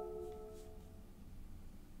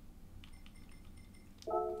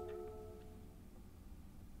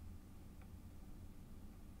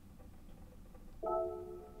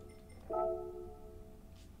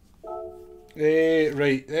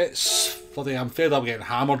 Right, I'm fed up getting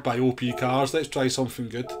hammered by OP cars. Let's try something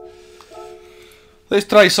good.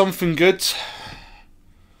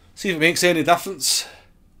 See if it makes any difference.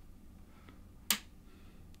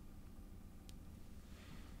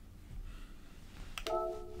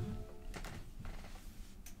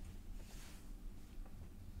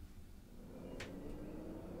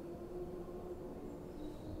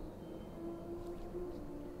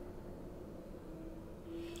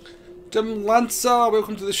 Jim Lancer,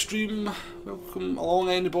 welcome to the stream. Welcome along,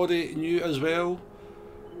 anybody new as well.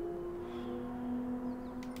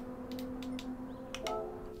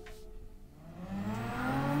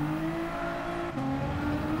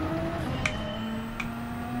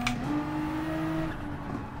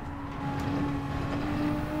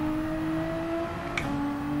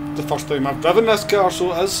 The first time I've driven this car,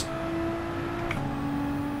 so it is.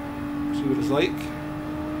 See what it's like.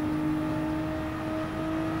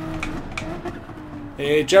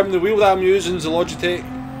 Jim, the wheel that I'm using is the Logitech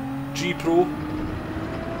G Pro.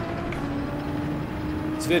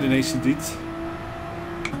 It's very nice indeed.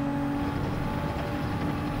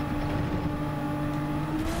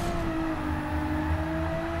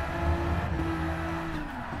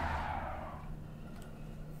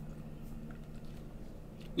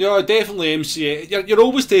 Yeah, definitely MCA. You're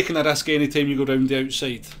always taking a risk anytime you go round the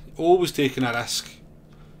outside. Always taking a risk.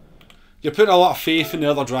 You're putting a lot of faith in the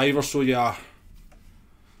other driver, so you are.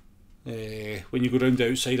 When you go round the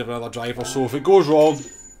outside of another driver, so if it goes wrong,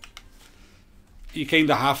 you kind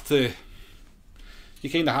of have to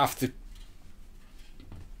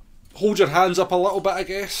hold your hands up a little bit, I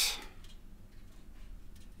guess.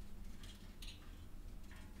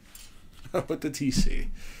 What did he say?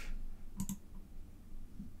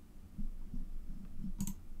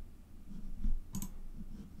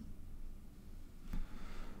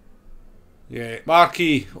 Yeah,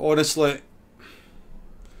 Marky, honestly,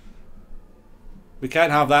 we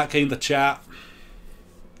can't have that kind of chat.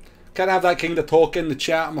 Can't have that kind of talk in the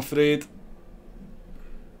chat, I'm afraid.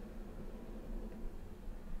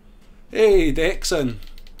 Hey, Dexon.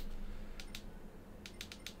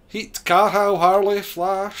 Heat, Carhal, Harley,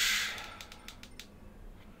 Flash.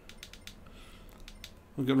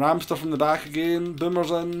 We've got Ramster from the back again. Boomer's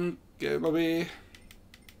in. Get him away.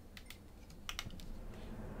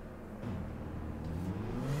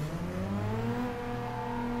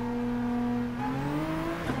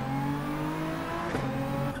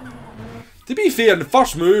 To be fair, in the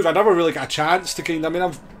first move, I never really got a chance to kind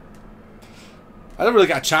of, I never really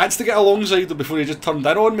got a chance to get alongside him before he just turned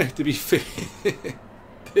in on me, to be fair.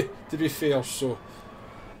 to be fair, so.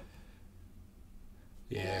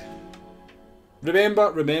 Yeah.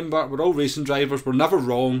 Remember, we're all racing drivers, we're never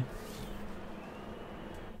wrong.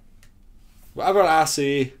 Whatever I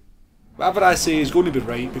say is going to be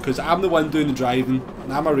right, because I'm the one doing the driving,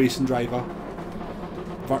 and I'm a racing driver.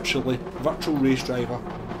 Virtual race driver.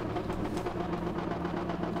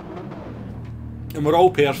 And we're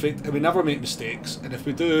all perfect, and we never make mistakes, and if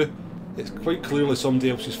we do, it's quite clearly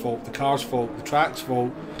somebody else's fault. The car's fault, the track's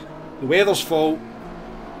fault, the weather's fault,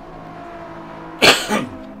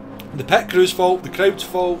 the pit crew's fault, the crowd's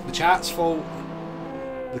fault, the chat's fault,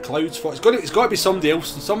 the cloud's fault. It's got to be somebody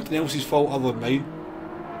else, and something else's fault other than mine.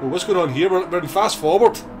 Well, what's going on here? We're in fast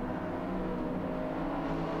forward.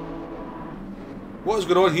 What is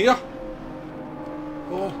going on here?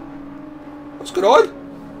 Oh, what's going on?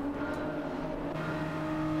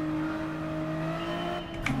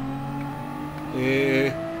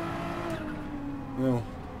 Well,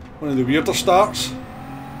 one of the weirder starts.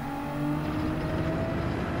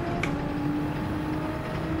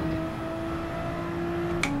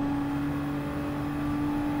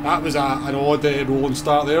 That was an odd rolling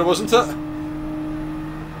start there, wasn't it?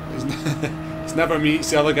 It's never me,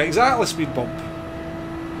 it's the other guy. Exactly, speed bump.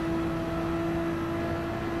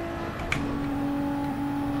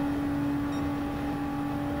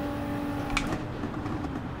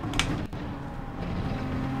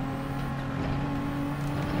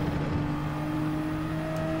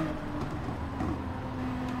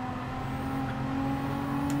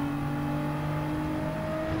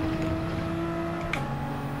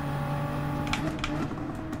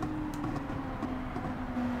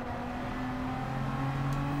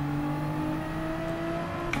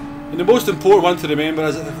 And the most important one to remember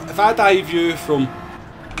is if I dive you from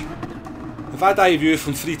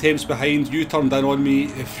 3 attempts behind, you turned in on me.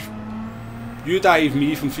 If you dive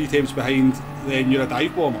me from 3 attempts behind, then you're a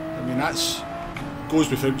dive bomber. I mean, that's goes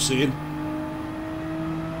without saying.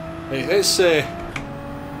 Right, let's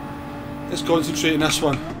concentrate on this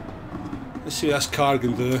one. Let's see what this car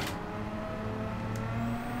can do.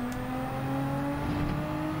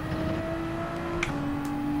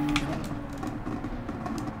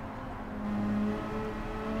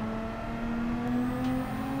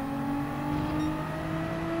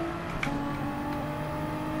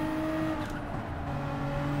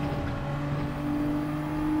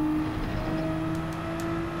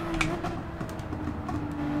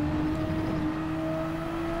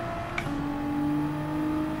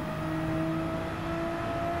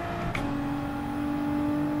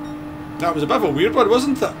 That was a bit of a weird one,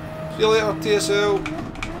 wasn't it? See you later, TSL.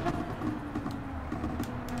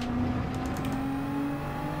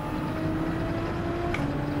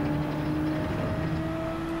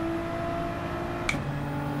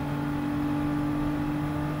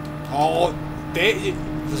 Oh,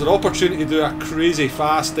 there's an opportunity to do a crazy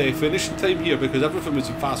fast finishing time here because everything was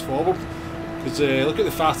in fast forward. Because look at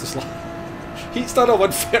the fastest lap. He's done a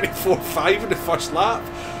 1:34.5 in the first lap.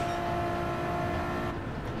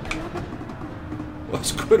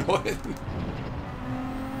 What's going on?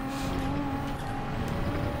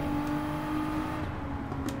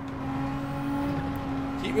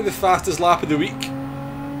 Keep me the fastest lap of the week.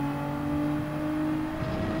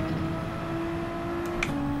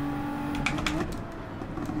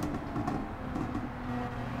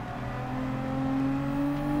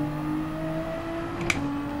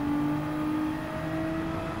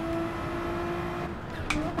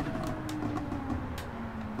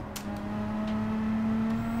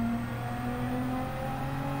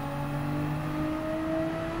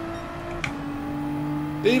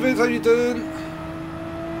 David, how you doing?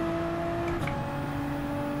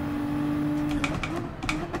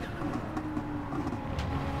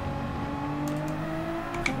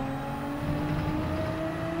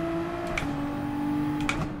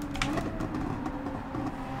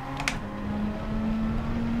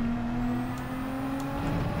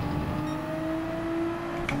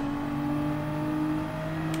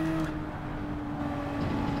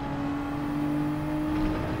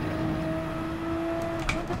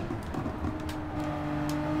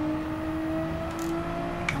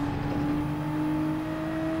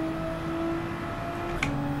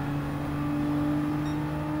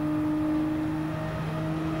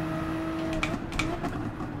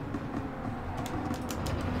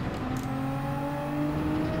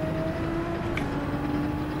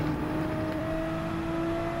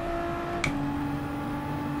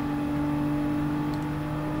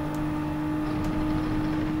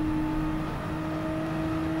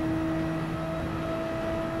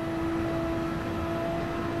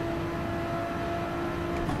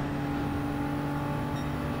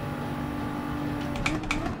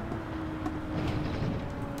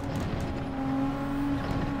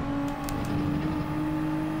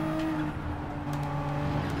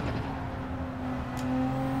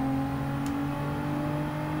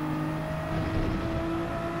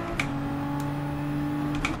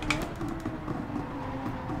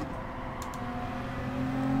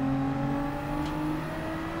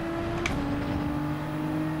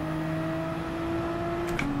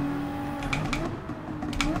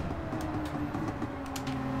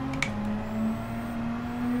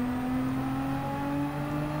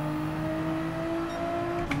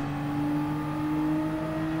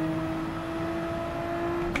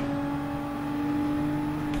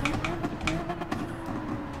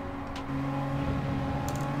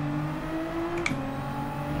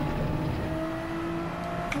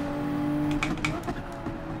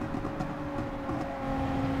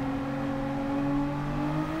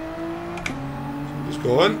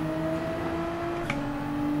 going.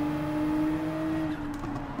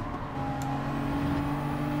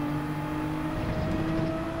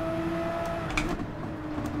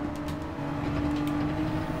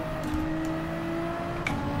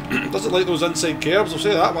 Doesn't like those inside curves, I'll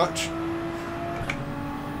say that much.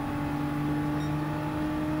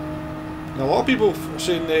 And a lot of people are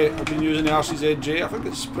saying they have been using the RCZJ. I think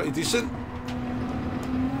it's pretty decent.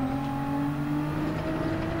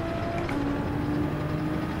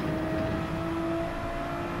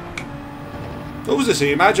 What was the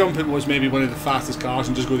same? My jumping was maybe one of the fastest cars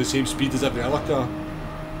and just go the same speed as every other car.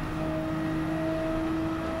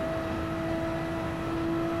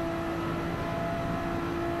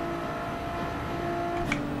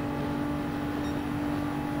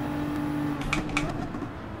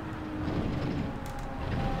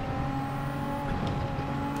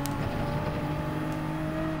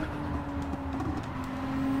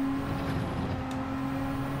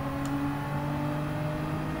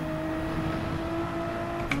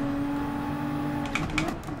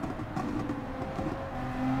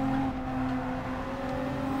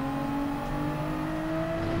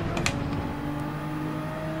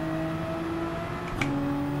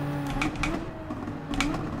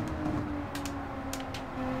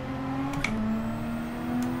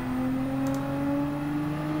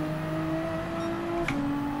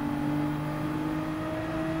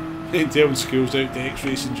 Tailwind schools out to X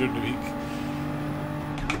racing during the week.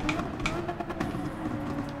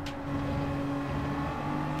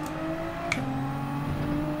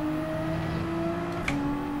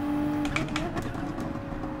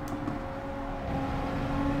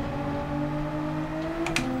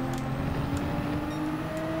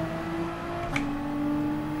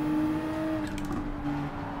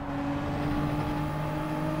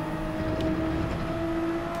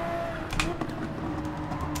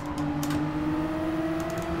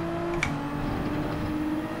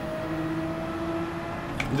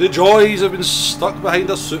 The joys have been stuck behind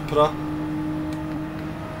a Supra.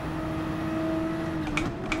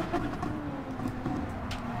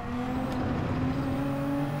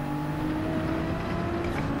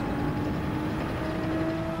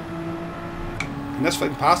 And this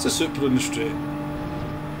thing past the Supra on the straight.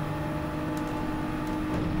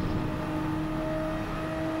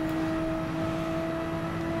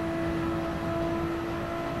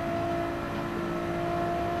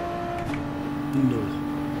 No.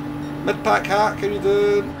 Mid-pack hack, how you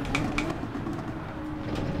doing?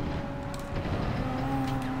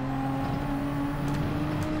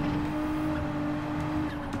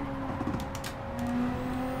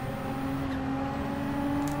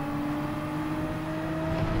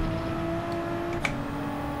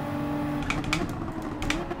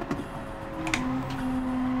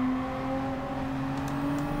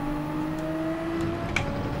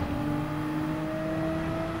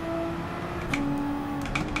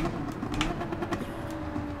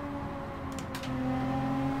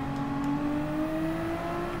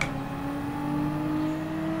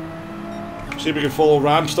 See if we can follow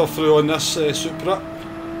Ram stuff through on this Supra.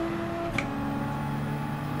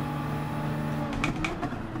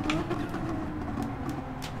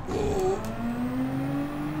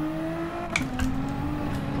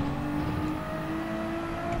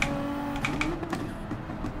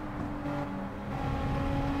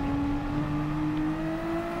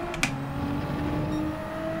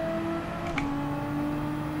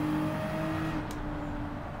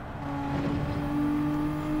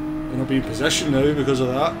 Be in position now because of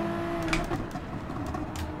that.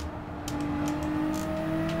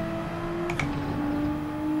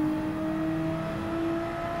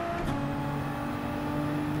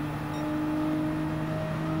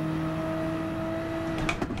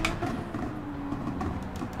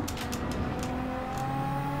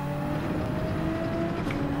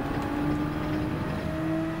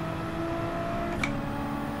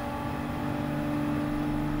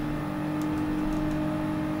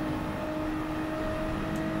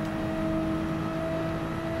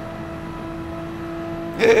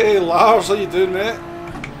 Hey Lars, how you doing, mate?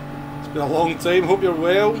 It's been a long time, hope you're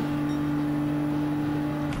well.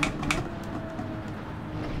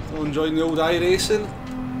 Still enjoying the old iRacing?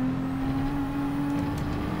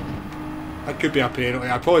 That could be a penalty,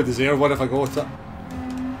 I probably deserve one if I got it.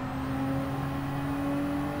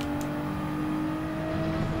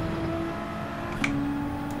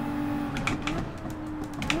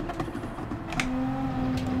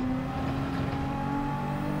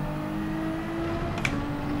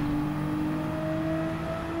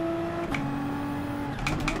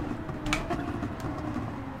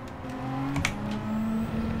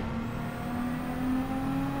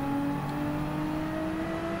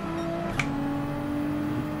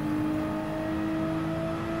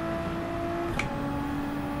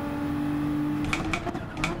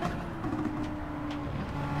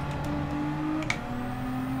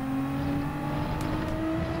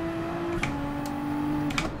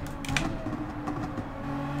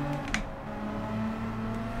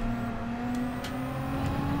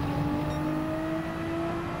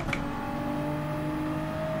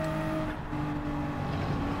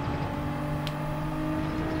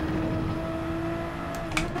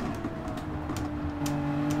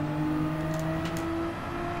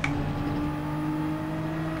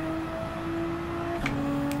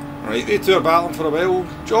 Right, they two are battling for a while.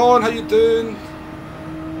 John, how you doing?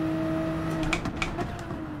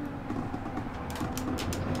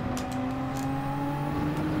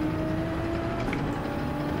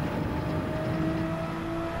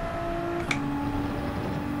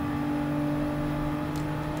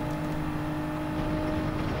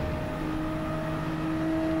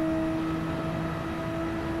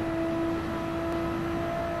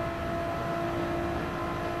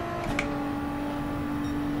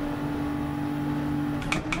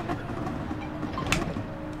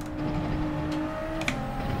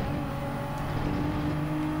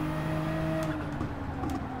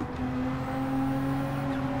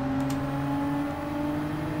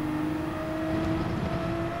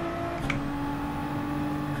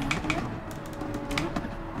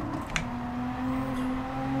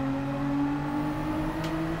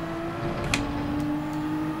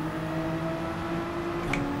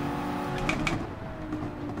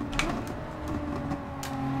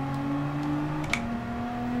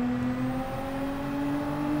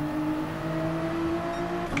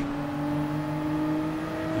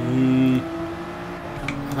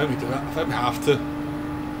 I think we do it. I think we have to.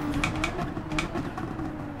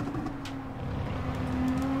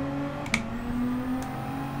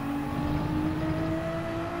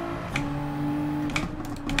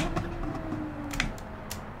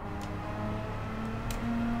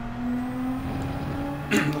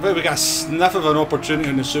 I think we got a sniff of an opportunity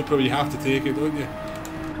in the Supra where you have to take it, don't you?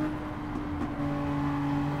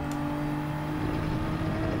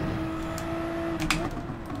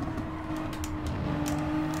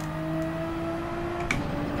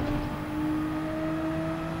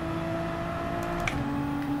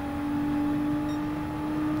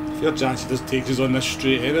 Fair chance he just takes us on this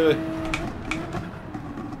straight anyway.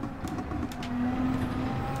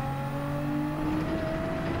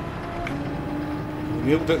 We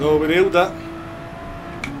nailed it though, we nailed it.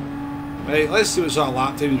 Right, let's see what sort of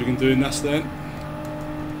lap times we can do in this then.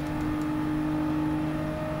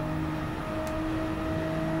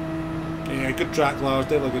 Yeah, good track Lars,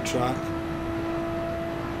 definitely good track.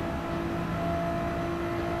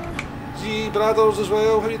 G Brothers as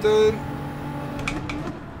well, how you doing?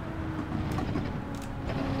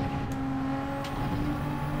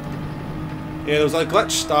 Yeah, there was a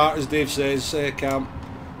glitch start, as Dave says, Cam.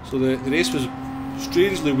 So the race was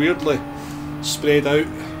strangely, weirdly spread out.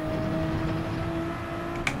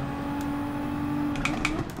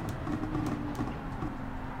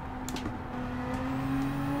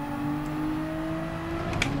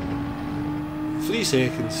 Three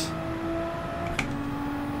seconds.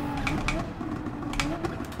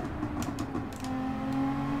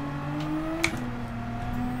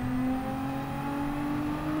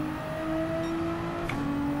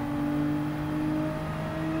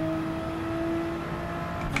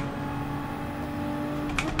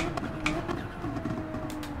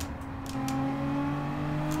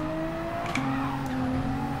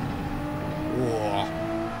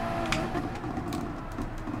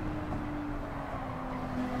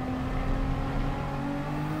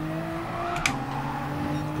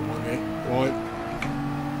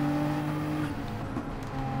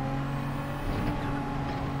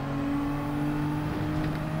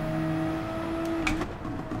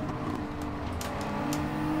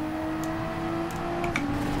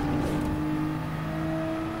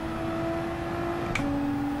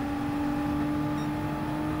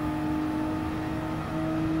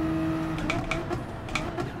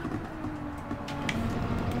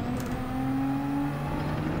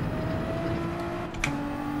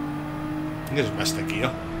 I think I just missed a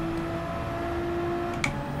gear.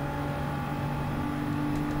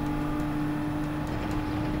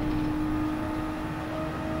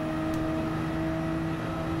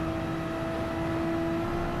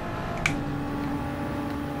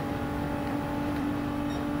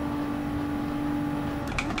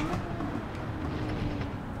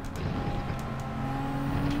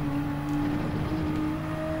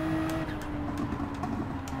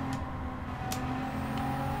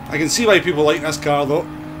 I can see why people like this car though.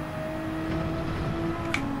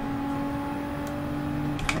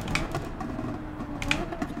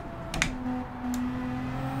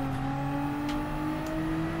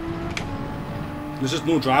 There's just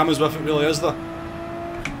no dramas with it really, is there?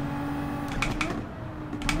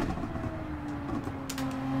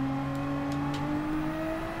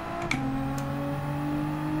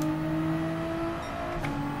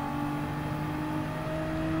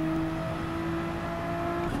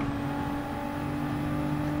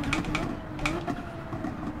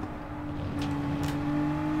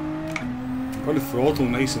 Got the throttle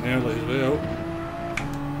nice and early as well.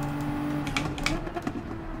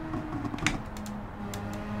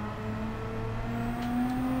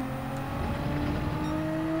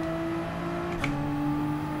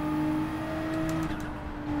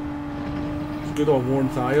 good on worn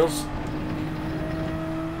tyres.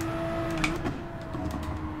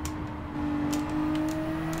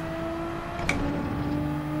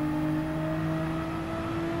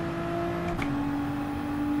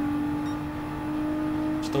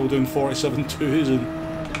 Still doing 47.2s in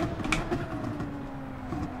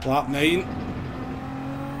lap 9.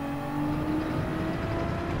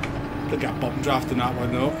 Could get a bump draft in that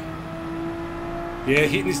one though. Yeah,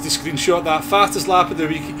 he needs to screenshot that. Fastest lap of the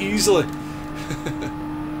week, easily.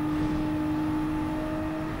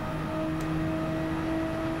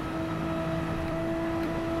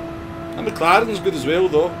 And McLaren's good as well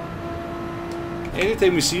though.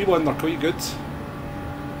 Anytime we see one, they're quite good.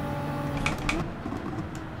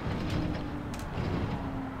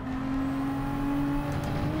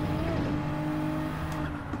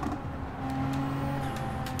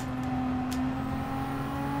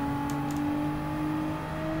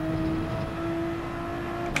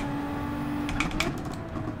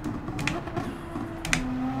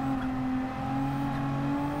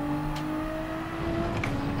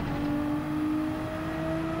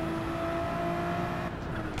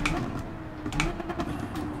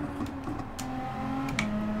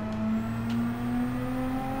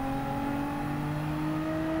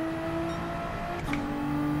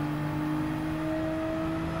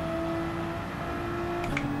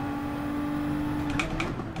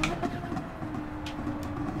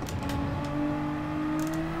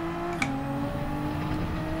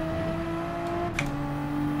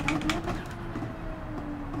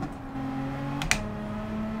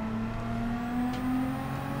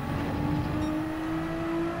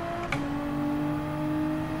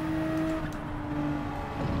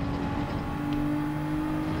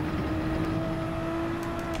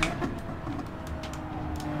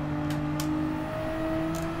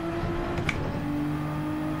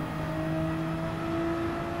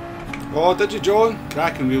 Oh, did you, John?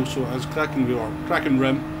 Cracking wheel, so it is. Cracking wheel, or cracking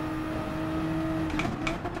rim.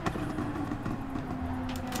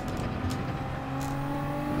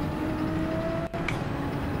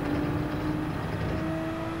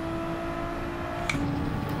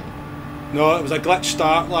 No, it was a glitch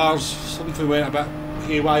start, Lars. Something went a bit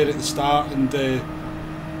haywire at the start, and the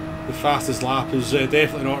fastest lap is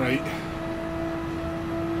definitely not right.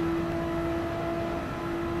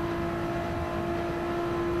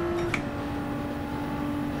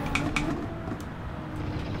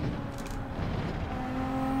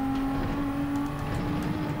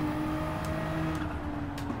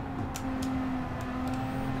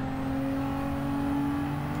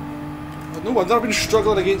 No wonder I've been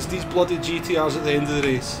struggling against these bloody GTRs at the end of the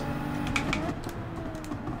race.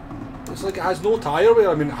 It's like it has no tyre wear.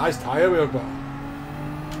 I mean, it has tyre wear, but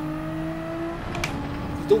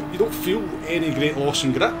you don't feel any great loss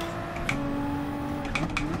in grip.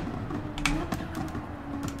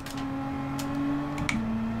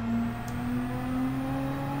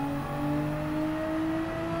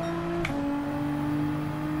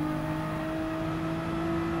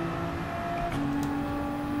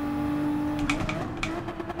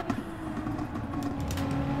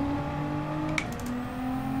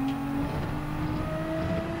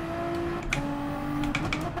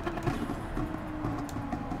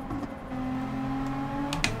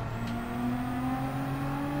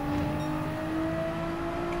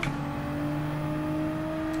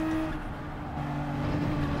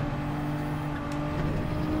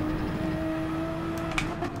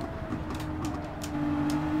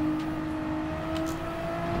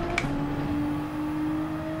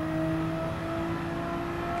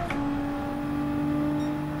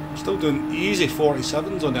 Still doing easy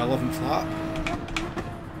 47s on the 11th lap.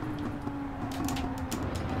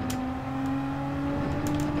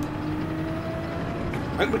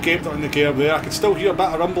 I think we kept it on the curb there. I could still hear a bit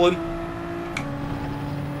of rumbling.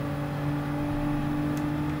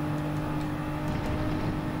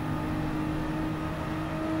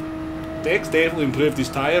 Deck's definitely improved his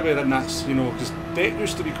tyre wear, and that's, you know, because Deck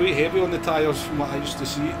used to be quite heavy on the tyres from what I used to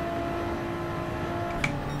see.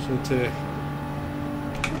 So to...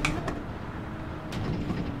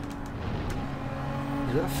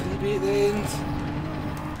 Is there a freebie at the end?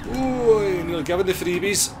 Ooh, nearly giving the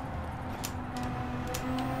freebies.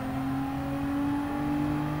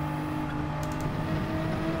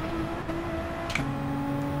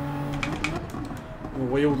 A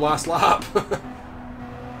wild last lap.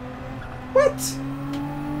 What? It's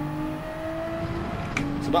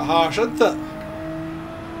a bit harsh, isn't it?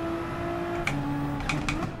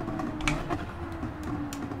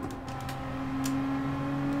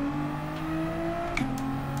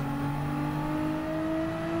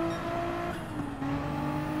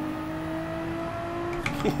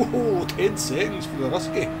 Oh, 10 seconds for the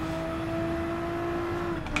risky.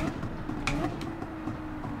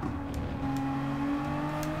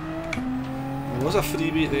 There was a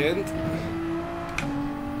freebie at the end.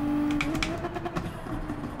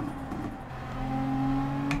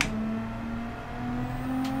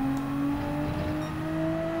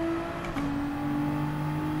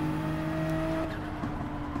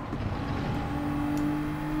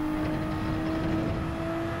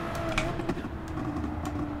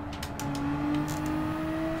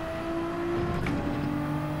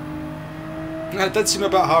 It did seem a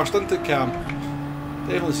bit harsh, didn't it, Cam?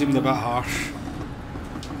 Definitely seemed a bit harsh.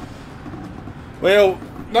 Well,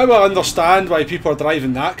 now I understand why people are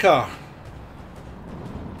driving that car.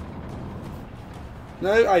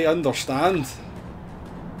 Now I understand.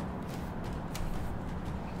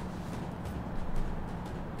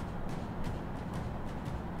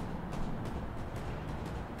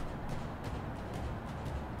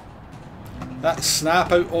 That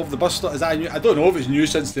snap out of the bus stop, is that new? I don't know if it's new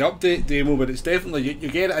since the update demo, but it's definitely, you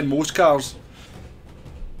get it in most cars.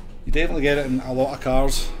 You definitely get it in a lot of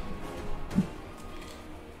cars.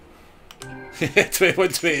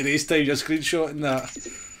 21:20 race time, just screenshotting that.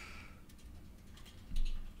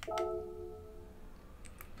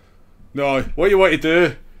 No, what you want to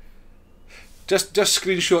do, just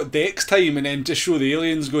screenshot Deck's time and then just show the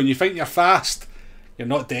aliens going, you think you're fast? You're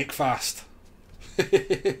not Deck fast.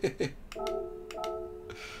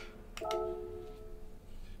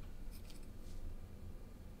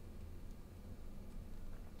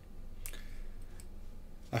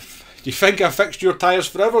 Do you think I fixed your tyres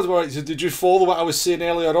forever? Did you follow what I was saying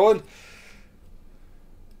earlier on?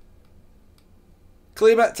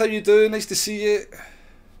 Claymit, how you doing? Nice to see you.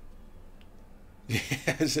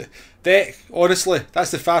 Yes, Deck, honestly, that's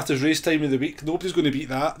the fastest race time of the week. Nobody's going to beat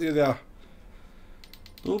that. There.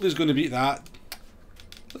 Nobody's going to beat that.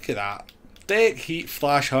 Look at that. Deck, Heat,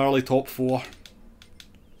 Flash, Harley, top 4.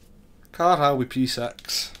 Car Harley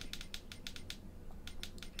P6.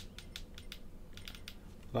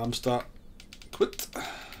 Ramstart. Quit.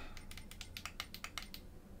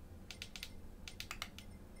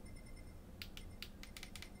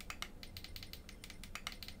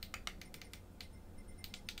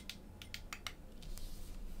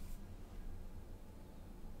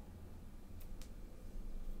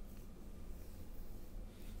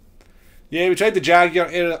 Yeah, we tried the Jaguar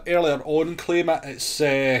earlier on, claim it.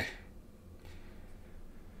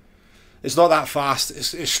 It's not that fast.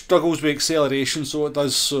 It struggles with acceleration, so it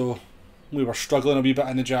does. So we were struggling a wee bit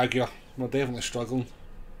in the Jaguar. We're definitely struggling.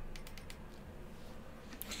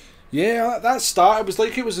 Yeah, that start, it was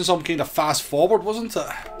like it was in some kind of fast forward, wasn't it?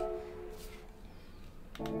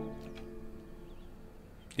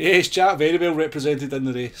 Yes, chat very well represented in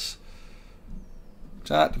the race.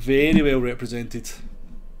 Chat very well represented.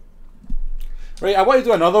 Right, I want to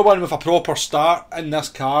do another one with a proper start in this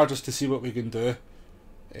car just to see what we can do.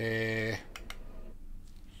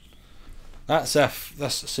 That's if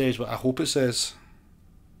this says what I hope it says.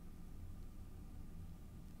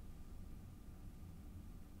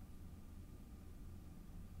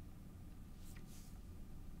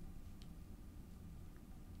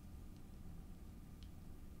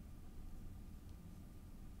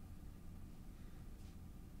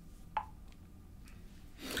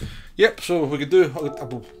 Yep, so we could do,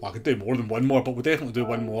 I could do more than one more, but we'll definitely do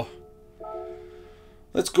one more.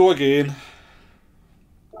 Let's go again.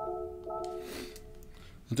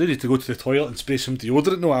 I do need to go to the toilet and spray some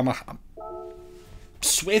deodorant. No, I'm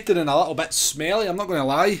sweating and a little bit smelly, I'm not going to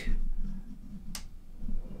lie.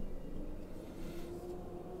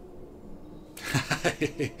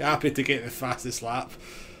 Happy to get the fastest lap.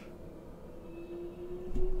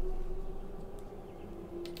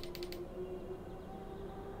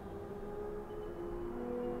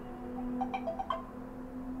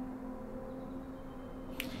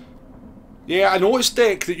 Yeah, I noticed,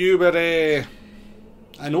 Deck, that you were.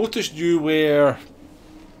 I noticed you were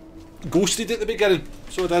ghosted at the beginning,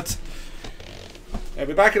 so I did. I'll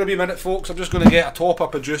be back in a wee minute, folks. I'm just going to get a top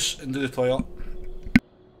up of juice and do the toilet.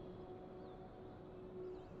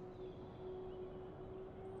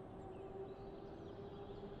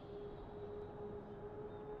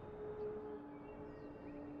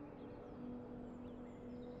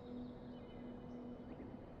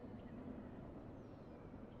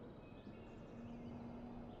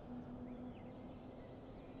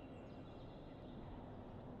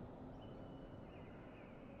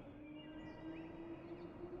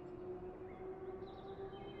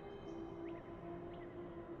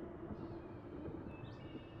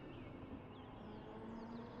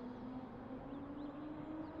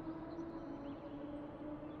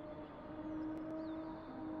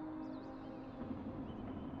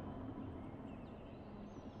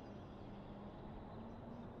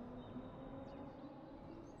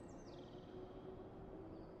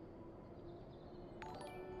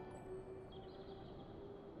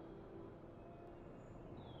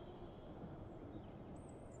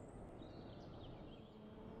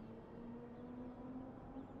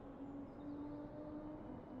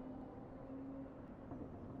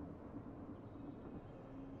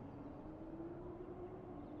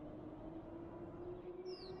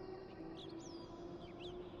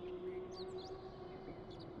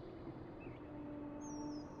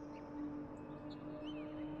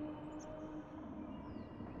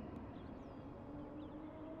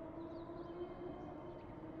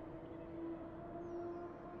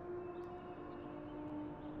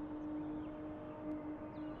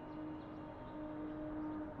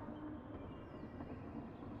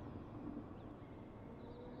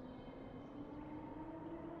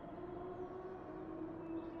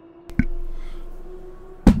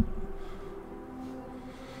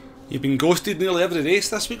 You've been ghosted nearly every race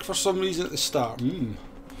this week for some reason at the start. Don't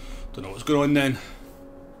know what's going on then.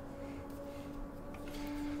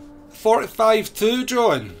 45-2,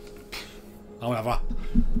 John. However,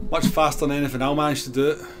 much faster than anything I'll manage to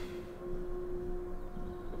do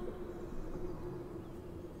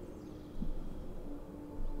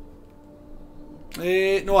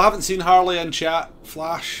it. No, I haven't seen Harley in chat.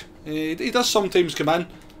 Flash. He does sometimes come in.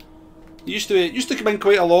 He used to come in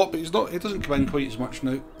quite a lot, but he's not. He doesn't come in quite as much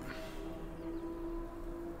now.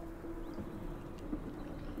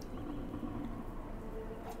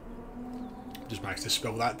 Just managed to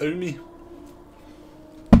spill that down me.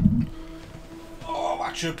 Oh,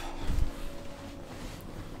 my tube.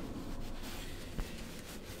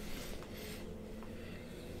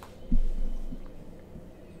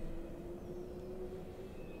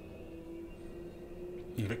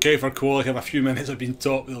 But okay for Cole, like have a few minutes of being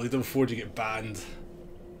top of the leader before you get banned.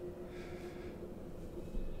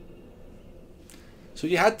 So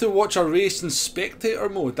you had to watch a race in spectator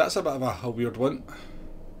mode. That's a bit of a weird one.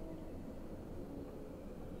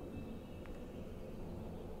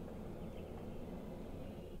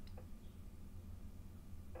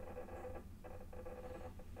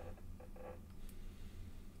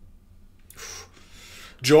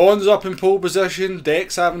 John's up in pole position.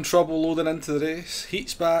 Deck's having trouble loading into the race.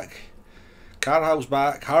 Heat's back. Carhal's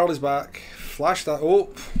back. Harley's back. Flash that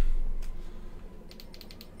up.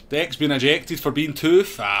 Deck's been ejected for being too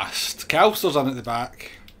fast. Calster's in at the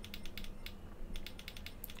back.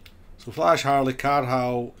 So Flash, Harley,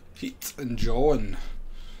 Carhal, Heat and John.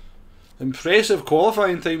 Impressive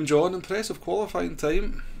qualifying time, John. Impressive qualifying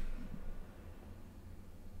time.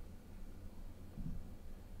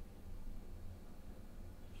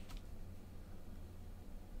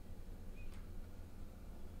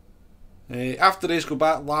 After the race, go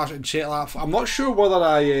back, Lash and check that. I'm not sure whether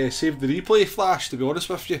I saved the replay, Flash, to be honest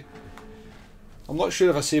with you. I'm not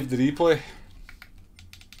sure if I saved the replay.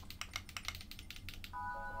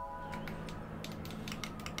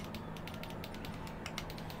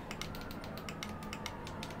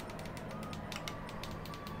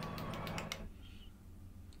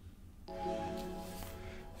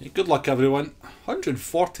 Good luck, everyone.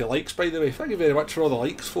 140 likes, by the way. Thank you very much for all the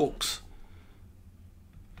likes, folks.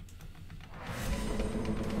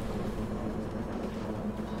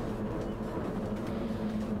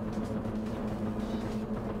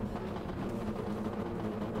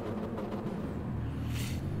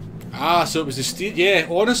 Ah, so it was the steer. Yeah,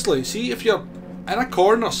 honestly, see if you're in a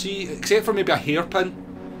corner, see, except for maybe a hairpin,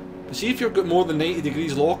 but see if you've got more than 90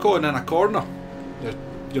 degrees lock on in a corner,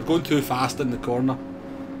 you're going too fast in the corner.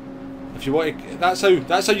 If you want to, that's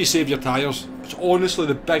how you save your tyres. It's honestly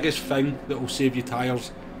the biggest thing that will save you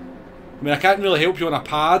tyres. I mean, I can't really help you on a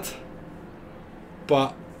pad,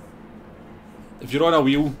 but if you're on a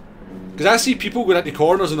wheel, because I see people going into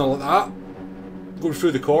corners and they're like that, going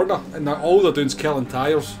through the corner, and all they're doing is killing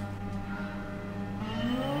tyres.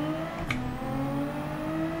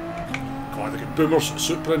 God, look at Boomer's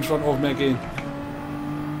super in front of me again.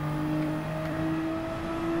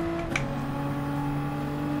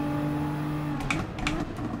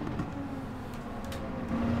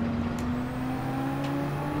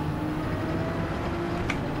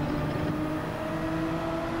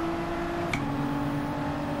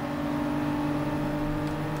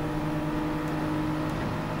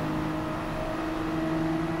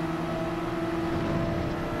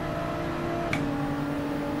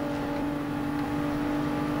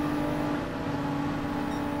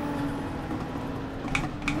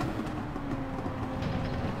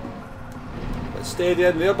 Steady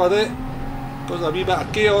in there, buddy. Cause a wee bit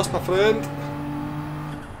of chaos, my friend.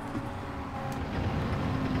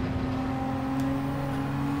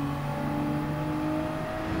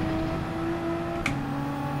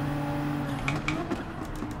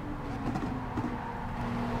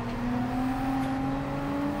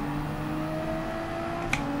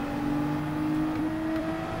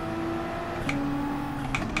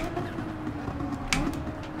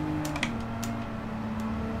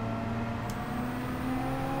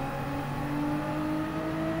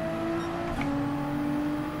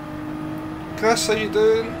 Chris, how you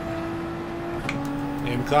doing?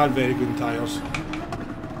 McLaren very good in tyres.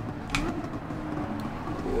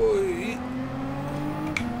 Oi.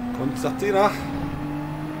 Concertina.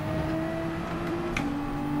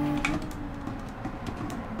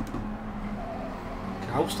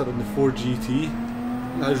 Calster in the 4GT.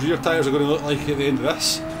 Now his rear tyres are going to look like at the end of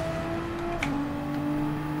this.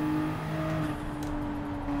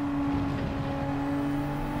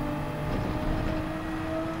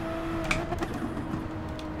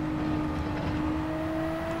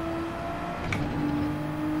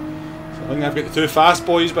 think I've got the two fast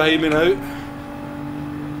boys behind me now.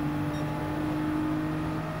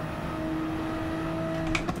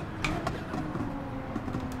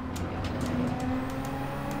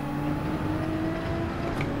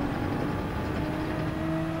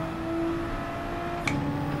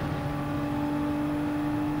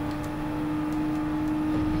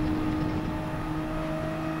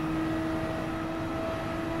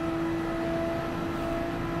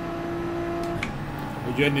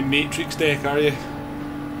 You're in the Matrix deck, are you?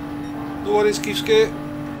 No worries, Keefskate.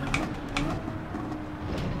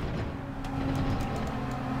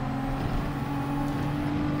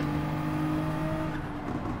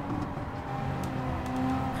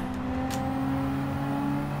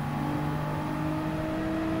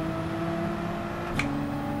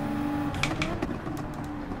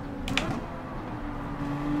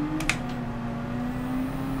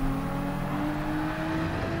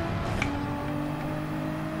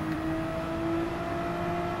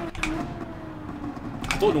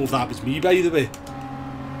 I don't know if that was me, by the way.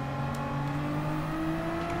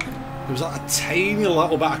 There was like a tiny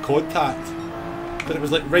little bit of contact, but it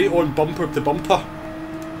was like right on bumper to bumper.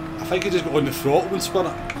 I think he just got on the throttle and spun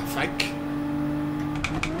it. I think.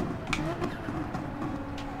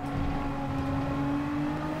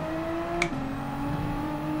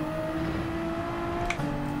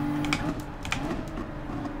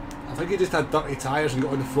 I think he just had dirty tyres and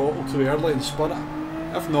got on the throttle too early and spun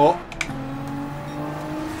it. If not,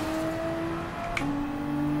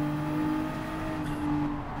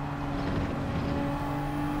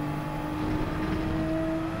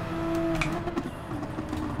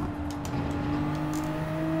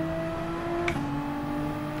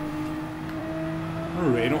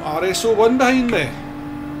 Renault RS01 behind me.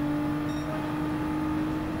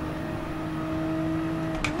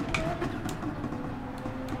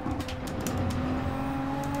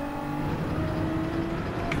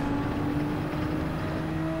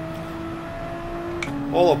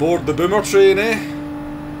 All aboard the boomer train, eh?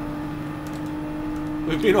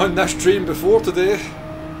 We've been on this train before today.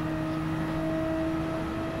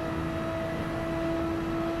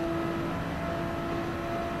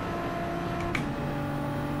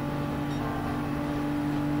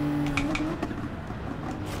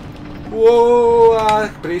 Whoa, I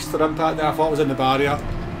braced for impact there. I thought I was in the barrier.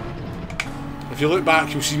 If you look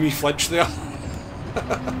back, you'll see me flinch there.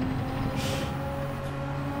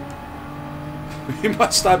 We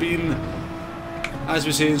must have been, as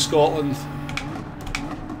we say in Scotland,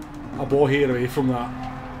 a bow hair away from that.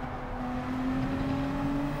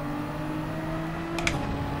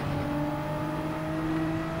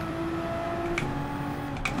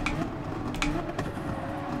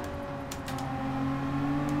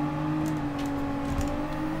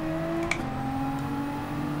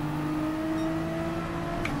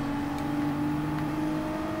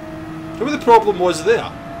 What the problem was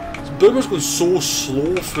there? Boomer's going so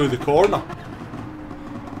slow through the corner.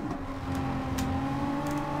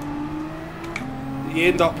 You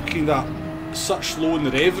end up kind of such slow in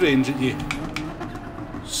the rev range that you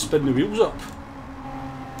spin the wheels up.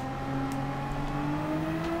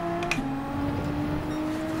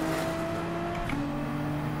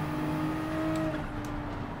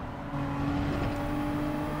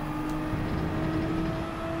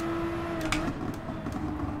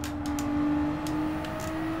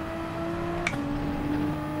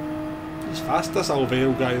 Fast this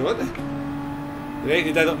Alvaro guy, wasn't he? He reckon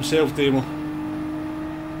he did it himself, Demo.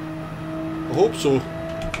 I hope so.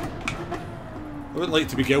 I wouldn't like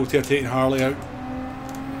to be guilty of taking Harley out.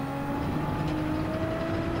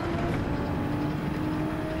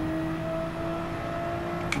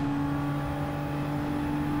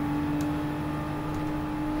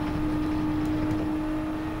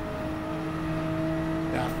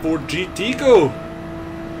 Yeah, Ford GT go!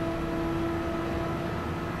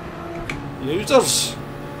 Losers!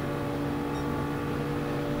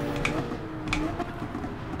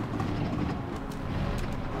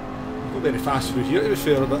 Not very fast through here to be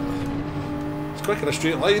fair, but it's quick in a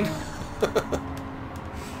straight line.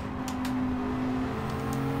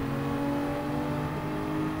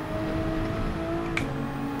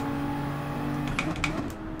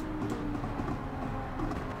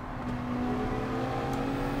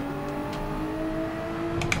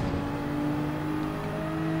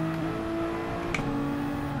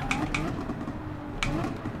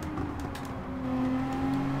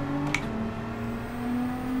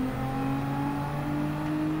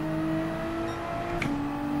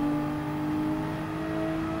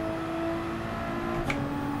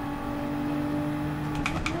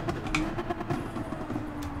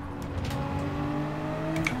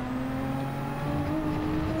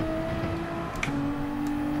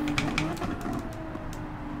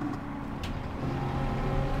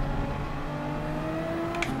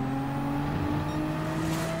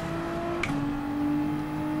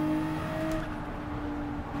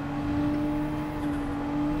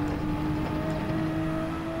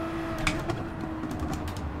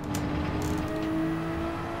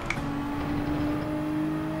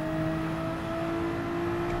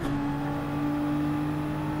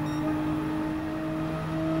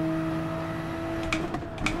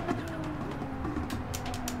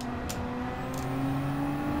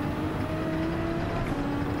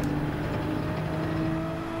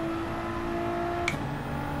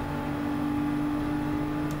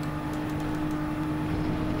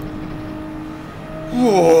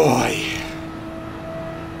 Boy.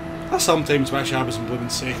 I sometimes wish I was in blooming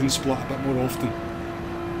second split a bit more often.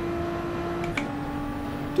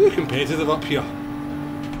 Too competitive up here.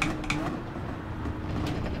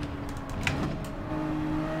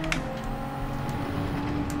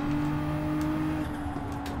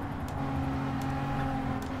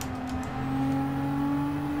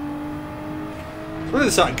 One of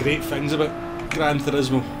the sort of great things about Gran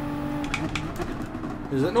Turismo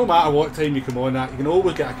is that no matter what time you come on at, you can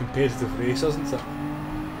always get a competitive race, isn't it?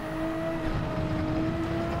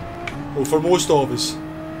 Well, for most of us.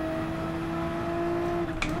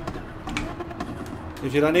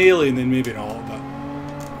 If you're an alien, then maybe not, but...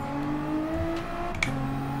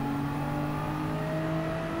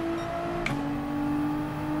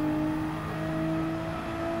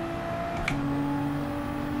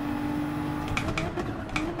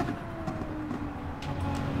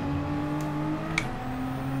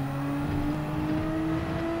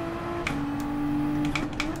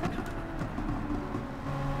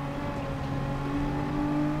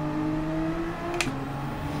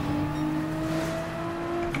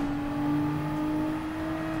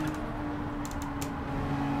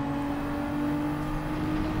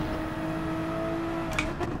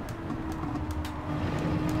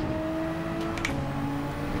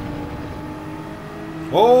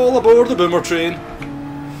 All aboard the boomer train.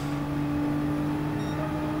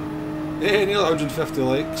 Hey, nearly 150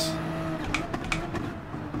 likes.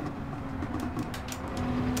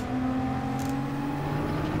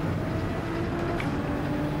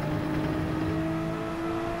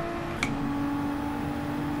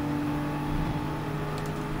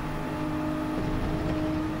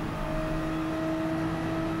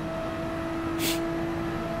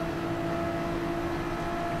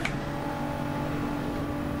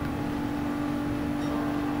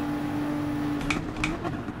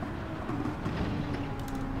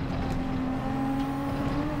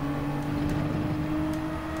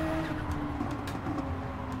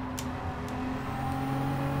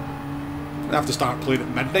 I have to start playing at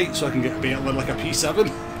midnight so I can get a better like a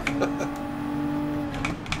P7.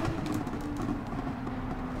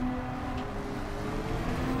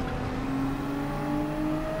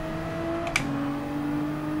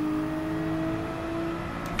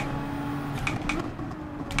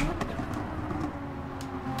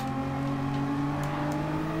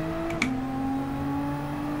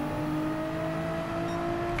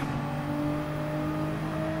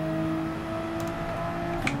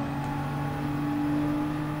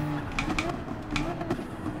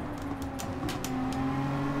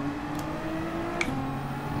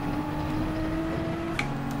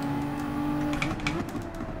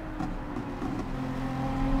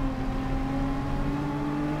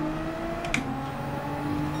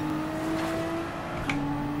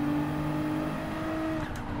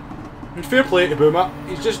 Fair play to Boomer,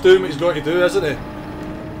 he's just doing what he's got to do, isn't he?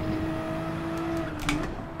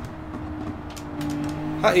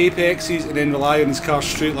 Hit apexes and then rely on his car's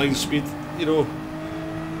straight line speed, you know.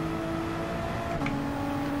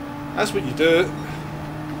 That's what you do.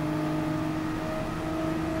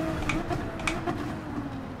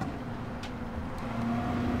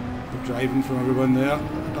 Good driving from everyone there.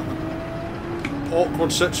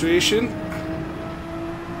 Awkward situation.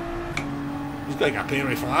 He's got to get a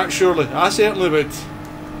penalty for that, surely. I certainly would.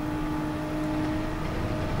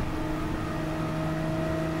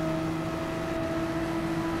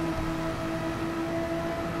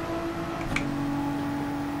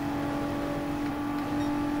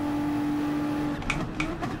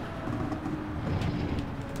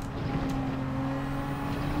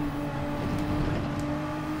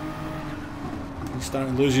 He's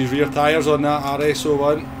starting to lose his rear tyres on that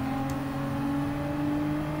RS01.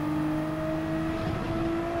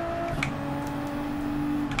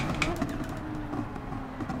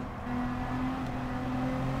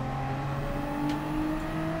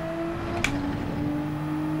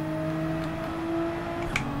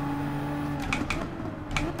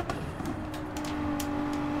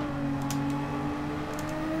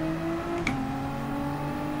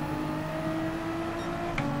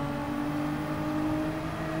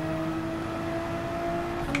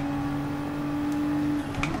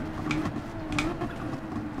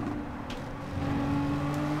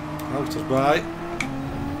 Out by.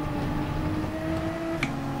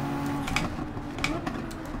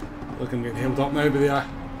 Look, I'm getting held up now by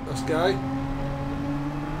this guy.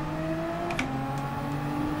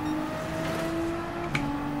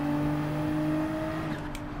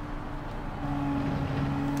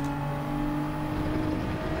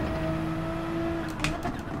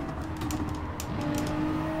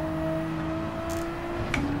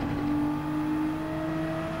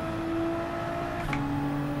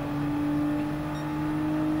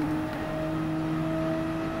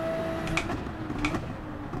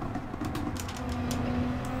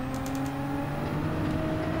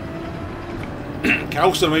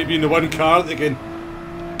 Calcer might be in the one car that can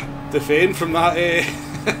defend from that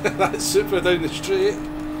that super down the straight.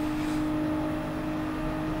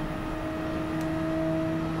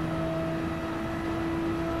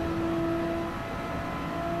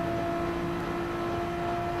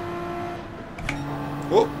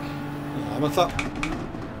 Oh, I'm with that.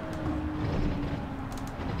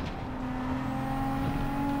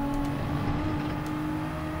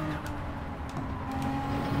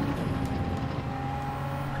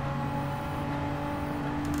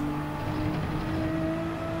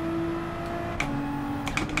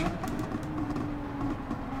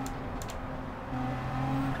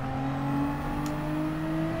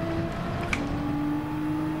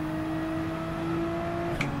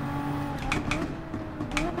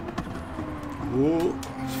 Oh,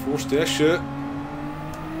 it's forced to issue.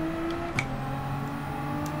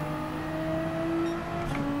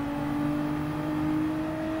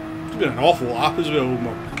 It's been an awful lap as well,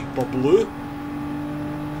 we're blue.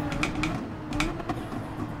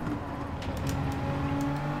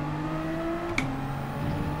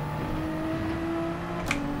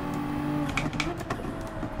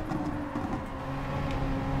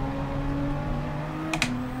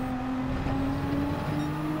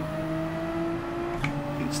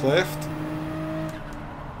 Left.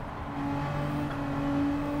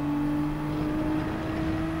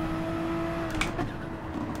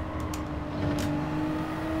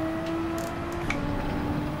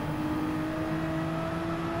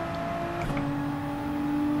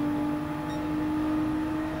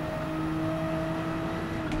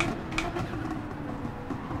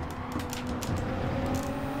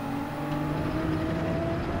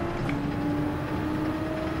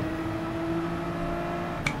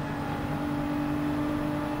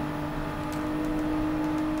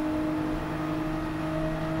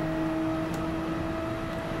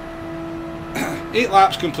 Eight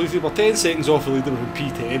laps completed, we're 10 seconds off the leader with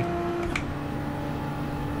P10.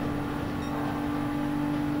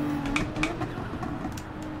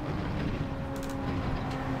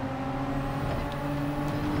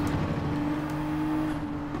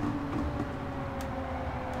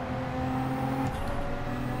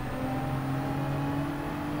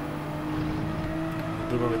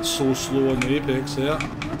 We went so slow on the apex there.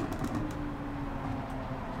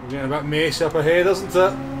 We're getting a bit messy up ahead, isn't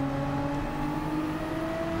it?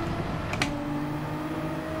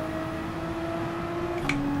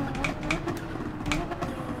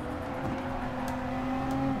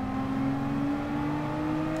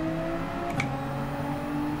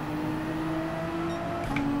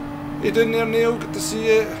 How you doing there, Neil? Good to see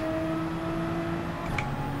you.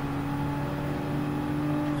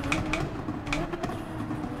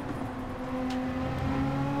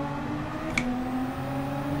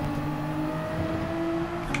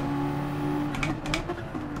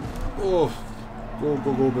 Oh, go,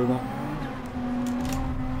 Boomer.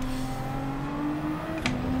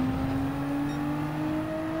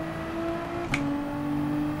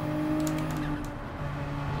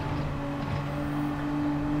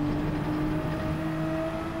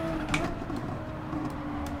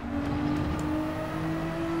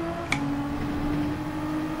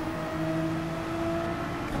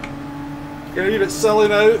 Getting a wee bit silly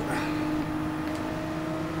now.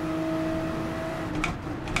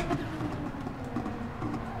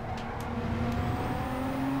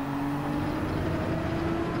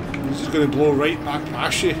 He's just going to blow right back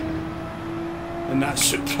past you. And that's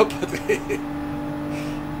super buddy.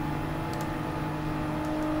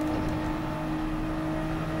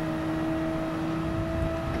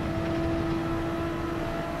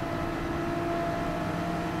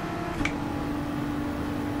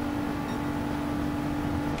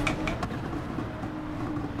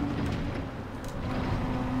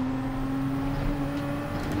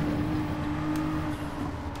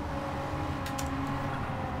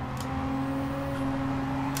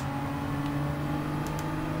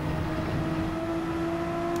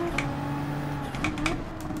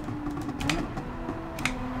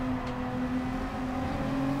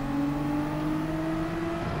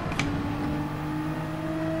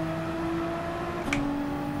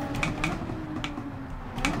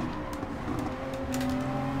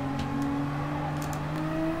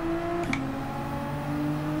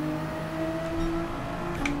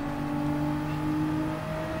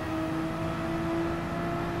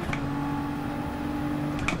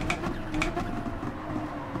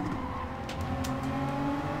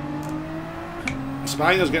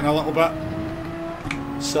 Spiner's getting a little bit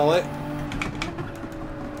silly.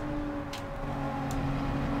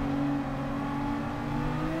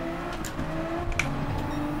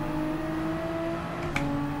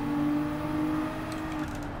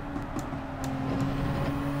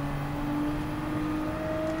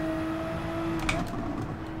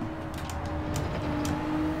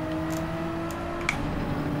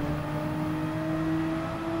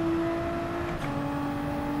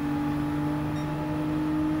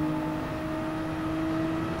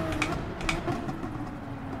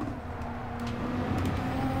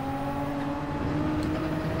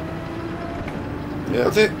 Yeah,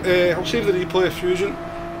 I'll save the replay of Fusion.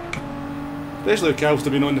 Especially if Cal's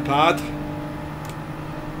been on the pad.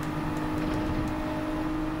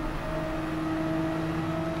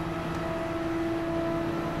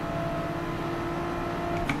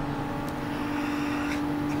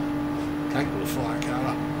 Can't go flat, can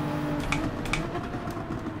I?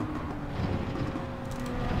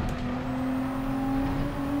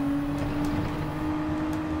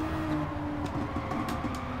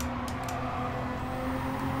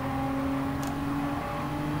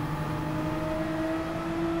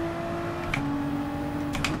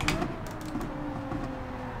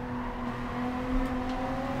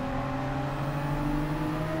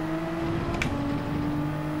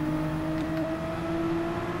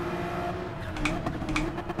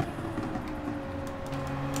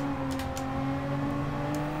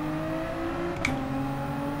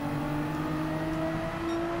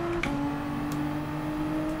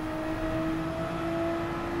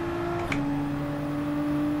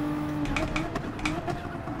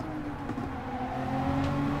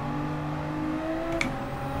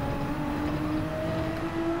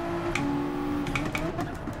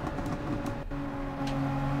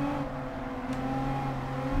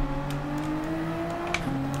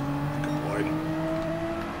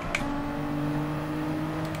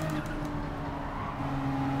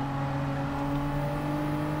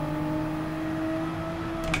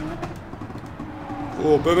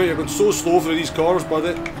 Oh, Boomer, you're going so slow through these cars,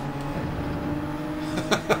 buddy.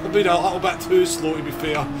 I've been a little bit too slow, to be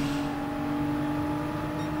fair.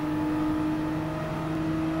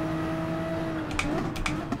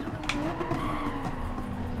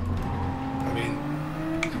 I mean,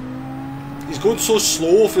 he's going so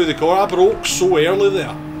slow through the car. I broke so early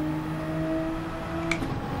there.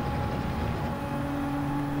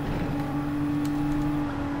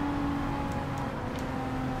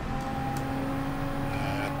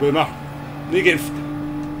 Boomer.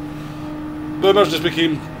 Boomer's just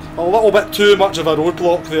became a little bit too much of a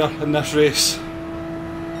roadblock there in this race.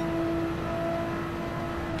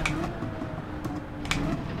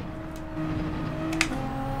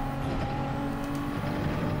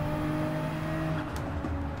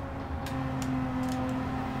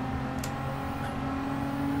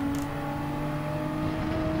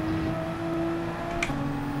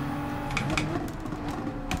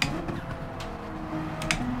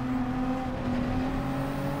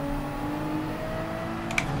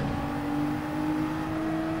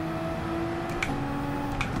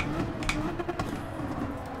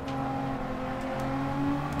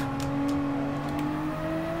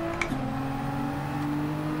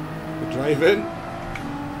 Driving.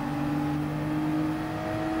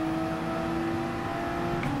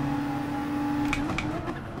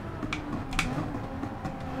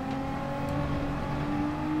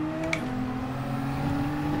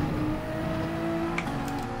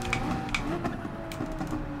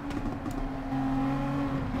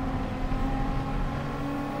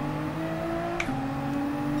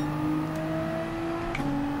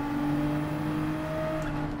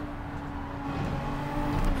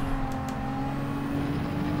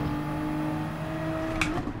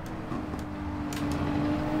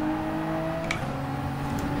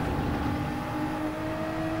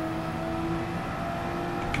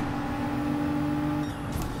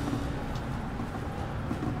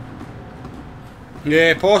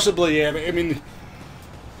 Yeah, possibly. Yeah, but I mean,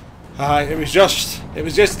 it was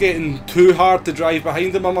just getting too hard to drive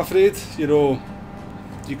behind him. I'm afraid. You know,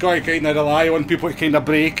 you got to kind of rely on people to kind of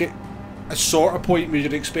brake at a sort of point where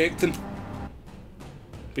you're expecting.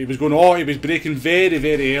 But he was going. Oh, he was braking very,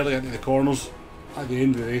 very early into the corners at the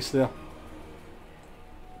end of the race there.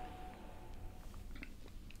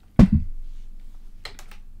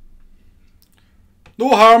 No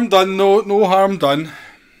harm done. No harm done.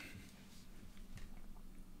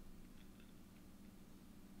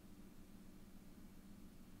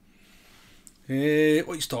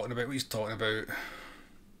 What he's talking about? What he's talking about?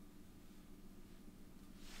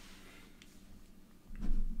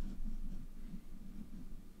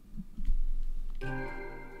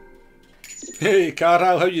 Hey,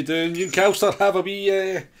 Carl, how you doing? You and Kelster have a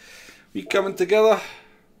wee coming together?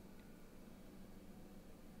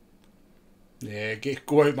 Yeah,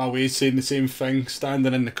 go out my way saying the same thing,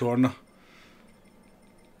 standing in the corner.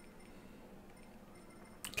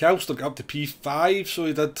 Kelster got up to P5, so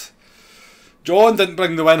he did. John didn't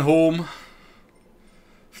bring the win home.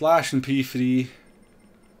 Flash in P3. It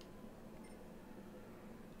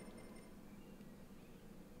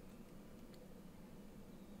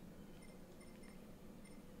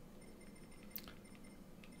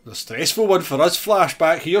was a stressful one for us, Flash,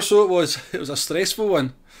 back here, so it was. It was a stressful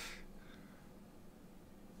one.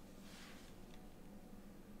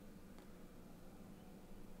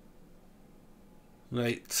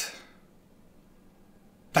 Right.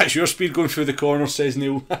 That's your speed going through the corner, says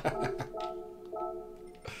Neil.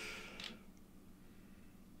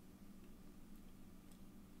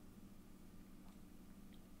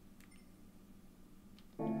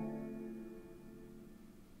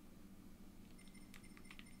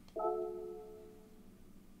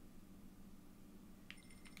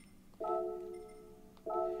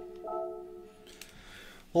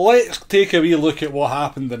 Let's take a wee look at what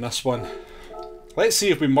happened in this one. Let's see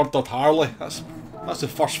if we murdered Harley. That's the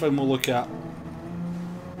first thing we'll look at.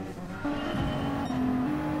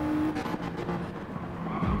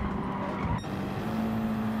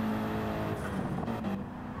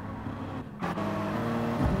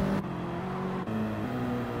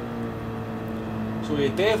 So we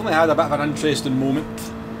definitely had a bit of an interesting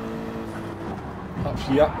moment up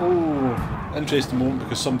here. Oh, interesting moment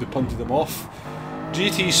because somebody punted them off.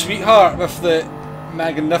 GT Sweetheart with the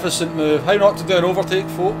magnificent move. How not to do an overtake,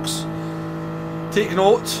 folks. Take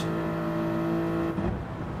note.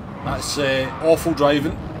 That's awful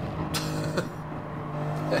driving.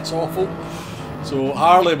 It's awful. So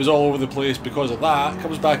Harley was all over the place because of that.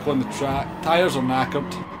 Comes back on the track. Tyres are knackered.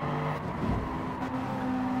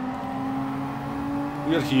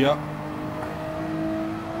 We're here.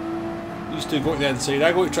 These two go to the inside.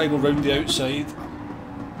 I go to try and go round the outside.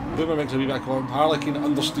 Boomer makes a wee back on. Harley kind of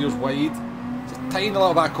understeers wide. It's a tiny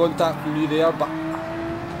little bit of contact from me there, but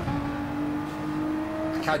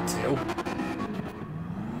I can't tell.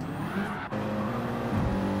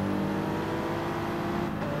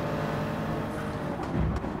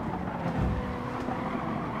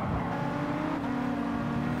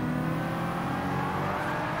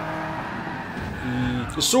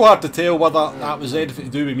 It's so hard to tell whether that was anything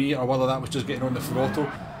to do with me or whether that was just getting on the throttle.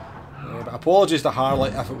 But apologies to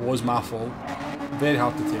Harley if it was my fault. Very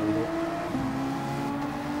hard to tell though.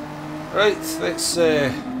 Right, let's go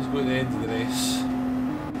to the end of the race.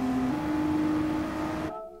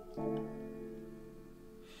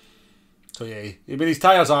 So yeah, I mean his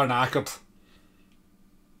tyres are knackered.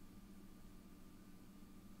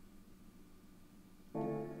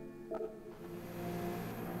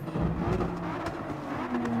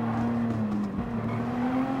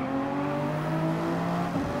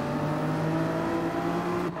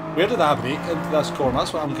 Where did I brake into this corner?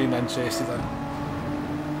 That's what I'm kind of interested in.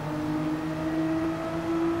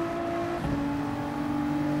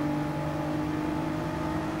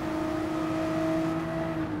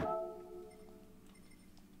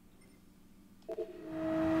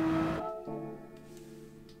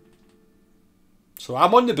 So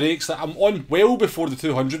I'm on the brakes. I'm on well before the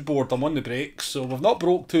 200 board. I'm on the brakes, so we've not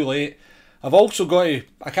broke too late. I've also got to...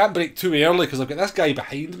 I can't brake too early because I've got this guy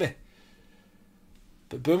behind me.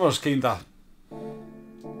 But Boomer's kind of...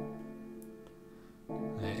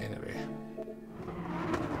 Anyway.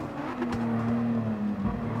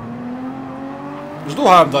 There's no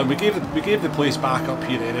harm done. We gave the place back up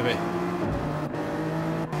here anyway.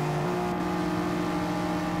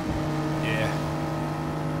 Yeah.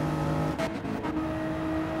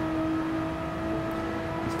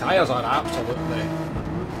 These tyres are absolutely,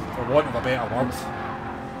 for want of a better word.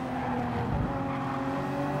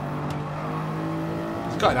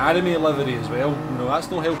 Got an anime livery as well, you know,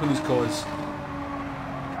 that's no helping his cause.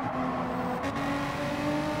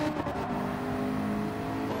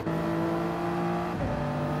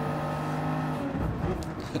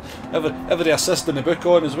 every assist in the book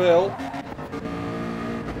on as well.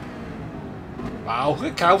 Wow,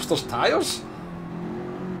 look at Calster's tyres.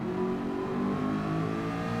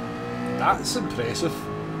 That's impressive.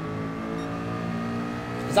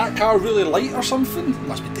 Is that car really light or something? It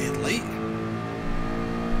must be dead light.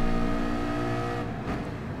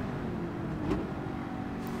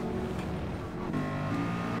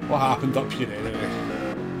 What happened up here anyway?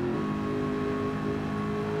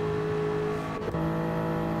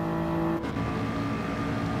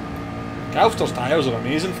 Calster's tyres are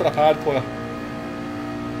amazing for a pad player.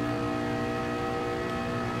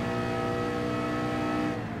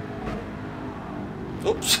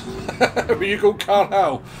 Oops. Where you go,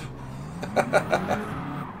 Carl?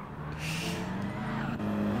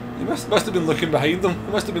 He must have been looking behind him.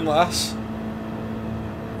 He must have been like this.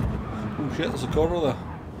 Oh shit, there's a corner there.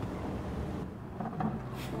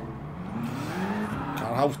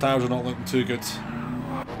 Half tyres are not looking too good.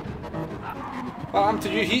 What happened to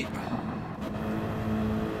you, Heat?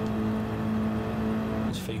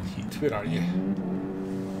 Let's find Heat. Where are you?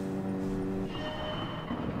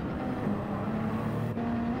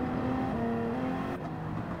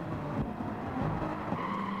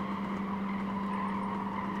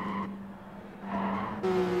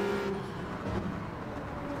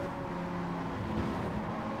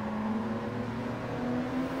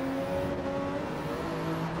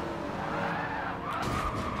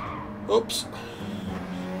 Oops.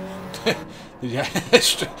 Yeah,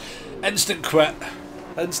 instant quit.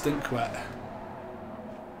 Instant quit.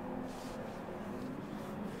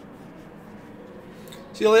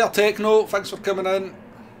 See you later, Techno. Thanks for coming in.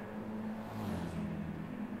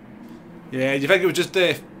 Yeah, do you think it was just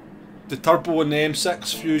the turbo and the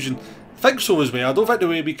M6 fusion? I think so as well. I don't think the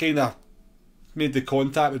way we kind of made the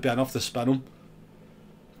contact would be enough to spin him.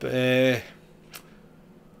 But,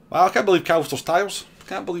 well, I can't believe Calster's tyres.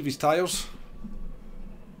 Can't believe his tyres.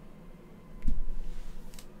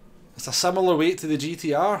 It's a similar weight to the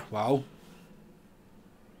GTR. Wow.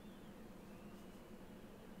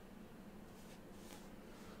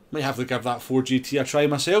 Might have to give that 4GT a try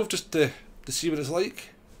myself just to see what it's like.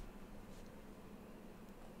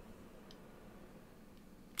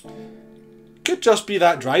 Could just be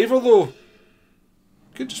that driver though.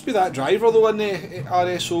 Could just be that driver though in the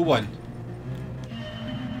RS01.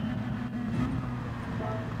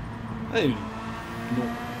 I didn't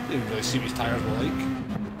even really see what his tyres were like.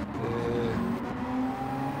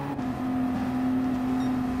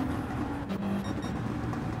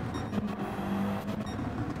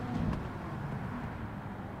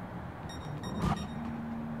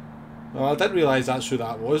 Well, I didn't realise that's who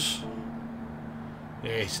that was.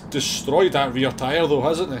 Yeah, he's destroyed that rear tyre though,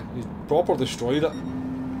 hasn't he? He's proper destroyed it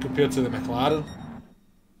compared to the McLaren.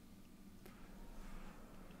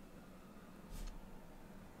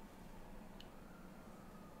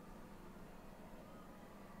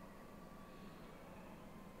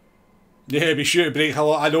 Yeah, be sure to brake a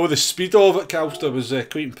lot. I know the speed of it, Calster, was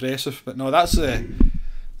quite impressive, but no, that's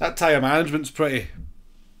that tyre management's pretty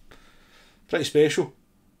special.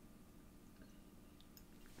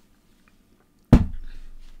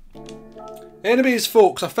 Anyways,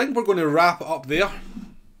 folks, I think we're going to wrap it up there.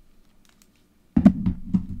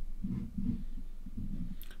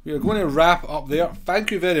 We are going to wrap it up there.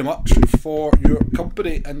 Thank you very much for your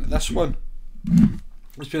company in this one.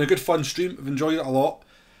 It's been a good fun stream. I've enjoyed it a lot.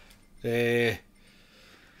 Didn't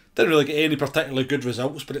really get any particularly good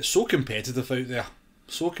results, but it's so competitive out there.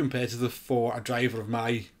 So competitive for a driver of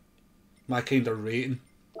my kind of rating.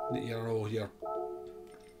 You're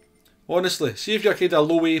honestly, see if you're kind of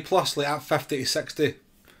low A plus, like at 50 to 60,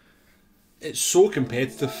 it's so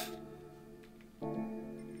competitive.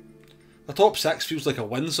 A top 6 feels like a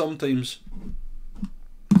win sometimes.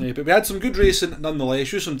 But we had some good racing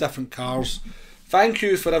nonetheless, used some different cars. Thank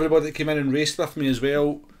you for everybody that came in and raced with me as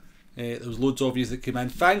well. There was loads of you that came in.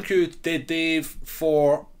 Thank you to Dead Dave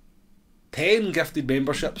for 10 gifted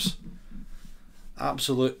memberships.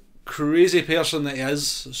 Absolute crazy person that he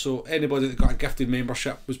is. So anybody that got a gifted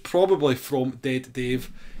membership was probably from Dead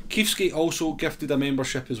Dave. Keefskate also gifted a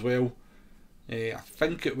membership as well. I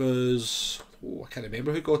think it was, I can't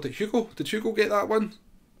remember who got it. Hugo? Did Hugo get that one?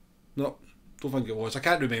 No, don't think it was. I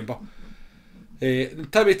can't remember.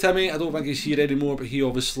 Timmy, I don't think he's here anymore, but he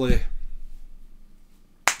obviously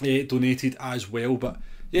donated as well. But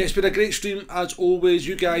yeah, it's been a great stream as always.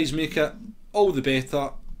 You guys make it all the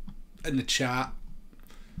better in the chat.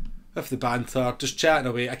 With the banter, just chatting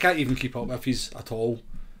away. I can't even keep up with his at all.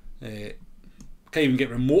 Can't even get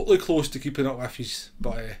remotely close to keeping up with his.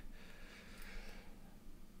 But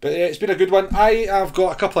it's been a good one. I have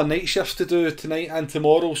got a couple of night shifts to do tonight and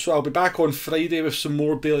tomorrow, so I'll be back on Friday with some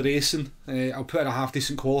more daily racing. I'll put in a half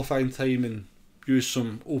decent qualifying time and use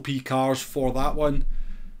some OP cars for that one.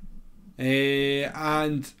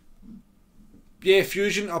 And yeah,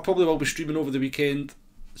 Fusion, I probably will be streaming over the weekend.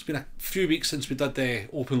 It's been a few weeks since we did the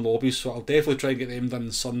open lobbies, so I'll definitely try and get them done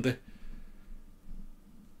on Sunday.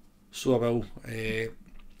 So I will.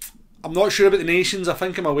 I'm not sure about the Nations. I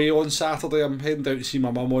think I'm away on Saturday. I'm heading down to see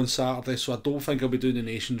my mum on Saturday, so I don't think I'll be doing the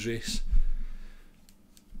Nations race.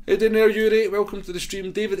 Hey down there, Yuri. Welcome to the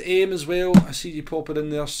stream. David M as well. I see you popping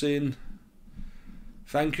in there saying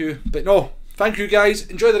thank you. But no, thank you guys.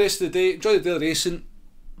 Enjoy the rest of the day. Enjoy the daily racing.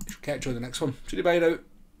 Catch you on the next one. See you, bye now.